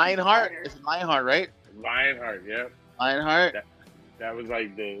other one? Street Lionheart? Fighter. It's Lionheart, right? Lionheart, yep. Lionheart. That was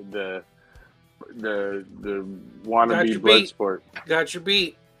like the wannabe Got your blood beat. sport. Got your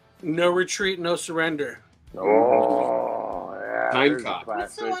beat. No retreat, no surrender. Oh, yeah. Time there's a Cop.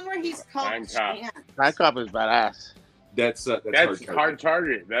 What's the classic. one where he's called Time Cop. Chance? That cop is badass. That's That's hard. Hard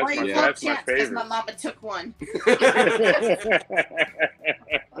Target. Why That's you my, called that's my Chance? Because favorite. my mama took one.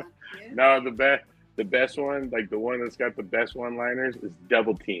 No, the best one, like the one that's got the best one-liners, is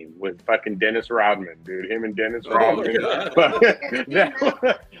Double Team with fucking Dennis Rodman, dude. Him and Dennis Oh, Rodman.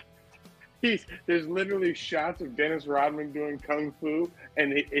 God. There's literally shots of Dennis Rodman doing kung fu,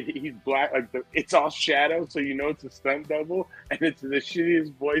 and he's black. Like it's all shadow, so you know it's a stunt double, and it's the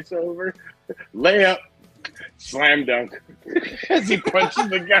shittiest voiceover. Layup, slam dunk, as he punches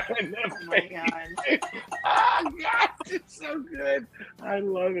the guy in the Oh my face. god. Oh god, it's so good. I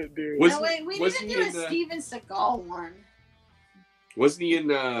love it, dude. Was- No, wait, we need wasn't to he do a in the- Steven Seagal one. Wasn't he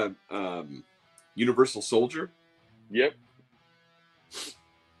in Universal Soldier? Yep.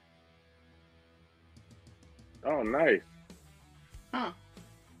 Oh, nice.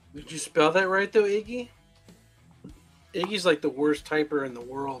 Did you spell that right, though, Iggy? Iggy's like the worst typer in the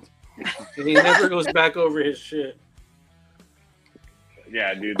world. And he never goes back over his shit.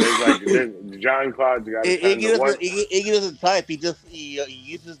 Yeah, dude. There's John Claude's got Iggy doesn't type. He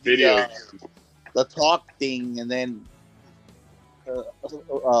uses the talk thing, and then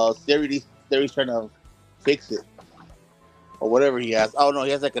Siri's trying to fix it or whatever he has. Oh no,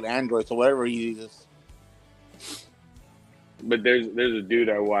 he has like an Android, so whatever he uses. But there's a dude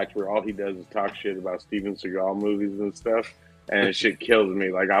I watch where all he does is talk shit about Steven Seagal movies and stuff, and it shit kills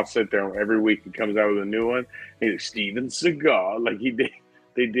me. Like I'll sit there every week. He comes out with a new one. He's like, Steven Seagal, like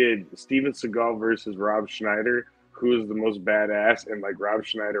they did Steven Seagal versus Rob Schneider, who was the most badass, and like Rob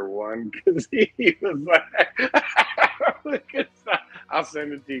Schneider won because he was like, I'll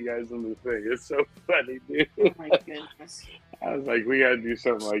send it to you guys on the thing. It's so funny, dude. Oh my goodness. I was like, we gotta do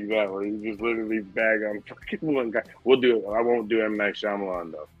something like that where you just literally bag on fucking one guy. We'll do it. I won't do M. Night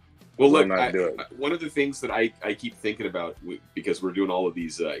Shyamalan though. Well, look, one of the things that I keep thinking about because we're doing all of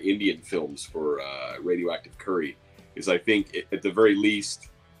these Indian films for Radioactive Curry is I think at the very least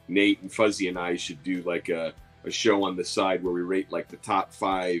Nate and Fuzzy and I should do like a show on the side where we rate like the top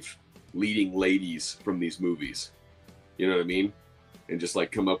 5 leading ladies from these movies. You know what I mean? And just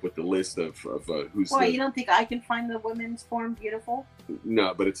like come up with the list of who's. Why, you don't think I can find the women's form beautiful?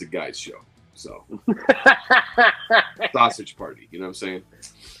 No, but it's a guy's show, so sausage party. You know what I'm saying?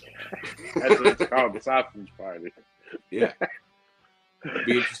 That's what it's called, the sausage party. Yeah, it'd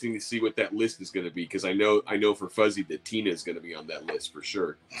be interesting to see what that list is going to be because I know for Fuzzy that Tina is going to be on that list for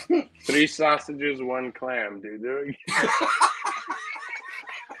sure. 3 sausages, 1 clam, dude.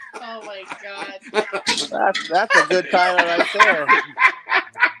 Oh my god. That's a good title right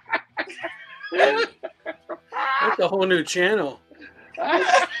there. That's a whole new channel.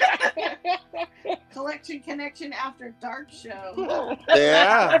 Collection Connection After Dark show.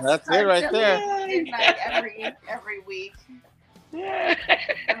 Yeah, that's it right there. Midnight every week. Oh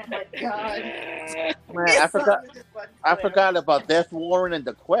my god. Man, I forgot about Death Warrant and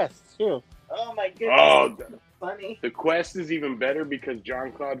The Quest too. Oh my goodness. Oh, funny. The Quest is even better because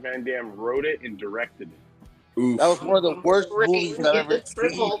Jean-Claude Van Damme wrote it and directed it. Oof. That was one of the worst movies I've ever seen.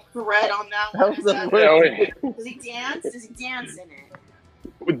 Triple threat on that That was one. the worst. Does he dance? Does he dance in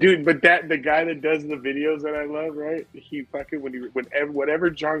it? Dude, but the guy that does the videos that I love, right? He fucking whatever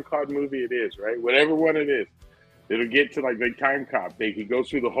Jean-Claude movie it is, right? Whatever one it is, it'll get to like the Time Cop. He goes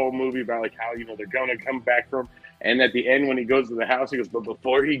through the whole movie about like how they're gonna come back from, and at the end when he goes to the house, he goes, but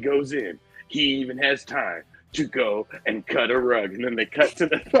before he goes in, he even has time to go and cut a rug. And then they cut to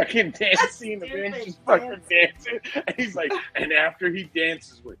the fucking dance scene of him just fucking dancing. And he's like, and after he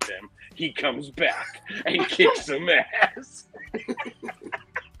dances with them, he comes back and kicks some ass.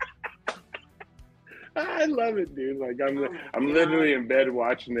 I love it, dude. Like I'm literally in bed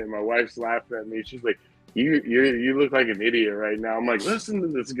watching it. My wife's laughing at me. She's like, you look like an idiot right now. I'm like, listen to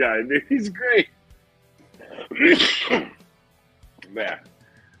this guy, dude. He's great. Yeah.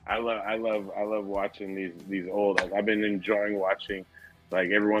 I love watching these old. Like, I've been enjoying watching,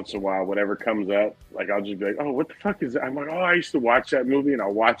 like every once in a while, whatever comes up. Like I'll just be like, oh, what the fuck is that? I'm like, oh, I used to watch that movie, and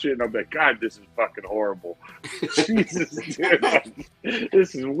I'll watch it, and I'll be like, God, this is fucking horrible. Jesus, dude, like,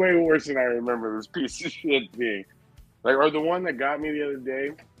 this is way worse than I remember this piece of shit being. Like, or the one that got me the other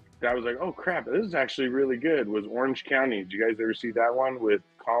day, that I was like, oh crap, this is actually really good. Was Orange County? Did you guys ever see that one with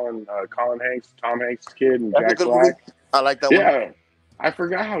Colin Hanks, Tom Hanks' kid, and Jack Black? I like that one. Yeah. I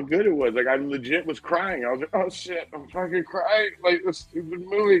forgot how good it was. Like, I legit was crying. I was like, oh, shit, I'm fucking crying. Like, this stupid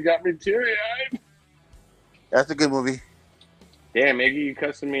movie got me teary-eyed. That's a good movie. Damn, Iggy, you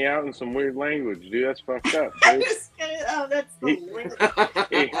cussing me out in some weird language, dude. That's fucked up, dude. That's the link.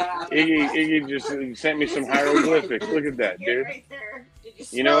 Iggy just sent me some hieroglyphics. Look at that, dude. Right there. Did you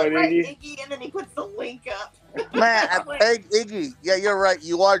You know what, right, Iggy? Iggy? And then he puts the link up. Man, hey, Iggy. Yeah, you're right.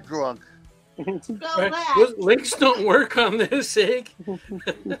 You are drunk. Spell Right. that. Links don't work on this, Ig.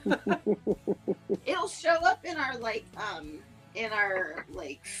 It'll show up in our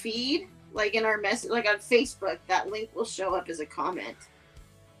feed, like in our message, like on Facebook. That link will show up as a comment.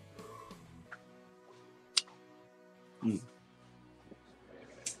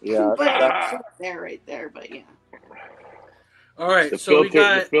 Yeah, But it's there, right there. But yeah. All right, The so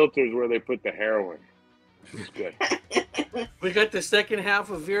filter, the filter's where they put the heroin. It's good. we got the second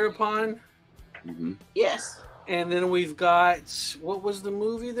half of Virapon, Mm-hmm. Yes. and then we've got what was the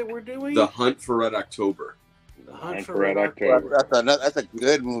movie that we're doing? The Hunt for Red October. The Hunt for Red Red October. that's a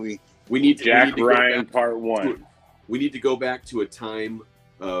good movie. We need to Jack go Ryan back Part 1. We need to go back to a time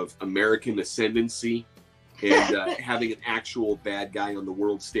of American ascendancy and having an actual bad guy on the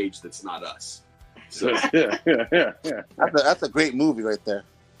world stage that's not us. So That's a great movie right there.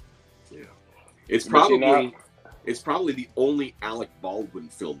 yeah, it's But you probably the only Alec Baldwin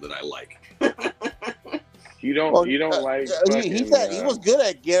film that I like. You don't like fucking, he said he was good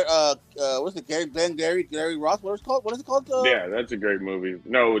at what's it, Gary Ross? What is it called? Yeah, that's a great movie.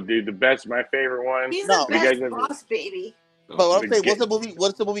 No, dude, my favorite one. He's No. the best boss baby. But what I'm saying, what's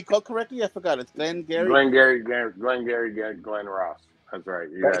the movie called correctly? I forgot. It's Glenn Ross. That's right.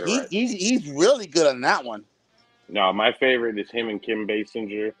 You got it right. He's really good on that one. No, my favorite is him and Kim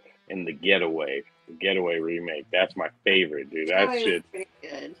Basinger in The Getaway remake. That's my favorite, dude. That shit. Pretty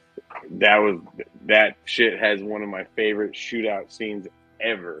good. That shit has one of my favorite shootout scenes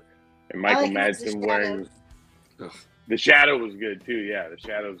ever. And Michael Madsen wearing The Shadow was good too. Yeah, The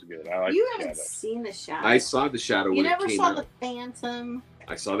Shadow's good. I like. You The haven't Shadow. seen The Shadow. I saw The Shadow. You when never it came saw out. The Phantom.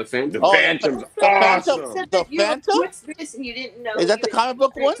 I saw The Phantom. The Phantom's awesome. The Phantom? What's this? And you didn't know. Is that the comic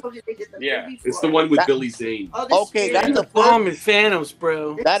book one? Yeah, it's the one with Billy Zane. Okay, that's the first Phantoms,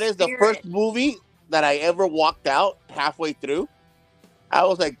 bro. That is the first movie that I ever walked out halfway through. I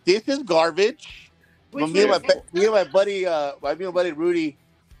was like, "This is garbage." But me and my buddy Rudy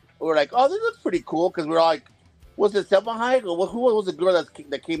were like, "Oh, this looks pretty cool," because we're all like, "Was it Selma Hayek or who was the girl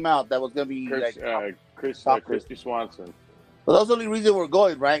that came out that was gonna be Christy Swanson?" Well, that was the only reason we're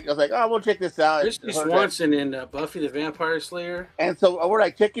going, right? I was like, "Oh, we'll check this out." Christy Swanson in Buffy the Vampire Slayer. And so we're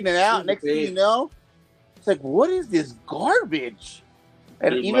like checking it out. Next thing you know, it's like, "What is this garbage?"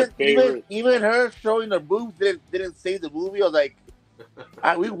 And even her showing her boobs didn't save the movie. I was like,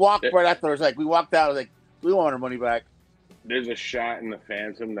 we walked right after. It's like we walked out. I was like, we want our money back. There's a shot in The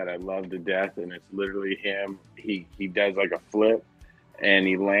Phantom that I love to death, and it's literally him. He does like a flip, and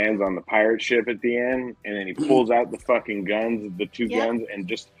he lands on the pirate ship at the end, and then he pulls out the fucking guns, the two guns, and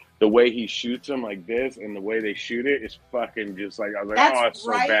just the way he shoots them like this, and the way they shoot it is fucking just like, I was like, oh, it's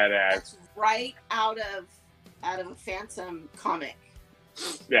so badass. That's right out of a Phantom comic.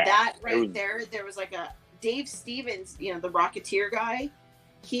 Yeah, that there was like a Dave Stevens, the Rocketeer guy.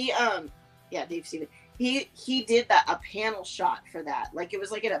 He Dave Stevens. He did a panel shot for that. Like it was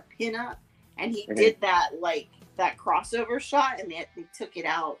like at a pinup, and he did that like that crossover shot, and they took it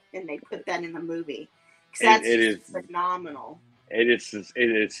out and they put that in the movie. It is phenomenal. It is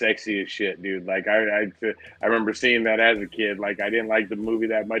sexy as shit, dude. Like I remember seeing that as a kid. Like I didn't like the movie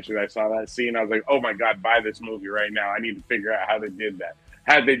that much, and I saw that scene. I was like, oh my god, buy this movie right now. I need to figure out how they did that.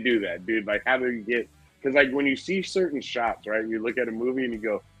 How'd they do that, dude? Like how did you get? Because like when you see certain shots, right? You look at a movie and you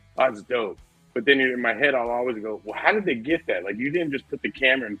go, oh, it's dope. But then in my head, I'll always go, well, how did they get that? Like you didn't just put the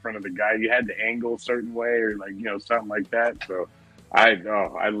camera in front of the guy. You had to angle a certain way or like something like that. So I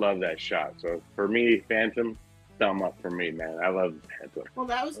love that shot. So for me, Phantom. Thumb up for me, man. I love Phantom. Well,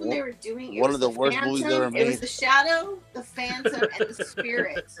 that was when they were doing one of the worst movies ever made. It was The Shadow, The Phantom, and The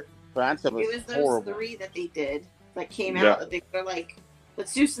Spirit. Phantom it was those horrible. 3 that they did that came out. They were like,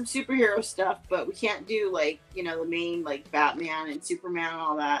 let's do some superhero stuff, but we can't do like the main like Batman and Superman and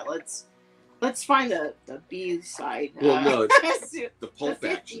all that. Let's find the B side. Well, no, the pulp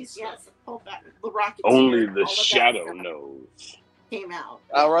actions. Yes, the pulp action. The Rocketeer. Only the Shadow knows. Came out.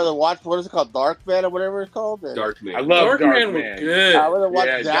 I'd rather watch what is it called, Darkman or whatever it's called. Darkman. I love Darkman. Was good. I'd rather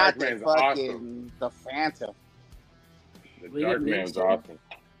watch that Darkman's than fucking awesome. The Phantom. The Darkman's awesome.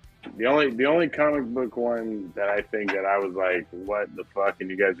 The only comic book one that I think that I was like, what the fuck, and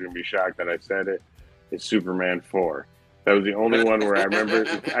you guys are gonna be shocked that I said it, is Superman 4. That was the only one where I remember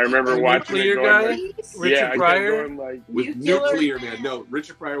watching it going like, Richard Pryor with Nuclear Man. No,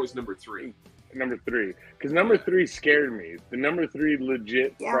 Richard Pryor was number 3. Number 3, because number 3 scared me. The number 3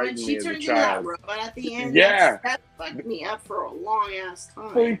 legit frightened me as a child. Into that robot at the end, that fucked me up for a long ass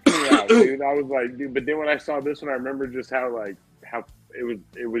time. Freaked me out, dude. I was like, dude. But then when I saw this one, I remember just how it was. I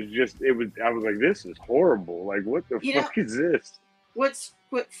was like, this is horrible. Like, what the fuck is this? What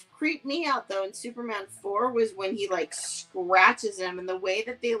creeped me out though in Superman 4 was when he like scratches him, and the way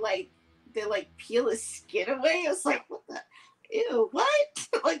that they peel his skin away. I was like, what the. Ew, what?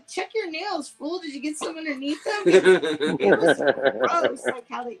 Like, check your nails, fool. Did you get some underneath them? It was gross, like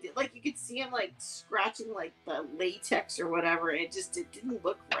how they did. Like, you could see him, like, scratching, like, the latex or whatever, and it didn't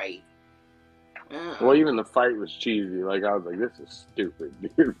look right. Well, even the fight was cheesy. Like, I was like, this is stupid,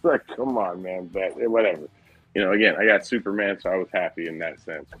 dude. Like, come on, man. But whatever. Again, I got Superman, so I was happy in that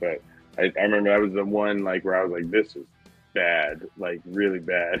sense. But I remember that was the one, like, where I was like, this is bad. Like, really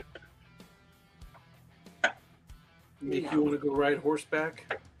bad. Make you want to go ride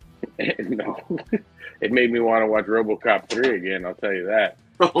horseback? No. It made me want to watch RoboCop 3 again, I'll tell you that.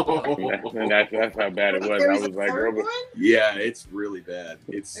 And that's how bad it was. I was like, yeah, it's really bad.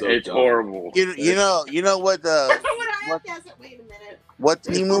 It's horrible. You know what wait a minute. What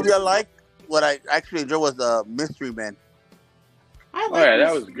team movie I like? What I actually enjoyed was Mystery Men.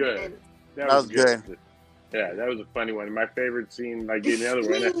 That was good. That was good. Yeah, that was a funny one. My favorite scene, like another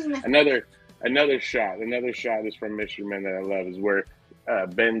one, Another shot is from Mystery Men that I love is where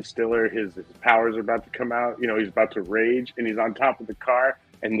Ben Stiller, his powers are about to come out. You know, he's about to rage, and he's on top of the car,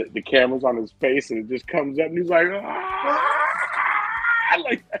 and the camera's on his face, and it just comes up, and he's like, ah!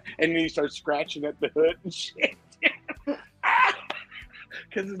 Like, and then he starts scratching at the hood and shit.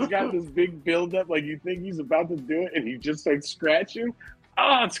 Because it's got this big buildup, like you think he's about to do it, and he just starts scratching.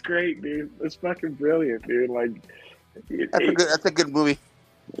 Oh, it's great, dude. It's fucking brilliant, dude. Like, That's a good movie.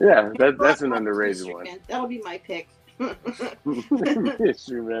 Yeah, that's an underrated one. That'll be my pick.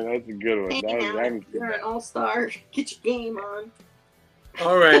 Mystery Man, that's a good one. You're an all-star. Get your game on.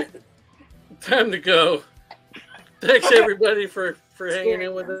 All right, time to go. Thanks everybody for hanging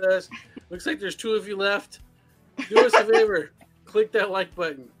in with us. Looks like there's 2 of you left. Do us a favor, click that like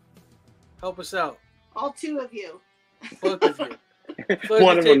button. Help us out. All 2 of you. Both of you.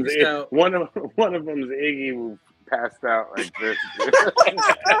 One of them's Iggy who passed out like this.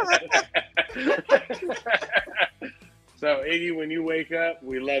 So Iggy, when you wake up,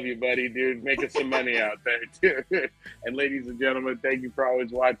 we love you, buddy, dude. Make us some money out there, too. And ladies and gentlemen, thank you for always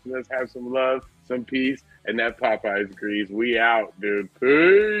watching us. Have some love, some peace, and that Popeyes grease. We out, dude.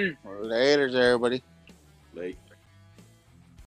 Peace. Later, everybody. Late.